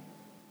guy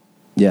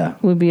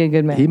would be a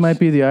good match. He might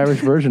be the Irish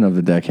version of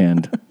the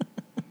deckhand.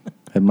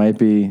 It might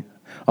be,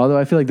 although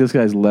I feel like this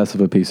guy's less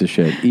of a piece of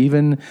shit.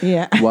 Even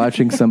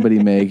watching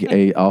somebody make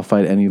a I'll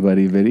fight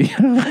anybody video,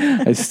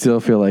 I still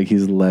feel like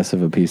he's less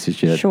of a piece of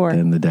shit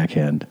than the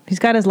deckhand. He's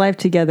got his life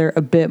together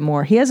a bit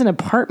more. He has an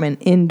apartment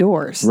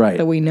indoors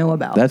that we know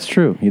about. That's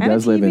true. He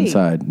does live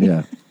inside.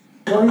 Yeah.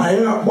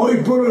 My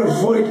brother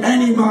fight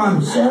any man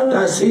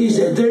that sees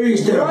it. There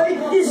he's there.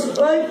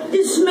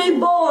 This is me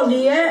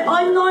body, yeah?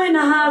 I'm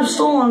 9.5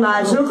 stone,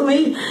 lads. Look at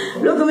me.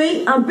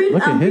 I'm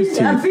built as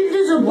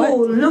a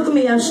bull. Look at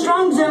me. I'm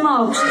strong as an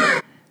ox.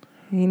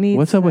 He needs,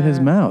 what's up with his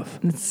mouth?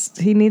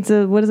 He needs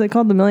a, what is it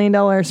called? The $1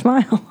 million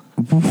smile.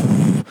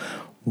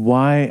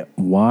 Why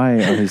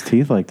are his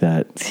teeth like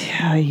that?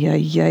 Yeah.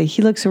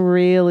 He looks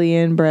really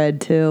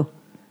inbred, too.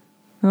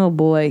 Oh,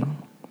 boy.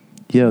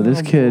 Yo,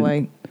 this kid.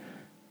 Boy.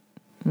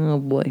 Oh,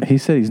 boy. He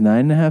said he's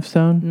 9.5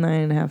 stone?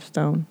 9.5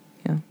 stone,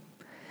 yeah.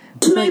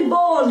 It's me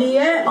body,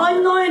 yeah?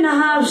 I'm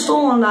 9.5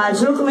 stone,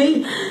 lads. Look at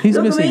me. He's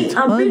missing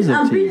tons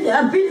of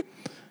teeth.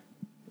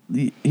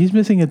 He's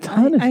missing a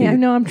ton of teeth. I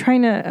know. I'm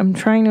trying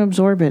to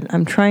absorb it.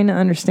 I'm trying to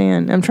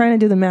understand. I'm trying to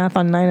do the math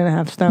on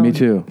 9.5 stone. Me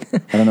too.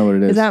 I don't know what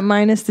it is. Is that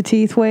minus the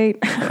teeth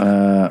weight?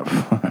 God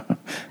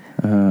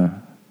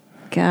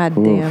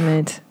damn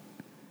it.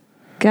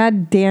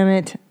 God damn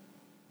it.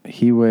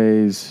 He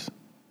weighs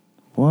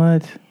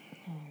what?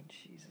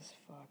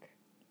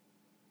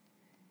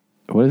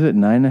 What is it?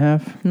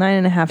 9.5?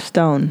 9.5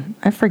 stone.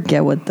 I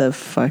forget what the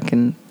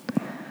fucking,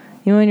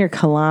 you know, in your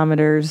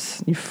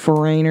kilometers, you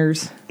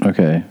foreigners.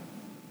 Okay.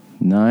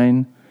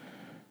 9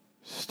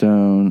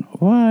 stone.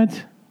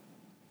 What?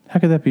 How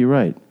could that be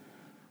right?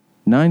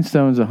 9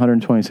 stones,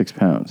 126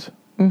 pounds.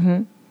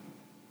 Mm-hmm.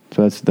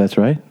 So that's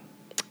right?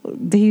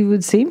 He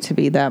would seem to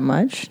be that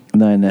much.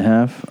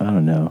 9.5? I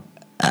don't know.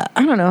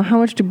 I don't know. How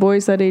much do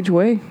boys that age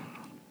weigh?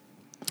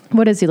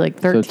 What is he, like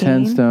 13? So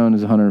 10 stone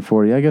is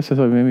 140. I guess that's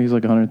why maybe he's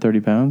like 130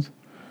 pounds.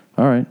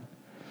 All right.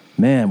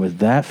 Man, with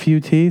that few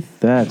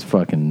teeth, that's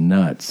fucking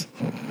nuts.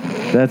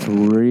 That's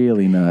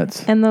really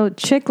nuts. And the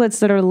chiclets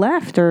that are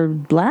left are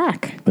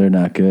black. They're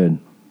not good.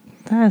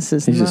 That's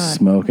just He's just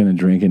smoking and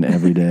drinking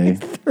every day.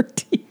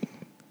 13.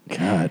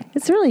 God.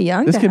 It's really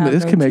young This to kid, have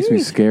this no kid makes me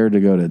teeth. scared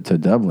to go to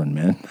Dublin,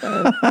 man.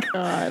 Oh,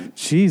 God.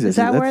 Jesus. Is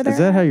that where they're is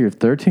that how your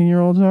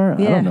 13-year-olds are? I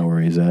Yeah. don't know where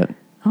he's at.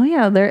 Oh,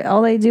 yeah.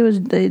 All they do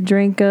is they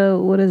drink,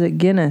 what is it,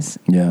 Guinness.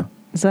 Yeah.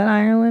 Is that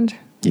Ireland?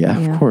 Yeah,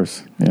 of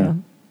course. Yeah.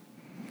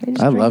 They I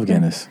just love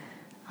drink Guinness.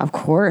 Of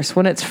course.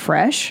 When it's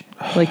fresh,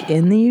 like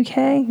in the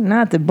UK,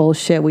 not the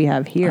bullshit we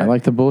have here. I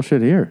like the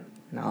bullshit here.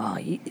 No,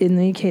 in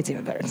the UK it's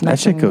even better. It's That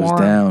nice shit and goes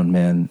warm. down,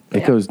 man.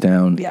 It goes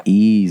down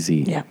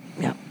easy. Yep.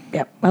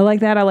 I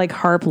like that. I like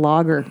Harp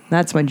Lager.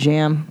 That's my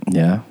jam.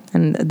 Yeah.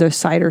 And the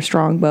cider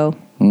strongbow.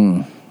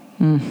 As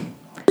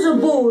a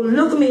bull.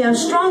 Look at me. I'm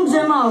strong as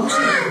an ox.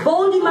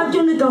 Baldy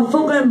McDonald the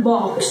fucking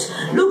box.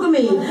 Look at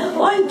me.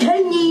 I'm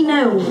 10 years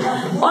now.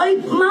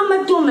 Man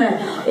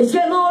McDonald is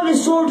getting all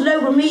this sorted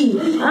out of me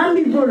and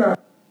my brother.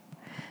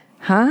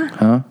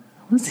 Huh?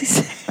 What's he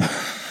say?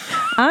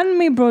 And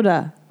me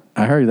brother.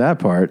 I heard that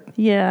part.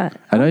 Yeah.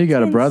 I know you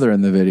got a brother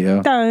in the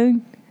video.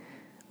 Don't.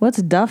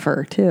 What's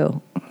Duffer,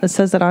 too? It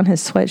says that on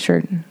his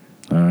sweatshirt.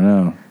 I don't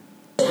know.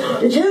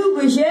 The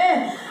tubers,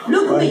 yeah?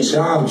 Look at me. We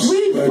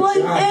fight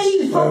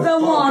any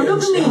fucking one.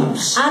 Look at me.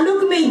 And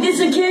look at me.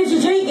 This is a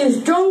you think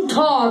is drunk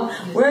talk.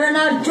 We're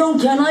not drunk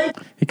tonight.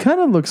 He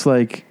kind of looks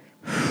like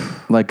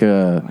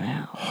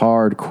a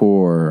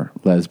hardcore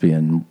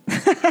lesbian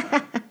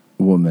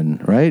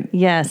woman, right?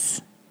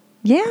 Yes.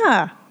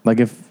 Yeah. Like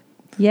if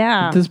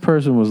this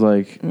person was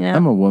like,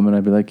 I'm a woman,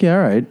 I'd be like, yeah,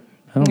 all right.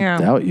 I don't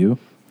doubt you.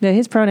 Yeah,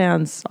 his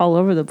pronouns all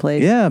over the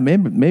place. Yeah,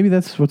 maybe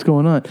that's what's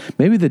going on.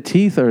 Maybe the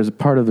teeth are as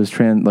part of his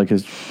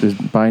his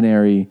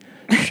binary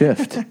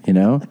shift, you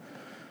know?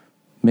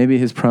 Maybe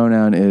his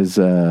pronoun is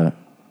dental?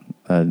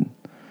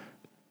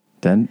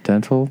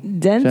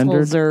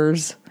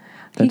 Dentalzers.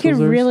 He could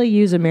Dentalzers? really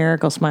use a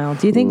miracle smile.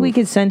 Do you think we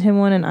could send him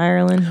one in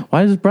Ireland?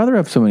 Why does his brother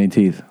have so many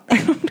teeth?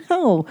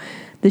 No.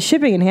 The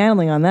shipping and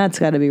handling on that's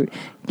got to be,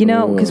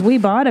 because we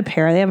bought a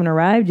pair. They haven't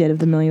arrived yet of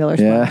the $1 million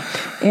smile.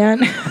 Yeah.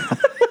 And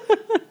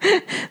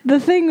the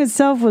thing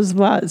itself was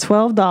what,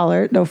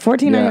 $12? No,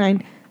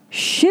 $14.99.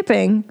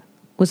 Shipping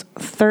was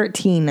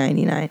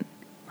 $13.99,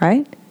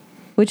 right?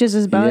 Which is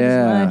about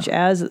as much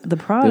as the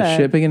product. The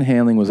shipping and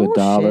handling was $1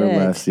 Bullshit.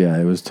 less. Yeah,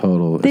 it was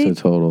total. It's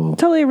a total.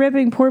 Totally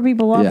ripping poor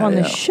people off on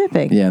the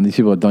shipping. Yeah, and these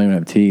people don't even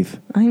have teeth.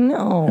 I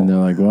know. And they're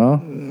like, well,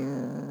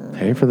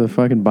 pay for the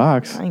fucking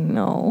box. I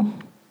know.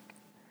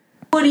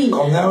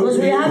 Because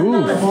we haven't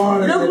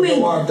got look at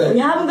me. We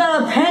haven't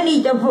got a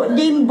penny to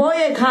even buy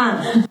a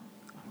can.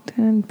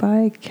 Didn't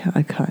buy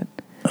a cut.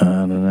 I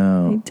don't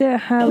know.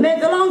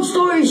 Make a long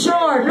story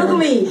short, look at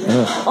me.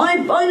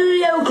 I'm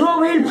only out of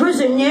Clover Hill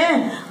Prison,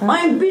 yeah?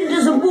 I'm built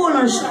as a bull.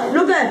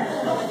 Look at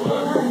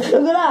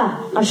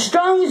that. As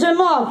strong as an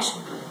ox.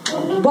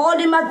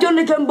 Baldy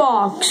McDonaghan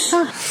box.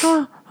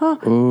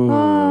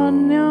 Oh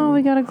no,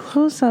 we got a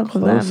close-up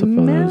of that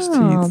those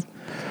teeth.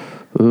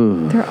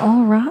 Ooh. They're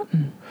all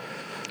rotten.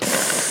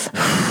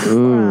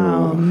 Ooh.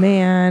 Oh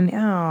man.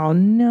 Oh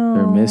no.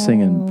 They're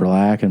missing in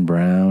black and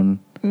brown.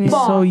 He's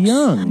so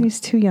young. He's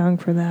too young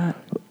for that.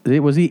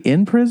 Was he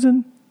in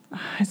prison?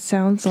 It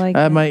sounds like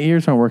my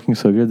ears aren't working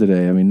so good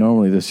today. I mean,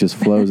 normally this just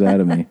flows out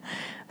of me.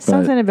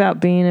 something about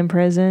being in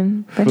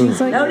prison. But he's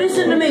like, now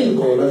listen to me.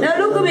 Now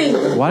look at me.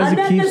 Why does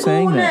it keep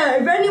saying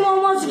that? If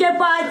anyone wants to get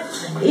back,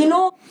 you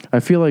know. I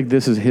feel like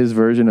this is his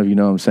version of, you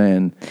know what I'm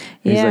saying?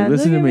 He's like,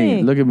 listen to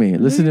me, look at me,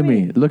 listen to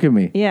me, look at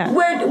me. Yeah.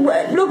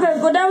 Look,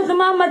 go down to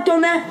Mama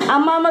McDonough,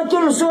 and Mama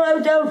McDonough sort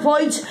out their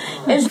fights.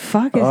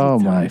 Oh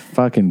my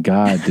fucking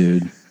God,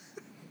 dude.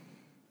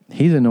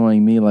 He's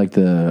annoying me like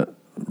the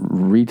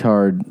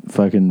retard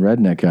fucking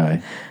redneck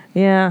guy.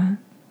 Yeah.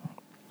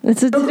 Look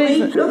at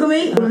me, look at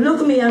me, look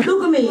at me, and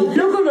look at me,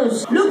 look at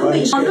us, look at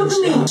me, and look at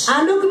me,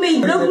 and look at me,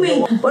 look at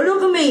me, but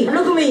look at me,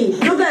 look at me,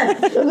 look at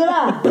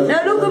that.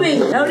 Now look at me,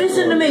 now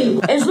listen to me.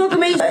 It's look at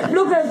me,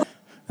 look at.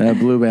 That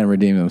Blue Band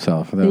redeemed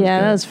himself. That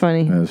was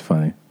funny. That was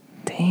funny.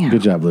 Damn.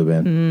 Good job, Blue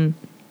Band.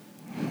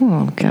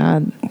 Oh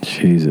God.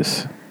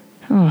 Jesus.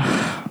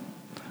 Oh,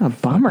 a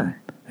bummer.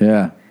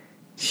 Yeah.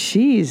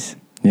 Jeez.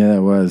 Yeah,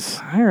 that was.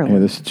 Ireland. Yeah,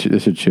 this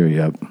should cheer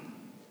you up.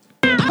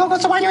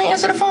 So why you ain't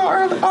answer the phone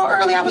early?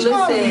 I was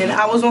calling. Listen,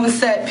 I was on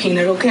set,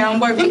 Peanut, okay? I'm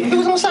working. You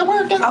was on set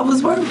working? I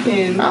was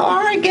working. Oh, all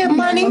right, get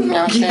money. You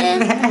know what I'm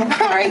saying?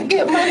 All right,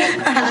 get money.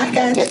 I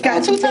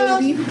got 2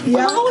 times.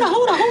 Yeah. Hold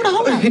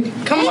on.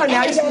 Come on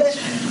now. You gotta...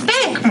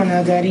 Hey. Come on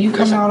now, Daddy. You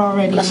come out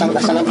already. Listen,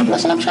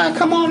 I'm trying to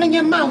come on in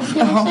your mouth.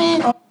 You know what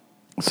I'm saying?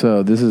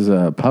 So this is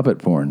puppet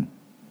porn.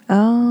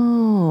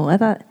 Oh, I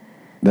thought...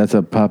 That's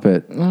a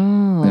puppet.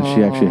 Oh. And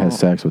she actually has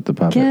sex with the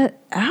puppet. Get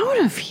out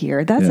of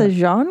here. That's a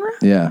genre?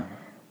 Yeah.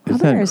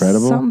 Isn't that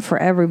incredible? There's something for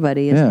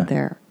everybody, isn't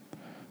there?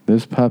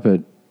 This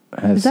puppet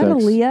has sex. Is that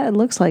Aaliyah? It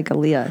looks like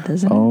Aaliyah,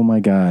 doesn't it? Oh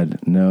my God.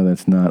 No,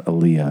 that's not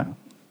Aaliyah.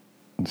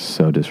 It's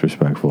so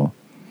disrespectful.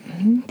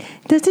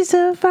 This is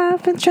so far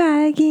from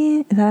try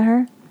again. Is that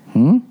her?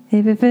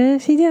 If it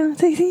first you don't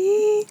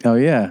succeed. Oh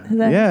yeah.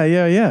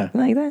 Yeah.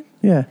 Like that?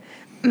 Yeah.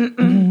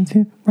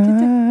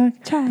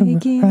 Try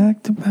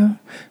again.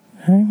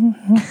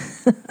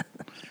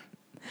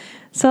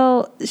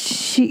 So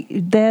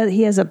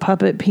he has a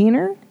puppet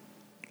peener?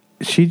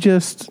 She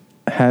just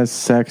has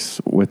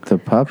sex with the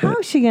puppet. How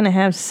is she going to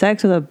have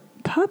sex with a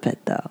puppet,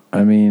 though?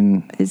 I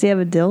mean... Does he have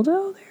a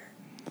dildo there?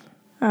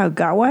 Oh,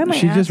 God, why am I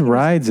She just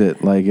rides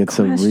it like it's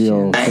a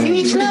real thing. You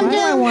need Slim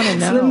Jims? I want to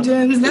know. Slim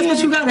Jims. That's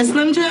what you got, a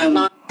Slim Jim? You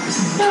know what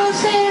I'm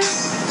saying?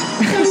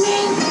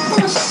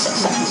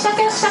 I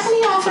mean, suck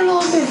me off a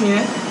little bit.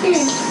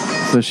 Yeah.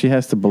 So she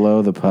has to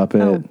blow the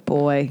puppet. Oh,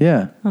 boy.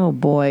 Yeah. Oh,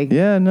 boy.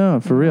 Yeah, no,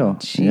 for real.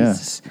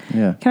 Jesus.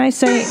 Yeah. Can I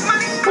say...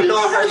 With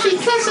little Hershey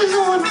kisses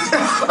on.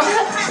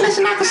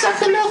 Listen, I can suck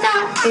the milk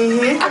out.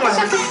 I can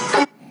suck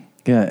the...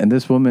 Yeah, and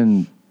this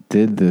woman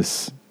did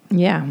this.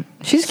 Yeah.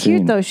 She's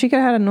cute, though. She could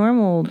have had a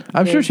normal...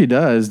 I'm sure she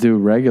does do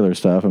regular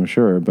stuff, I'm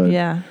sure. But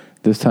yeah.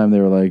 This time they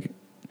were like,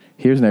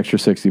 here's an extra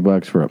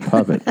 $60 for a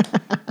puppet.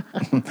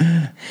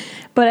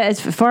 But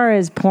as far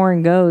as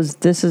porn goes,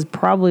 this is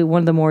probably one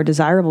of the more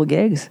desirable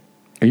gigs.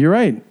 You're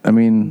right. I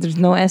mean... There's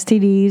no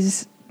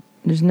STDs.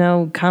 There's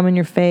no cum in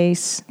your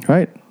face.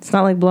 Right. It's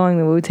not like blowing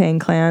the Wu-Tang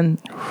Clan.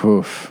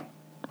 Oof.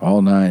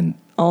 All nine.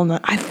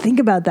 I think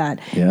about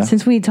that. Yeah.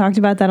 Since we talked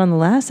about that on the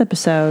last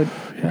episode,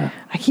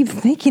 I keep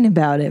thinking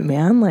about it,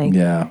 man. Like,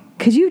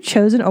 could you have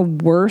chosen a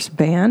worse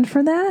band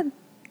for that?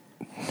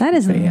 That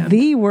is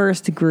the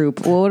worst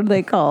group. Well, what are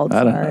they called?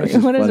 I don't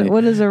know.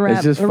 What is a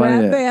rap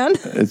band?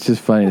 It's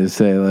just funny to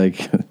say,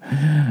 like,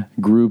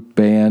 group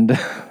band.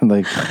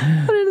 Like,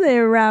 what are they,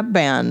 a rap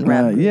band?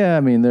 Yeah, I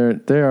mean,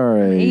 they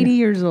are 80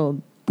 years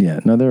old.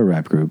 Yeah, no, they're a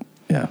rap group.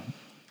 Yeah.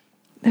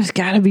 There's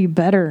got to be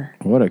better.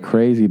 What a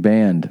crazy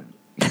band.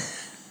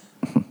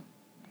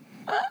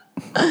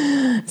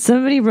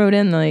 Somebody wrote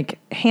in, like,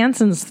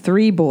 Hanson's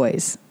 3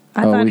 boys.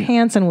 I thought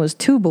Hanson was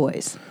 2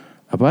 boys.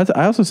 But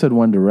I also said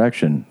One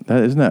Direction.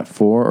 Isn't that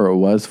 4, or it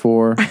was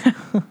 4?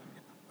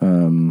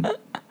 A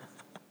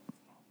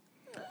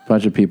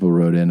bunch of people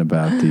wrote in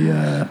about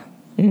the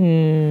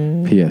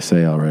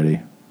PSA already.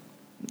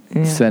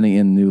 Yeah. Sending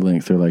in new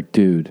links. They're like,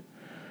 dude,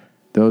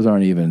 those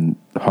aren't even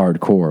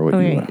hardcore.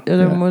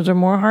 Was there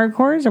more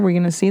hardcores? Are we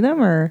going to see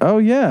them? Or? Oh,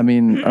 yeah. I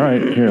mean, all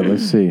right, here,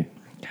 let's see.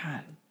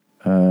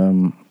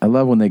 I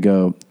love when they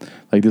go,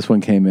 like this one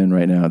came in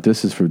right now.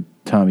 This is for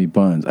Tommy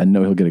Buns. I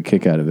know he'll get a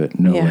kick out of it.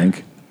 No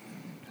link.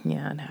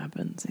 Yeah, it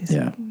happens.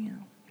 Yeah. You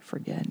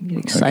forget. Get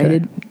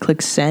excited. Okay.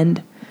 Click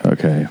send.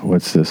 Okay,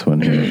 what's this one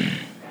here?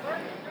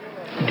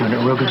 You're doing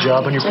a real good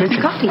job on your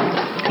picture. Coffee.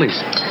 Please.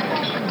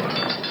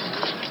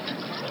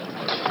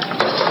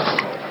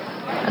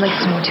 I'd like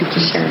some more too, for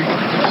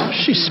sure.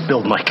 She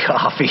spilled my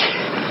coffee.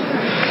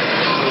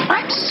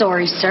 What?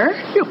 Sorry, sir.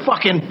 You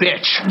fucking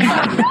bitch.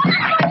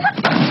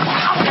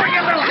 I'll bring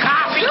you a little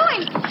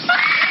coffee.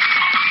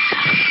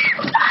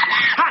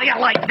 How do you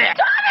like that?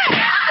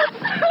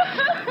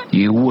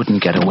 You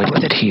wouldn't get away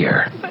with it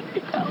here.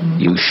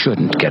 You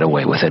shouldn't get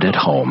away with it at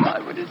home.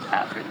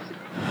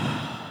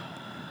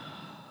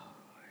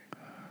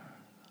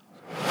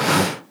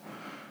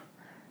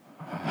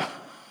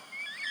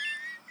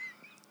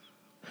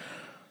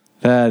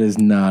 That is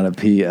not a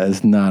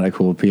That's not a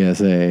cool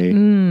PSA.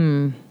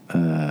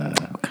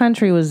 What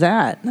country was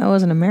that? That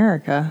wasn't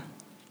America.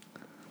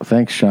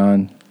 Thanks,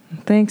 Sean.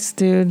 Thanks,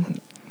 dude.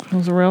 It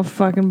was a real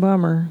fucking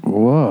bummer.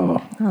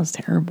 Whoa. That was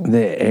terrible.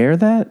 They air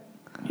that?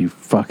 You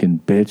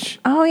fucking bitch.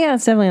 Oh, yeah,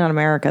 it's definitely not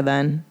America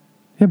then.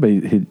 Yeah, but he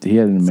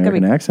had an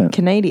American accent.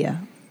 Canada.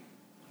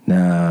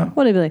 Nah.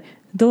 What, he'd be like,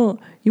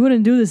 you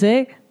wouldn't do this,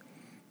 eh?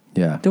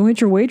 Yeah. Don't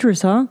hit your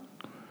waitress, huh?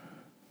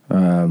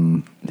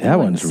 That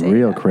one's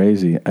real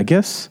crazy. I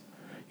guess,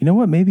 you know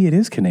what? Maybe it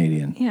is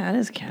Canadian. Yeah, it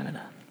is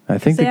Canada. I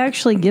think they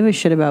actually give a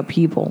shit about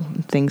people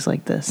and things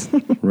like this.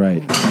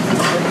 Right.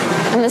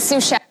 I'm the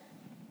sous chef.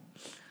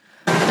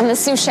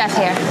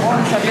 Here.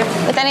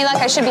 With any luck,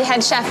 I should be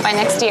head chef by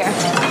next year.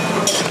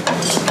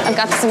 I've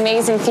got this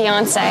amazing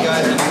fiance,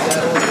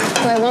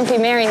 who I won't be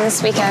marrying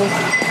this weekend,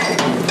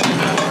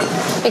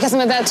 because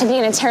I'm about to be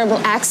in a terrible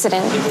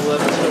accident.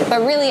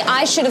 But really,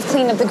 I should have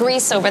cleaned up the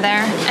grease over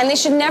there, and they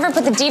should never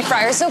put the deep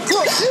fryer so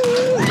close.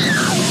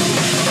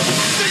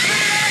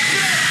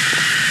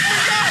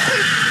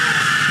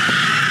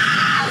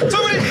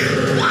 Somebody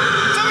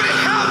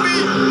help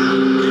me!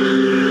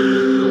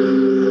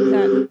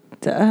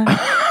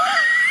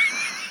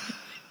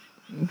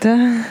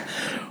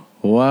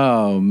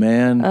 Wow,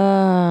 man.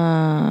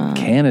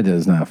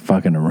 Canada's not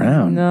fucking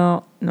around.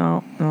 No.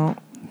 I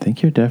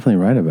think you're definitely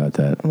right about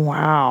that.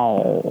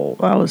 Wow.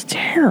 That was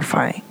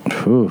terrifying.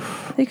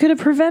 Oof. They could have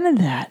prevented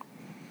that.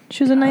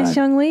 She was a nice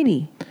young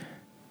lady.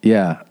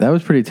 Yeah, that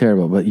was pretty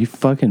terrible. But you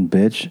fucking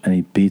bitch, and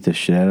he beat the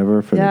shit out of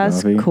her for the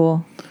coffee. That's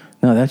cool.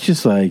 No, that's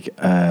just like,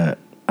 I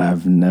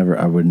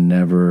would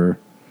never.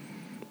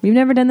 You've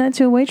never done that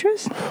to a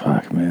waitress?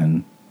 Fuck,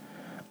 man.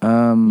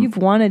 You've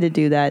wanted to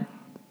do that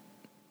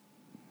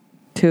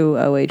to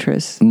a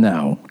waitress.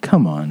 No,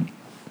 come on.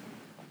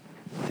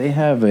 They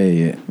have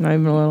a... Not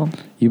even a little.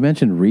 You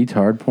mentioned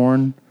retard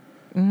porn.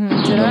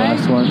 Mm-hmm. Did the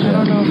last one? I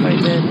don't know if I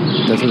did.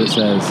 That's what it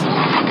says.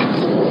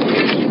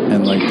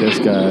 And like this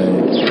guy...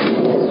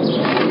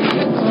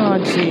 Oh,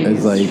 jeez.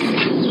 Is like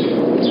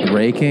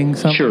raking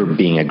something? Sure,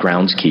 being a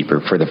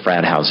groundskeeper for the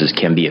frat houses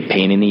can be a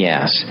pain in the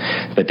ass,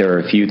 but there are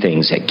a few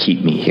things that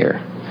keep me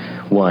here.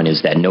 One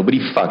is that nobody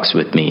fucks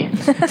with me.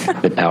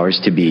 The powers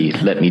to be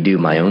let me do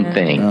my own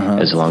thing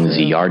as long as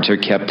the yards are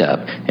kept up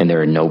and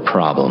there are no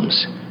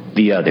problems.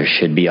 The other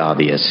should be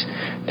obvious.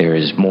 There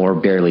is more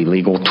barely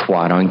legal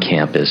twat on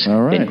campus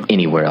than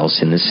anywhere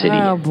else in the city.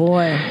 Oh,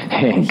 boy.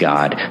 Thank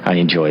God, I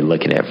enjoy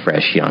looking at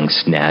fresh young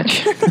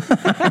snatch.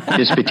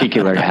 This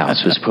particular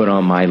house was put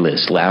on my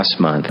list last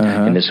month,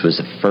 and this was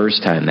the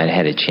first time that I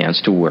had a chance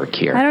to work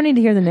here. I don't need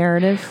to hear the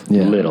narrative.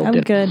 Little I'm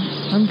did good.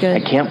 I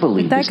can't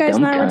believe That this guy's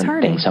dumb not cunt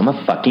retarded. thinks I'm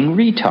a fucking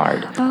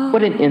retard. Oh.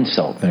 What an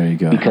insult. There you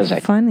go. Because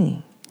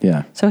Funny.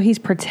 Yeah. So he's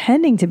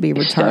pretending to be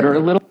stutter a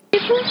retarded. little.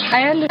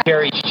 I understand.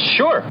 Carrie,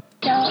 sure.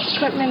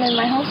 Equipment in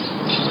my home.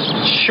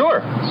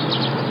 Sure.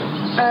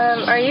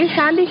 Are you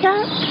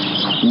handicapped?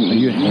 Are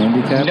you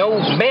handicapped? No,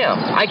 ma'am.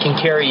 I can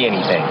carry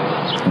anything.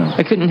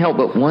 I couldn't help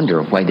but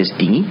wonder why this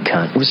dingy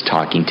cunt was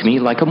talking to me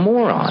like a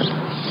moron.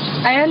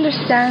 I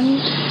understand.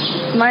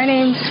 My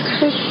name's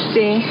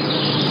Christy.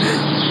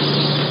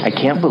 I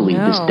can't believe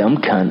this dumb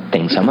cunt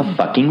thinks I'm a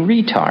fucking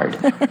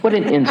retard. What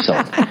an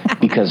insult.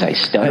 Because I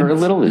stutter a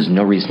little is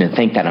no reason to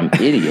think that I'm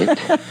an idiot.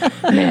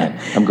 Man,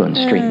 I'm going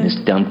to straighten this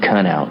dumb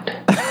cunt out.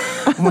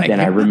 Then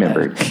I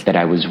remembered that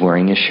I was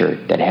wearing a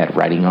shirt that had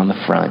writing on the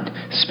front,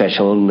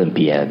 Special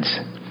Olympiads.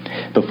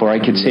 Before I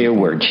could say a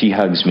word, she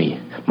hugs me.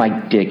 My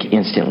dick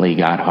instantly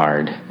got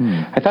hard.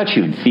 I thought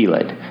she would feel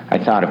it. I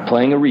thought if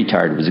playing a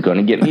retard was going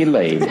to get me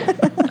laid,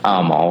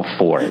 I'm all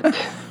for it.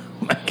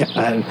 My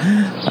God.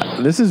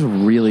 This is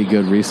really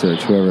good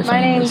research, whoever My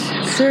found name's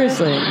this.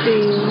 Seriously.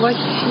 Christy. What's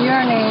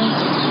your name?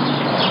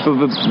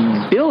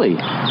 Billy.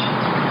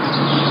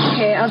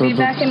 Okay, I'll be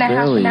back in a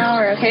half an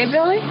hour. Okay,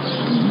 Billy?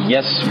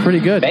 Yes.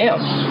 Pretty good. Bam.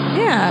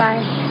 Yeah.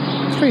 Bye.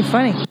 It's pretty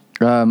funny.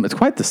 It's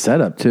quite the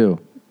setup, too.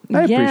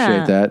 I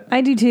appreciate that.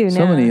 I do, too.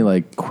 So now. many,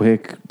 like,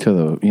 quick to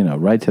the,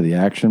 right to the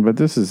action, but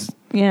this is,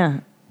 Yeah.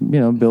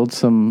 build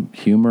some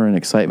humor and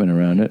excitement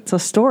around it. It's a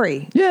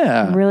story.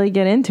 Yeah. Really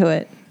get into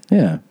it.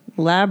 Yeah.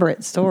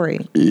 Elaborate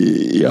story.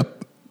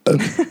 Yep.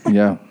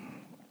 Yeah.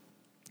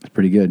 It's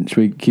pretty good. Should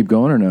we keep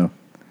going or no?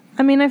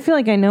 I mean, I feel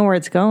like I know where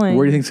it's going.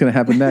 Where do you think is going to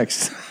happen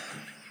next?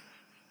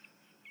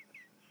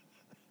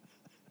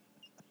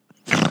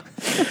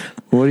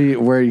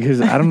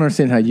 Because I don't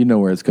understand how you know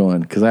where it's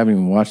going, because I haven't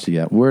even watched it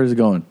yet. Where is it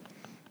going?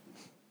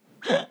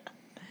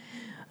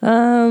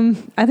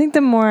 I think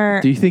the more...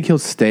 Do you think he'll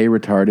stay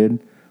retarded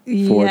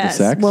for the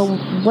sex? Well,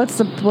 what's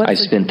the tagline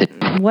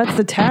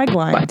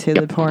to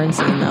the porn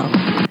scene, though?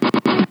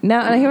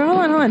 Now,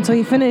 hold on. So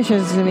he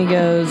finishes and he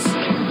goes,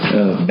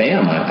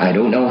 Bam, I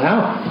don't know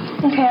how.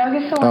 Okay, I'll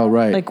get some. Oh,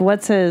 right. like,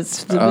 what's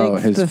his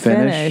his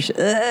finish?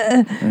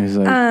 He's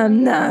like,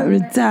 I'm not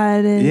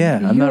retarded. Yeah,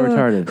 I'm not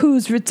retarded.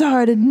 Who's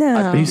retarded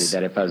now? I figured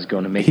that if I was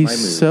going to make he's my move,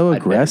 so I'd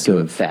better do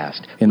aggressive it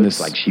fast. in Looks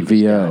this like she was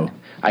VO. done.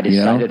 I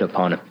decided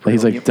upon a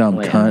he's like dumb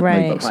plan. cunt.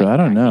 Right. Like, so I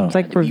don't know. It's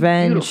like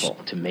revenge. Beautiful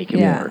to make it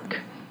Yeah. work.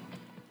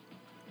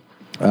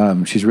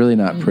 She's really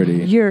not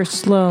pretty. You're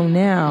slow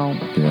now.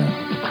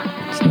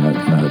 Yeah, it's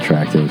not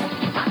attractive.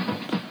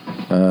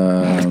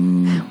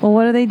 Well,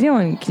 what are they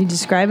doing? Can you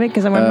describe it?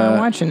 Because I'm not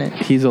watching it.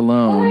 He's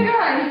alone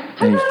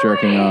and he's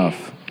jerking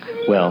off.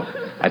 Well,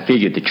 I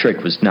figured the trick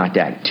was not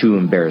to act too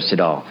embarrassed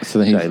at all. So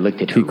then I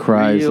looked at her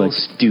cries real like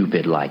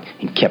stupid like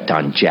and kept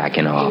on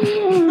jacking off.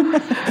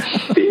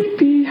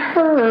 Baby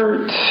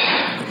hurt.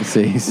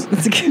 See, he's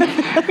Kiss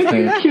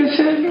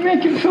it,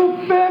 make it feel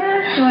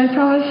better. Will I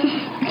promise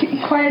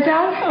to quiet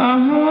down?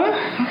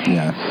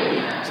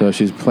 yeah. So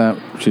she's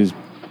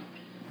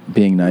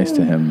being nice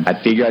to him. I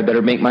figure I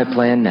better make my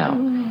plan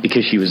now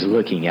because she was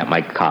looking at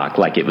my cock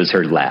like it was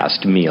her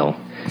last meal.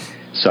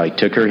 So I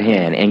took her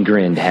hand and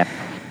grinned.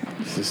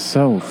 This is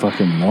so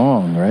fucking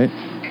long, right?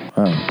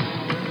 Oh.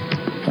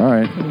 All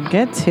right.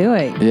 Get to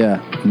it.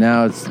 Yeah.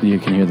 Now you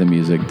can hear the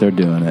music. They're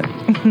doing it.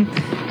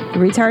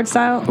 Retard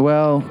style?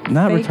 Well,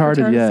 not Fake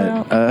retarded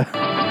yet.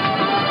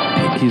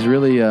 He's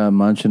really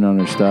munching on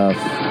her stuff.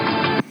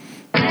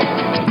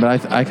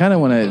 But I kind of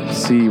want to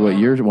see what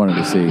you're wanting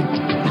to see.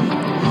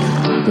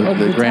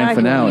 The grand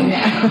finale.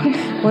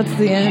 Yeah. What's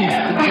the end?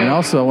 And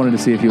also, I wanted to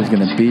see if he was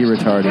going to be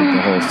retarded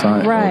the whole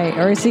time. Right.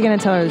 Or is he going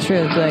to tell her the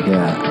truth? Like,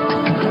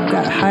 I've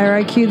got a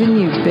higher IQ than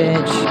you,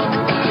 bitch.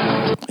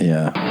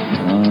 Yeah.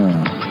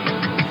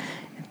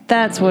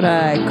 That's what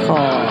I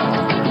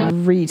call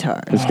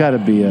retard. There's got to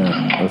be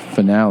a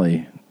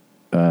finale.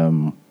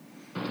 Oh.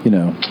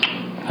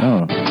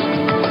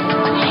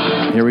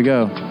 Here we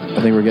go.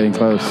 I think we're getting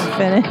close.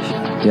 Finish.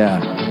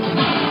 Yeah.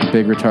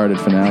 Big retarded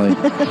finale.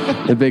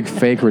 The big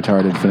fake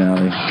retarded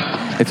finale.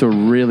 It's a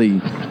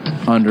really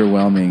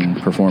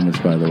underwhelming performance,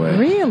 by the way.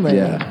 Really?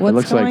 Yeah. What's it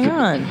looks going like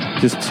on?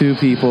 Just two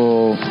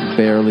people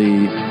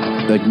barely,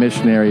 like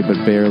missionary,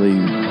 but barely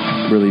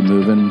really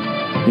moving,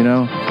 you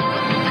know?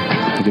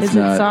 Like it's Is it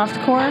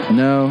softcore?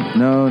 No,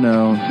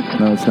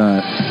 it's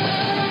not.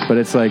 But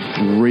it's like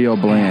real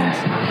bland.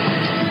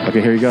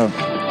 Okay, here you go.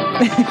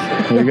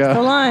 Here you go.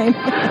 The line.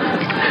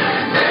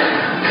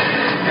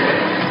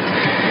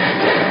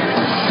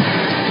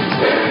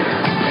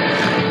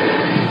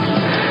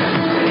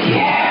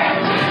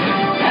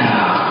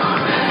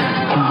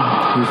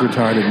 Who's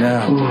retarded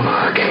now?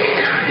 Okay,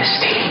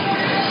 Christy.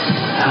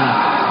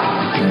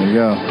 There you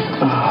go.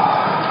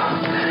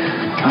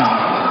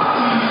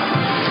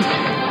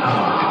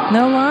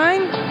 No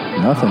line?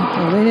 Nothing.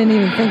 Well, they didn't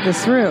even think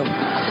this through. Here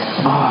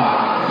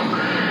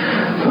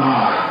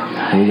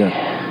we go.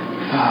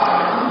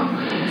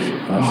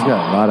 Oh, she's got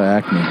a lot of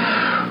acne.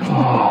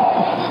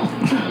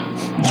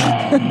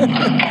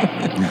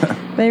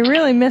 They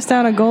really missed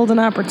out a golden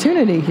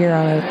opportunity here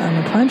on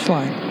a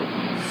punchline.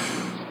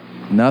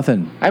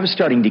 Nothing. I was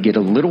starting to get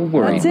a little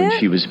worried when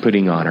she was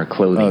putting on her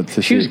clothing.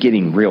 She was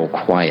getting real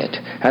quiet.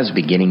 I was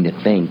beginning to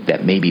think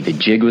that maybe the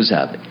jig was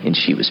up and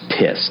she was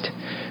pissed.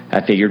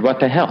 I figured, what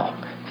the hell?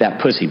 That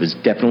pussy was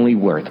definitely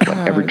worth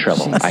whatever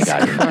trouble I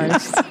got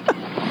into.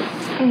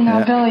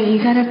 Now, Billy,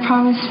 you gotta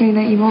promise me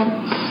that you won't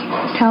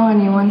tell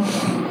anyone.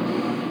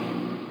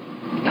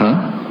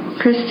 Huh?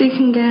 Christy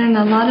can get in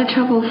a lot of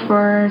trouble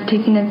for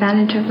taking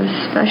advantage of a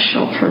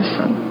special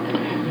person.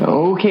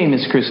 Okay,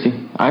 Miss Christie.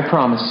 I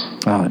promise.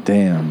 Oh,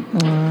 damn.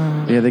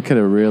 Yeah, they could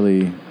have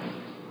really...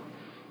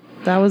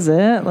 That was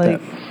it?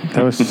 Like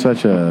That was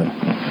such a...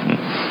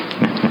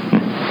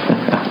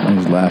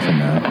 He's laughing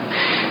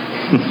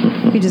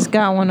now. He just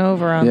got one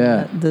over on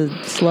the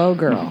slow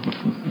girl.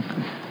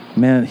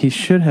 Man, he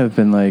should have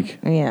been like...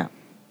 Yeah.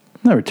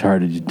 I'm not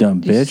retarded, you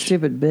dumb You bitch.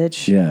 stupid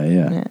bitch.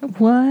 Yeah.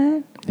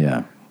 What?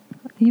 Yeah.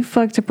 You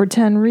fucked a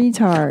pretend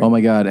retard. Oh,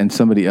 my God. And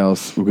somebody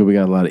else... We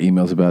got a lot of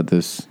emails about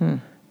this.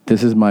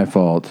 This is my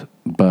fault,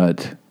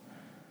 but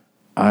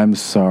I'm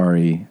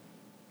sorry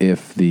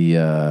if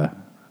if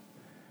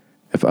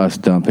us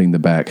dumping the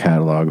back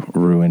catalog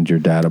ruined your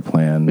data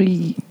plan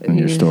and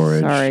your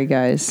storage. Sorry,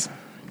 guys.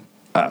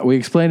 We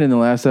explained it in the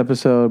last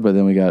episode, but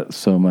then we got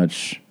so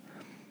much.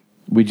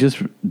 We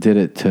just did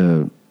it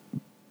to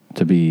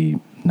be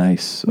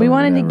nice. We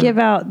wanted to give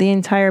out the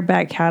entire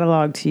back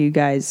catalog to you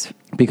guys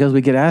because we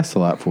get asked a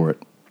lot for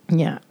it.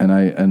 Yeah,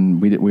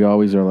 and we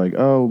always are like,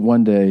 oh,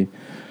 one day.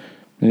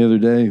 The other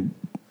day,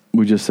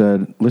 we just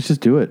said, let's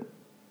just do it.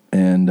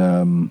 And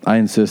I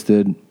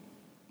insisted.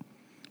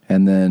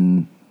 And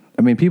then,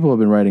 I mean, people have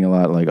been writing a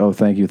lot like, oh,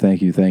 thank you.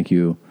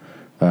 Been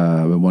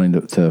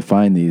wanting to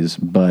find these.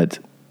 But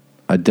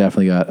I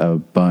definitely got a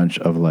bunch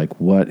of like,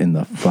 what in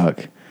the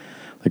fuck?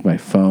 Like my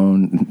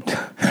phone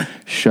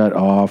shut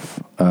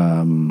off.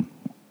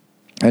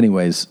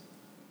 Anyways,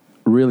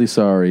 really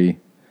sorry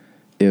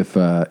if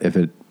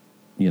it,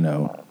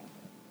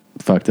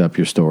 fucked up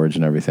your storage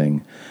and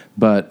everything.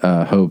 But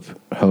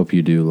hope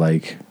you do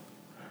like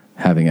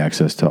having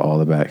access to all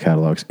the back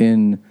catalogs.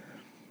 In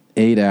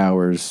 8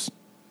 hours,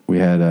 we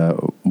had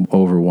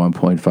over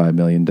 1.5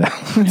 million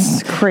downloads.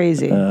 It's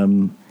crazy.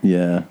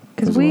 Yeah.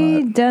 Because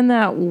we done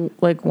that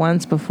like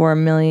once before a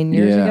million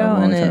years ago,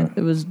 and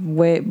it was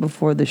way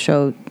before the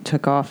show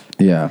took off.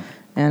 Yeah.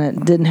 And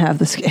it didn't have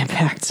this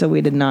impact, so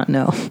we did not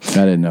know.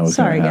 I didn't know.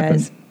 Sorry,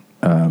 guys.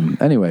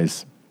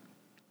 Anyways,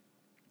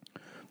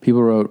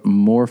 people wrote,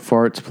 more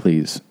farts,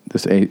 please.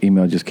 This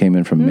email just came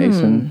in from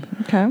Mason.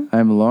 Okay.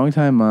 I'm a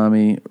longtime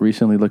mommy,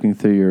 recently looking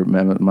through your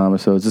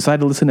mamasodes.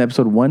 Decided to listen to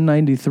episode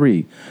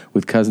 193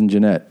 with cousin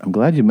Jeanette. I'm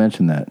glad you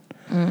mentioned that.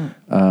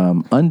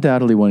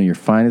 Undoubtedly one of your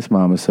finest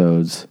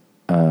mamasodes.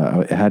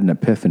 I had an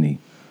epiphany.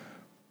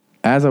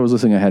 As I was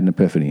listening, I had an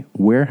epiphany.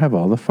 Where have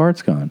all the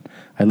farts gone?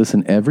 I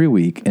listen every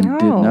week and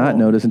did not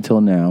notice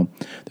until now.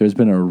 There's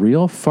been a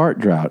real fart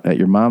drought at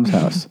your mom's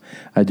house.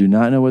 I do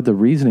not know what the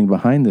reasoning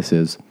behind this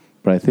is,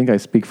 but I think I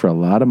speak for a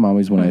lot of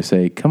mommies when I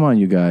say, come on,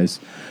 you guys,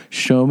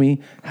 show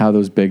me how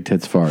those big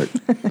tits fart.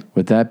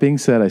 With that being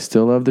said, I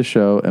still love the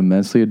show,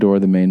 immensely adore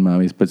the main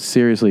mommies, but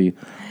seriously,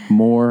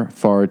 more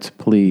farts,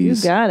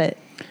 please. You got it.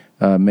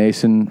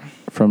 Mason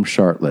from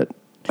Charlotte.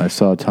 I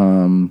saw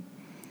Tom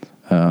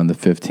on the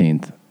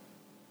 15th.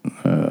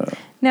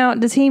 Now,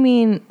 does he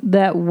mean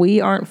that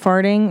we aren't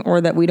farting or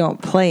that we don't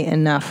play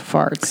enough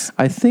farts?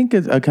 I think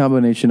it's a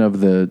combination of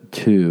the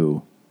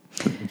two.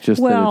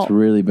 Just that it's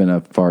really been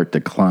a fart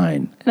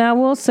decline. And I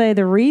will say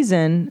the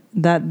reason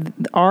that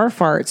our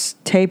farts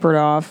tapered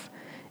off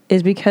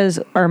is because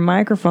our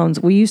microphones,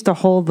 we used to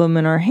hold them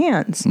in our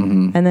hands.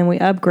 And then we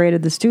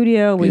upgraded the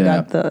studio. We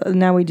got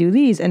now we do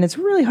these. And it's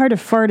really hard to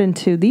fart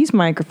into these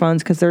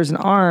microphones because there's an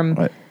arm.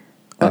 What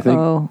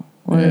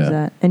is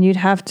that? And you'd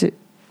have to,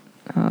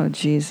 oh,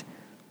 geez.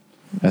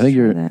 I think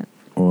you're,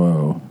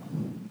 whoa.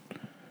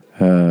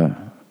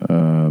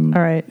 All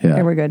right,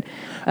 here we're good.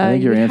 I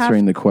think you're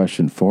answering the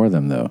question for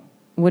them, though.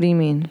 What do you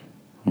mean?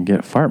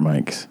 Get fart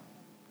mics.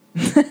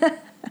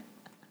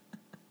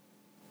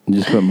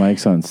 Just put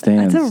mics on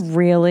stands. That's a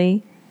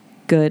really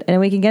good,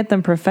 and we can get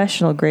them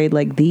professional grade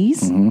like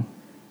these.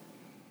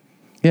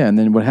 Yeah, and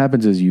then what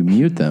happens is you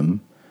mute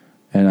them,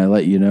 and I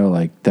let you know,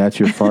 like, that's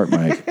your fart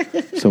mic.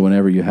 So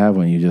whenever you have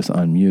one, you just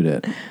unmute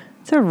it.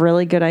 It's a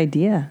really good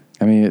idea.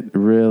 I mean, it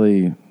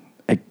really...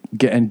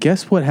 And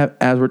guess what?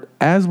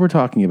 As we're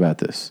talking about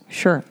this,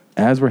 sure.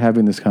 As we're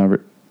having this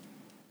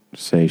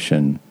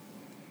conversation,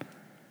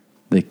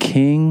 the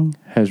king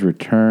has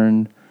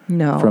returned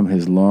from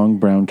his long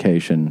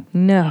browncation.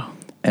 No.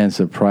 And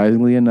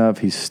surprisingly enough,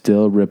 he's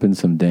still ripping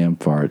some damn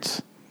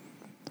farts.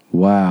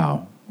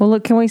 Wow. Well,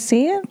 look, can we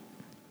see it?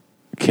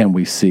 Can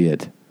we see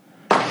it?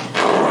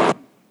 I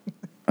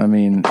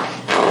mean,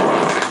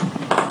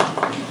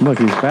 look,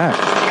 he's back.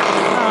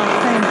 Oh,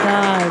 thank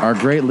God. Our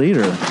great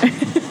leader.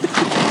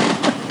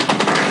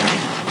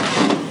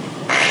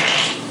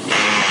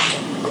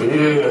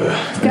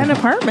 He's got an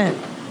apartment.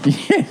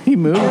 Yeah, he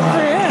moved.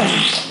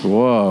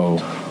 Whoa.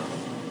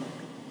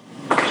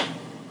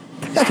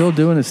 Still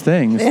doing his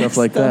thing, stuff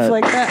like that. Stuff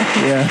like that.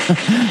 Yeah.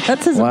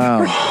 That's his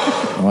Wow.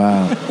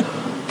 Wow.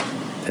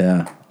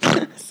 Yeah.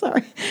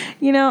 Sorry.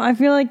 You know, I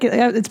feel like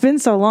it's been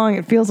so long,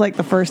 it feels like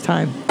the first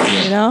time.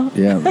 You know?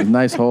 Yeah,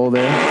 nice hole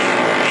there.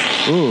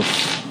 Oof.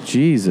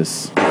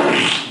 Jesus.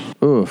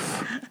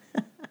 Oof.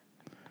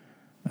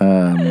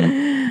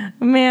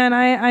 Man,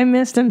 I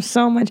missed him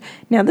so much.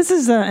 Now, this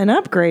is an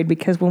upgrade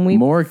because when we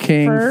More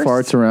King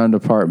farts around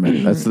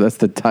apartment. That's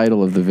the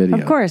title of the video.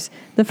 Of course.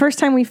 The first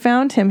time we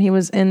found him, he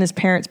was in his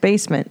parents'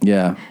 basement.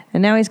 Yeah.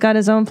 And now he's got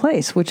his own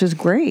place, which is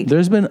great.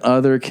 There's been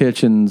other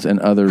kitchens and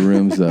other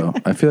rooms, though.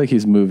 I feel like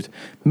he's moved.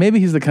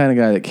 Maybe he's the kind of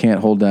guy that can't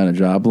hold down a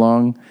job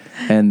long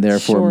and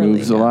therefore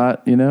moves a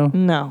lot, you know?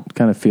 No. It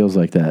kind of feels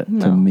like that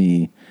to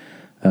me.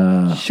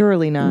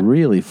 Surely not.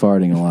 Really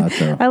farting a lot,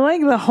 though. I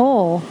like the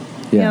hole.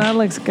 Yeah. Yeah, that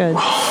looks good.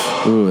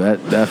 Ooh,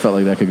 that felt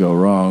like that could go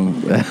wrong.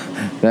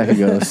 That could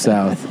go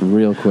south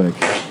real quick.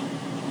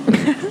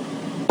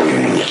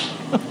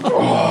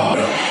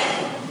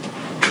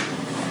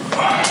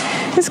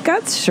 His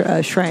guts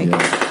shrank.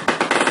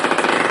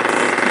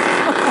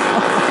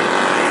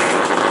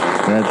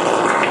 Yeah.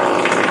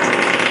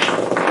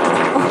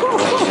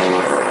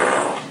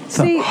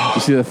 See, you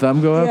see the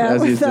thumb go up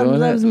as he's doing it?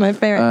 That was my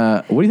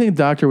favorite. What do you think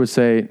the doctor would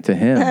say to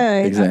him?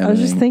 I was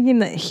just thinking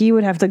that he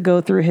would have to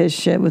go through his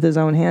shit with his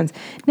own hands.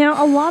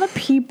 Now, a lot of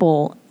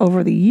people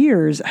over the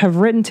years have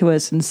written to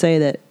us and say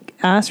that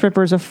ass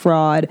ripper's a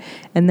fraud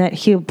and that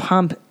he'll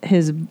pump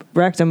his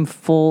rectum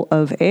full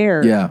of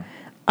air. Yeah.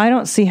 I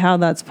don't see how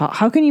that's possible.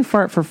 How can you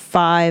fart for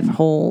 5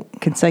 whole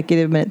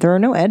consecutive minutes? There are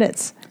no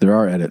edits. There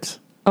are edits.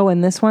 Oh,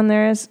 and this one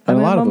there is? And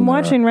a lot of I'm them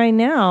watching right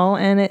now,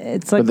 and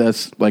it's like... But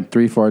that's like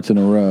 3 farts in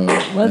a row.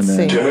 Let's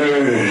see.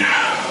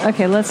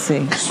 Okay, let's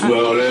see.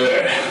 Smell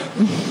that.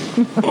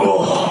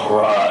 Oh,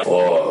 right.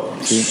 Oh,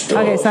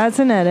 Okay, so that's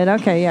an edit.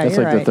 Okay, yeah, that's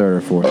you're like right. the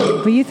 3rd or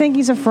 4th. But you think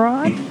he's a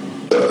fraud?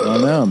 I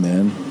don't know,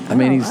 man. I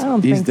mean,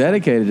 he's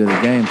dedicated to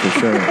the game for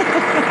sure.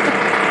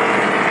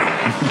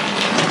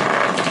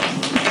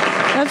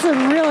 That's a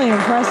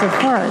impressive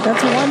fart.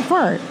 That's one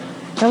fart.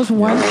 That was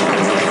one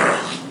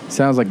fart.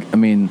 Sounds like,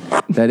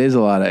 that is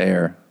a lot of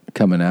air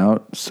coming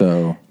out,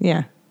 so.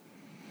 Yeah.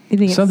 You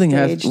think something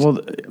it's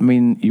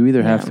staged? you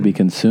either have to be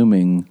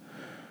consuming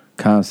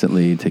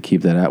constantly to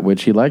keep that out,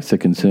 which he likes to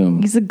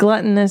consume. He's a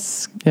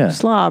gluttonous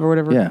slob or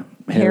whatever. Yeah.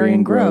 Hairy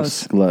and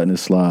gross.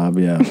 Gluttonous slob,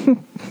 yeah.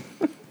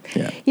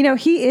 Yeah.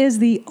 He is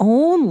the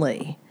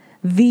only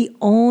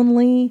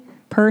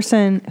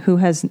person who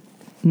has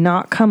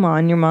not come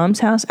on your mom's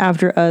house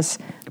after us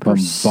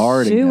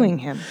pursuing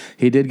him.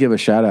 He did give a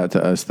shout out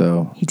to us,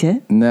 though. He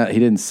did? No, he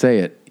didn't say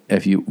it.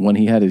 When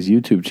he had his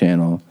YouTube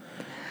channel,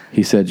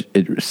 he said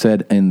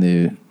in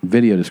the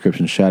video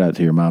description, shout out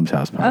to your mom's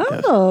house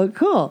podcast. Oh,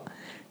 cool.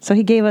 So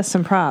he gave us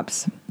some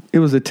props. It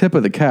was a tip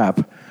of the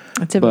cap.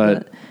 A tip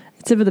of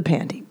the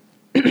panty.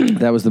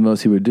 That was the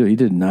most he would do. He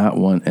did not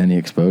want any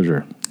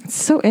exposure. It's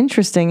so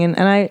interesting,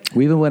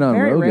 we even went on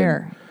very Rogan.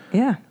 Rare.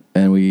 Yeah.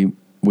 And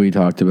we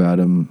talked about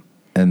him,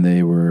 and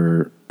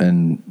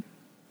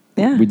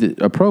we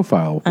did a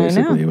profile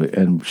basically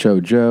and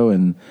showed Joe,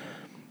 and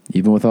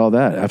even with all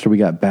that, after we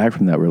got back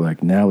from that, we're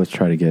like, now let's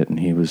try to get, and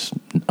he was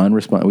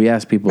unresponsive. We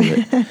asked people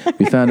that,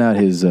 we found out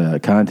his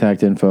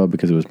contact info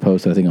because it was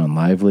posted, I think, on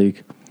Live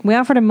Leak. We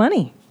offered him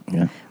money.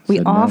 Yeah. We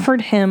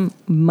offered him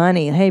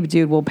money. Hey,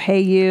 dude, we'll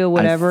pay you,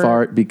 whatever. I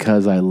fart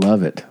because I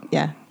love it.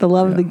 Yeah. The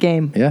love of the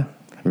game. Yeah,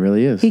 it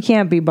really is. He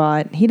can't be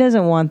bought. He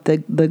doesn't want the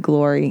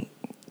glory.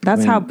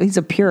 That's how he's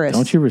a purist.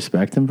 Don't you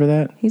respect him for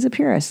that? He's a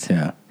purist.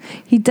 Yeah.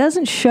 He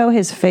doesn't show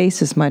his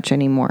face as much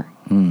anymore.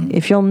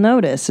 If you'll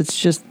notice, it's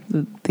just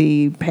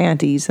the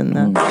panties and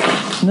the...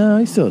 No,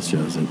 he still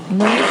shows it.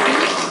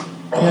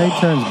 Yeah, he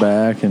turns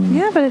back and...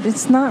 Yeah, but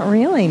it's not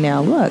really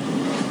now. Look.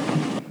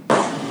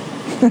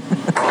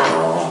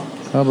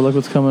 Oh, but look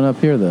what's coming up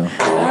here, though.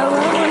 I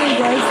love when he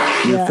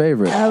does... Your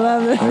favorite. I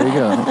love it. There you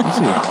go. Let's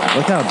see.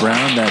 Look how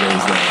brown that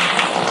is, though.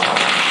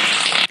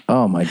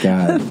 Oh, my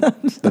God.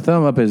 The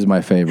thumb up is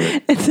my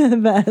favorite. It's the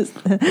best.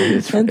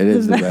 It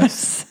is the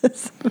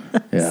best.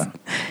 Yeah.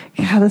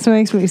 God, this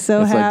makes me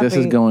so it's happy. Like, this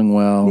is going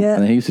well. Yeah.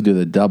 And he used to do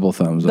the double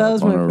thumbs That up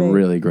was on my a favorite.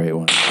 really great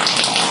one.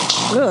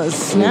 Oh,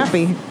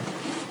 snappy.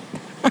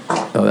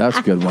 Oh, that's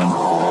a good one.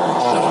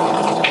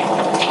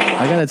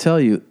 I got to tell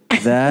you,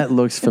 that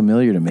looks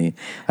familiar to me.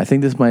 I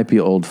think this might be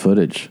old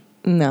footage.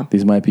 No.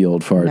 These might be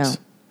old farts.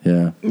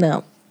 No.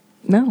 Yeah.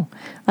 No.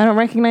 I don't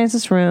recognize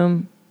this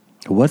room.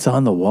 What's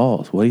on the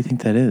walls? What do you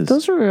think that is?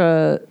 Those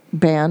are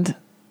band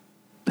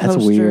That's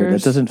posters. weird.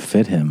 That doesn't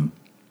fit him.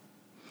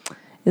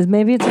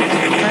 Maybe it's a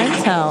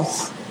friend's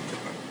house.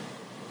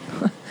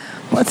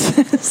 What's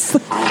this?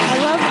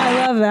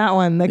 I love that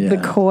one.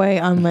 The koi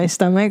on my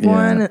stomach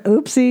one.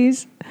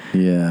 Oopsies.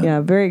 Yeah.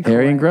 Yeah, very coy.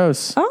 Hairy and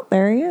gross. Oh,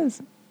 there he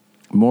is.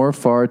 More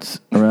farts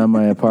around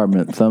my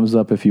apartment. Thumbs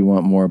up if you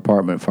want more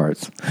apartment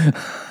farts.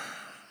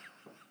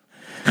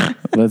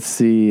 Let's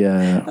see.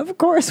 Of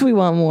course we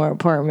want more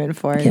apartment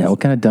farts. Yeah, what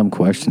kind of dumb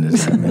question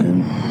is that,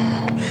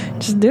 man?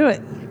 Just do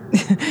it.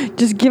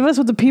 Just give us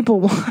what the people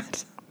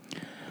want.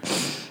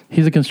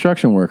 He's a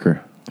construction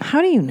worker.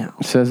 How do you know?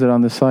 It says it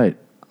on the site.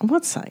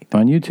 What site?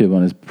 On YouTube,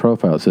 on his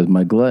profile, it says,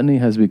 my gluttony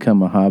has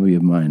become a hobby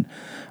of mine.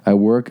 I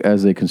work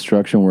as a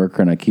construction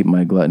worker, and I keep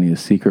my gluttony a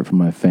secret from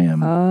my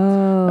fam.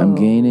 Oh. I'm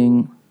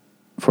gaining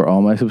for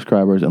all my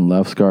subscribers and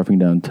love scarfing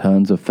down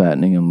tons of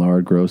fattening and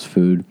lard gross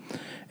food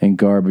and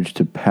garbage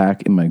to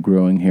pack in my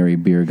growing hairy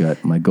beer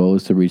gut. My goal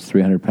is to reach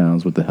 300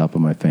 pounds with the help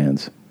of my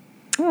fans.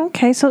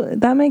 Okay, so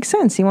that makes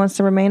sense. He wants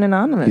to remain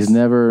anonymous. He's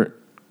never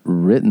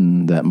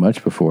written that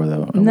much before,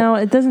 though. No,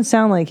 it doesn't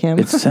sound like him.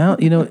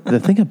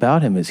 The thing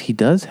about him is he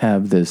does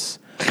have this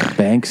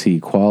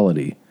Banksy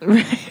quality,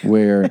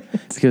 where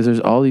because there's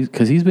all these,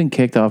 because he's been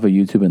kicked off of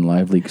YouTube and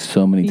Live Leak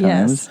so many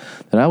times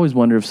that I always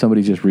wonder if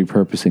somebody's just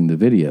repurposing the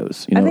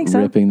videos, I think so.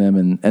 ripping them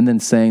and then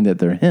saying that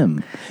they're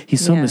him.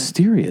 He's so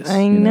mysterious.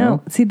 I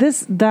know. See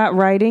that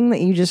writing that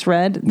you just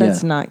read,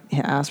 that's not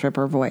ass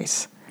ripper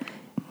voice.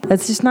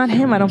 That's just not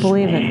him. I don't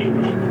believe it.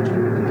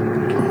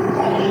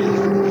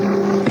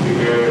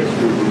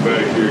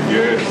 Back here,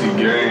 gassy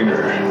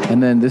gainer.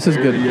 And then this is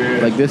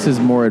good. Like, this is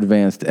more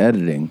advanced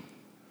editing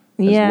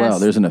as well.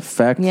 There's an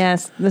effect.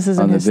 Yes, this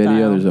isn't on the his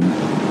video. style.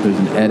 There's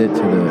an edit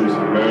to the,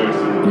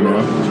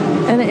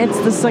 And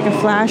this is like a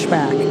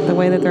flashback. The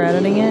way that they're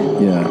editing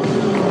it. Yeah.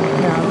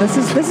 No, this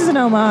is an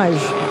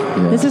homage.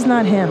 This is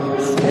not him.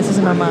 This is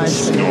an homage.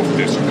 Snuff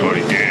this gut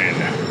again.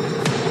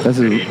 This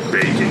is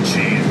Bacon,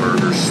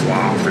 cheeseburger,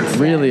 slop, and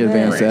really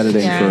advanced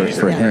editing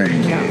for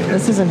him. No,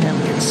 this isn't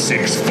him.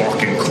 6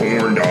 fucking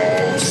corn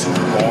dogs,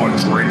 all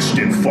drenched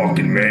in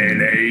fucking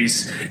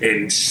mayonnaise,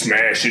 and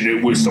smashing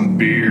it with some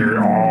beer.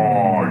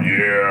 Oh,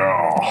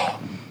 yeah.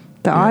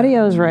 The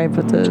audio's right,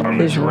 but the I'm gonna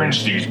visual.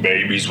 drench these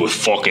babies with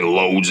fucking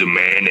loads of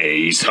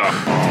mayonnaise.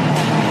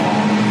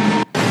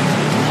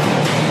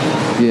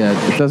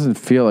 Yeah, it doesn't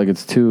feel like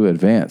it's too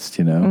advanced,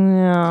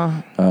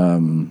 Yeah.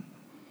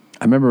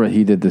 I remember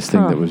he did this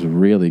thing that was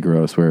really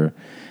gross, where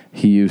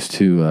he used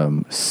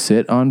to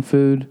sit on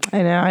food.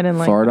 I know. I didn't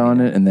like fart on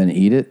it and then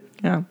eat it.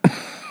 Yeah.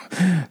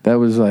 That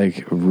was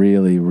like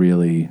really,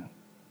 really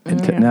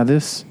intense. Now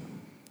this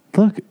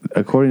Look,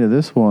 according to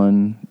this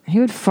one, he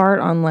would fart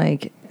on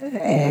like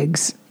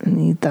eggs and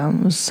eat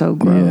them. It was so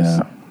gross.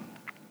 Yeah.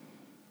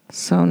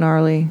 So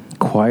gnarly.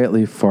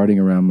 Quietly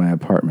farting around my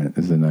apartment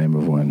is the name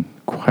of one.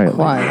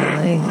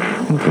 Quietly.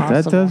 But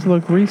that does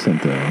look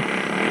recent, though.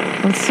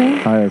 Let's see.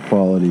 Higher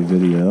quality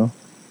video.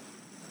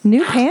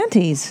 New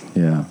panties.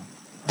 Yeah.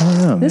 I don't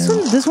know,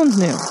 This one's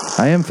new.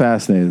 I am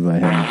fascinated by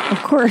him.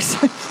 Of course.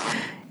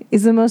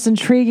 He's the most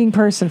intriguing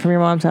person from your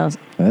mom's house.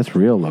 That's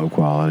real low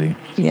quality.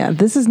 Yeah,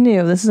 this is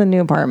new. This is a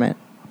new apartment.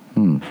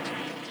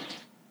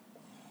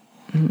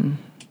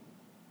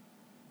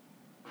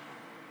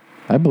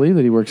 I believe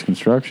that he works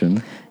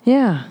construction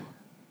Yeah.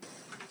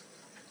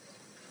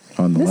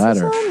 on the This is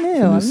ladder. all new.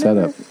 In I've his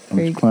setup.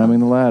 I'm climbing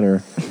the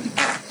ladder.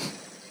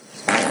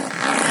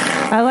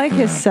 I like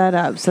his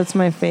setups. That's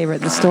my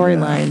favorite. The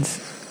storylines.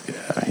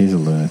 Yeah, he's a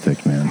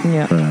lunatic, man.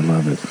 Yeah. But I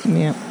love it.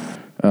 Yeah.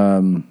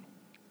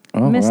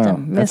 Oh, Missed wow.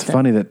 him. That's Missed him.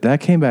 funny that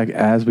came back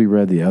as we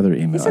read the other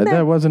email. Isn't That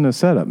that- wasn't a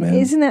setup, man.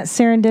 Isn't that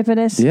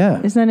serendipitous? Yeah.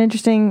 Isn't that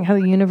interesting how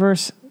the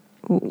universe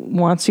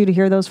wants you to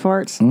hear those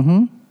farts?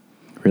 Mm-hmm.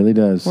 Really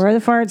does. Where are the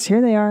farts? Here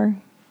they are.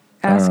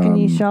 Ask and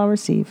ye shall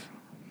receive.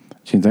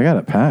 Jeans, I got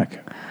to pack.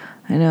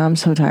 I know. I'm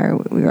so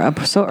tired. We were up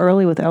so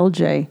early with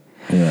LJ.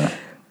 Yeah.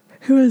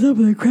 He was up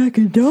at the crack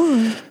of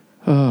dawn.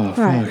 Oh,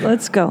 All right,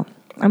 let's go.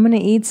 I'm going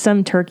to eat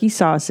some turkey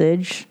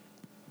sausage.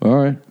 All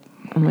right.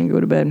 I'm going to go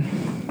to bed.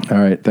 All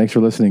right. Thanks for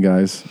listening,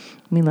 guys.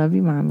 We love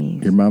you, mommy.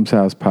 Your mom's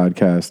house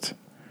podcast.com.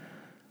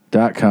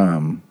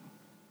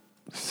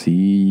 See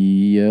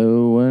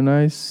you when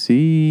I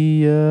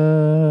see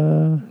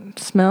ya.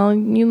 Smell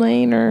you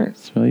later.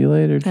 Smell you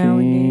later,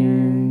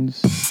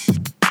 jeans.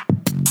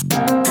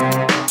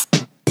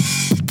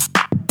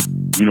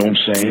 You know what I'm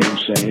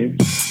saying?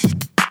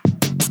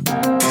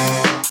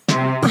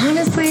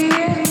 Honestly,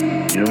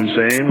 You know what I'm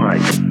saying?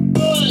 Like,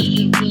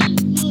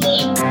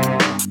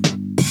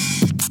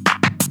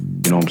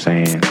 you know what I'm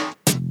saying?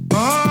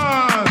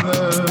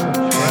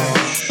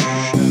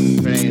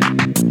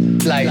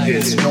 Like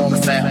this, you know what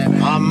I'm saying?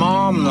 My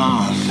mom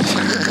now.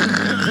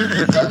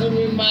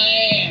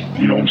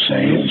 You know what I'm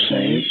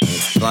saying?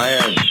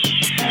 Inspired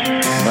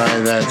by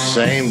that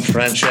same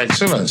French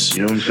excellence.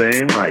 You know what I'm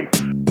saying? Like,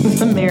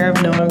 The mayor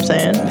of Know What I'm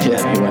Saying.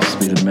 Yeah, he wants to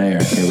be the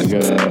mayor. Here we go.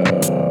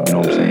 you know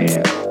what I'm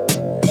saying?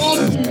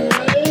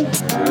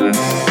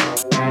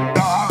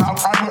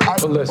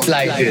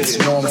 Like this,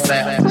 you know what I'm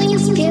saying?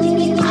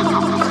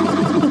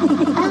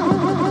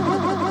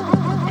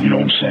 You know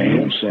what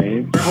I'm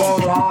saying?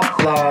 For all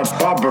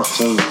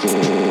purposes.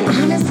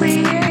 honestly,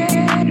 You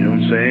know what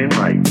I'm saying?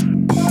 Like,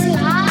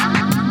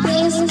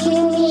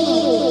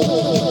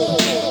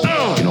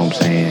 you know what I'm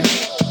saying?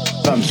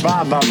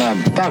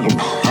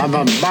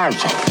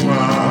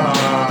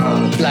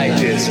 Like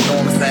this, you know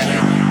what I'm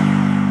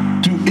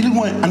saying? Do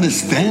anyone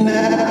understand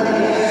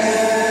that?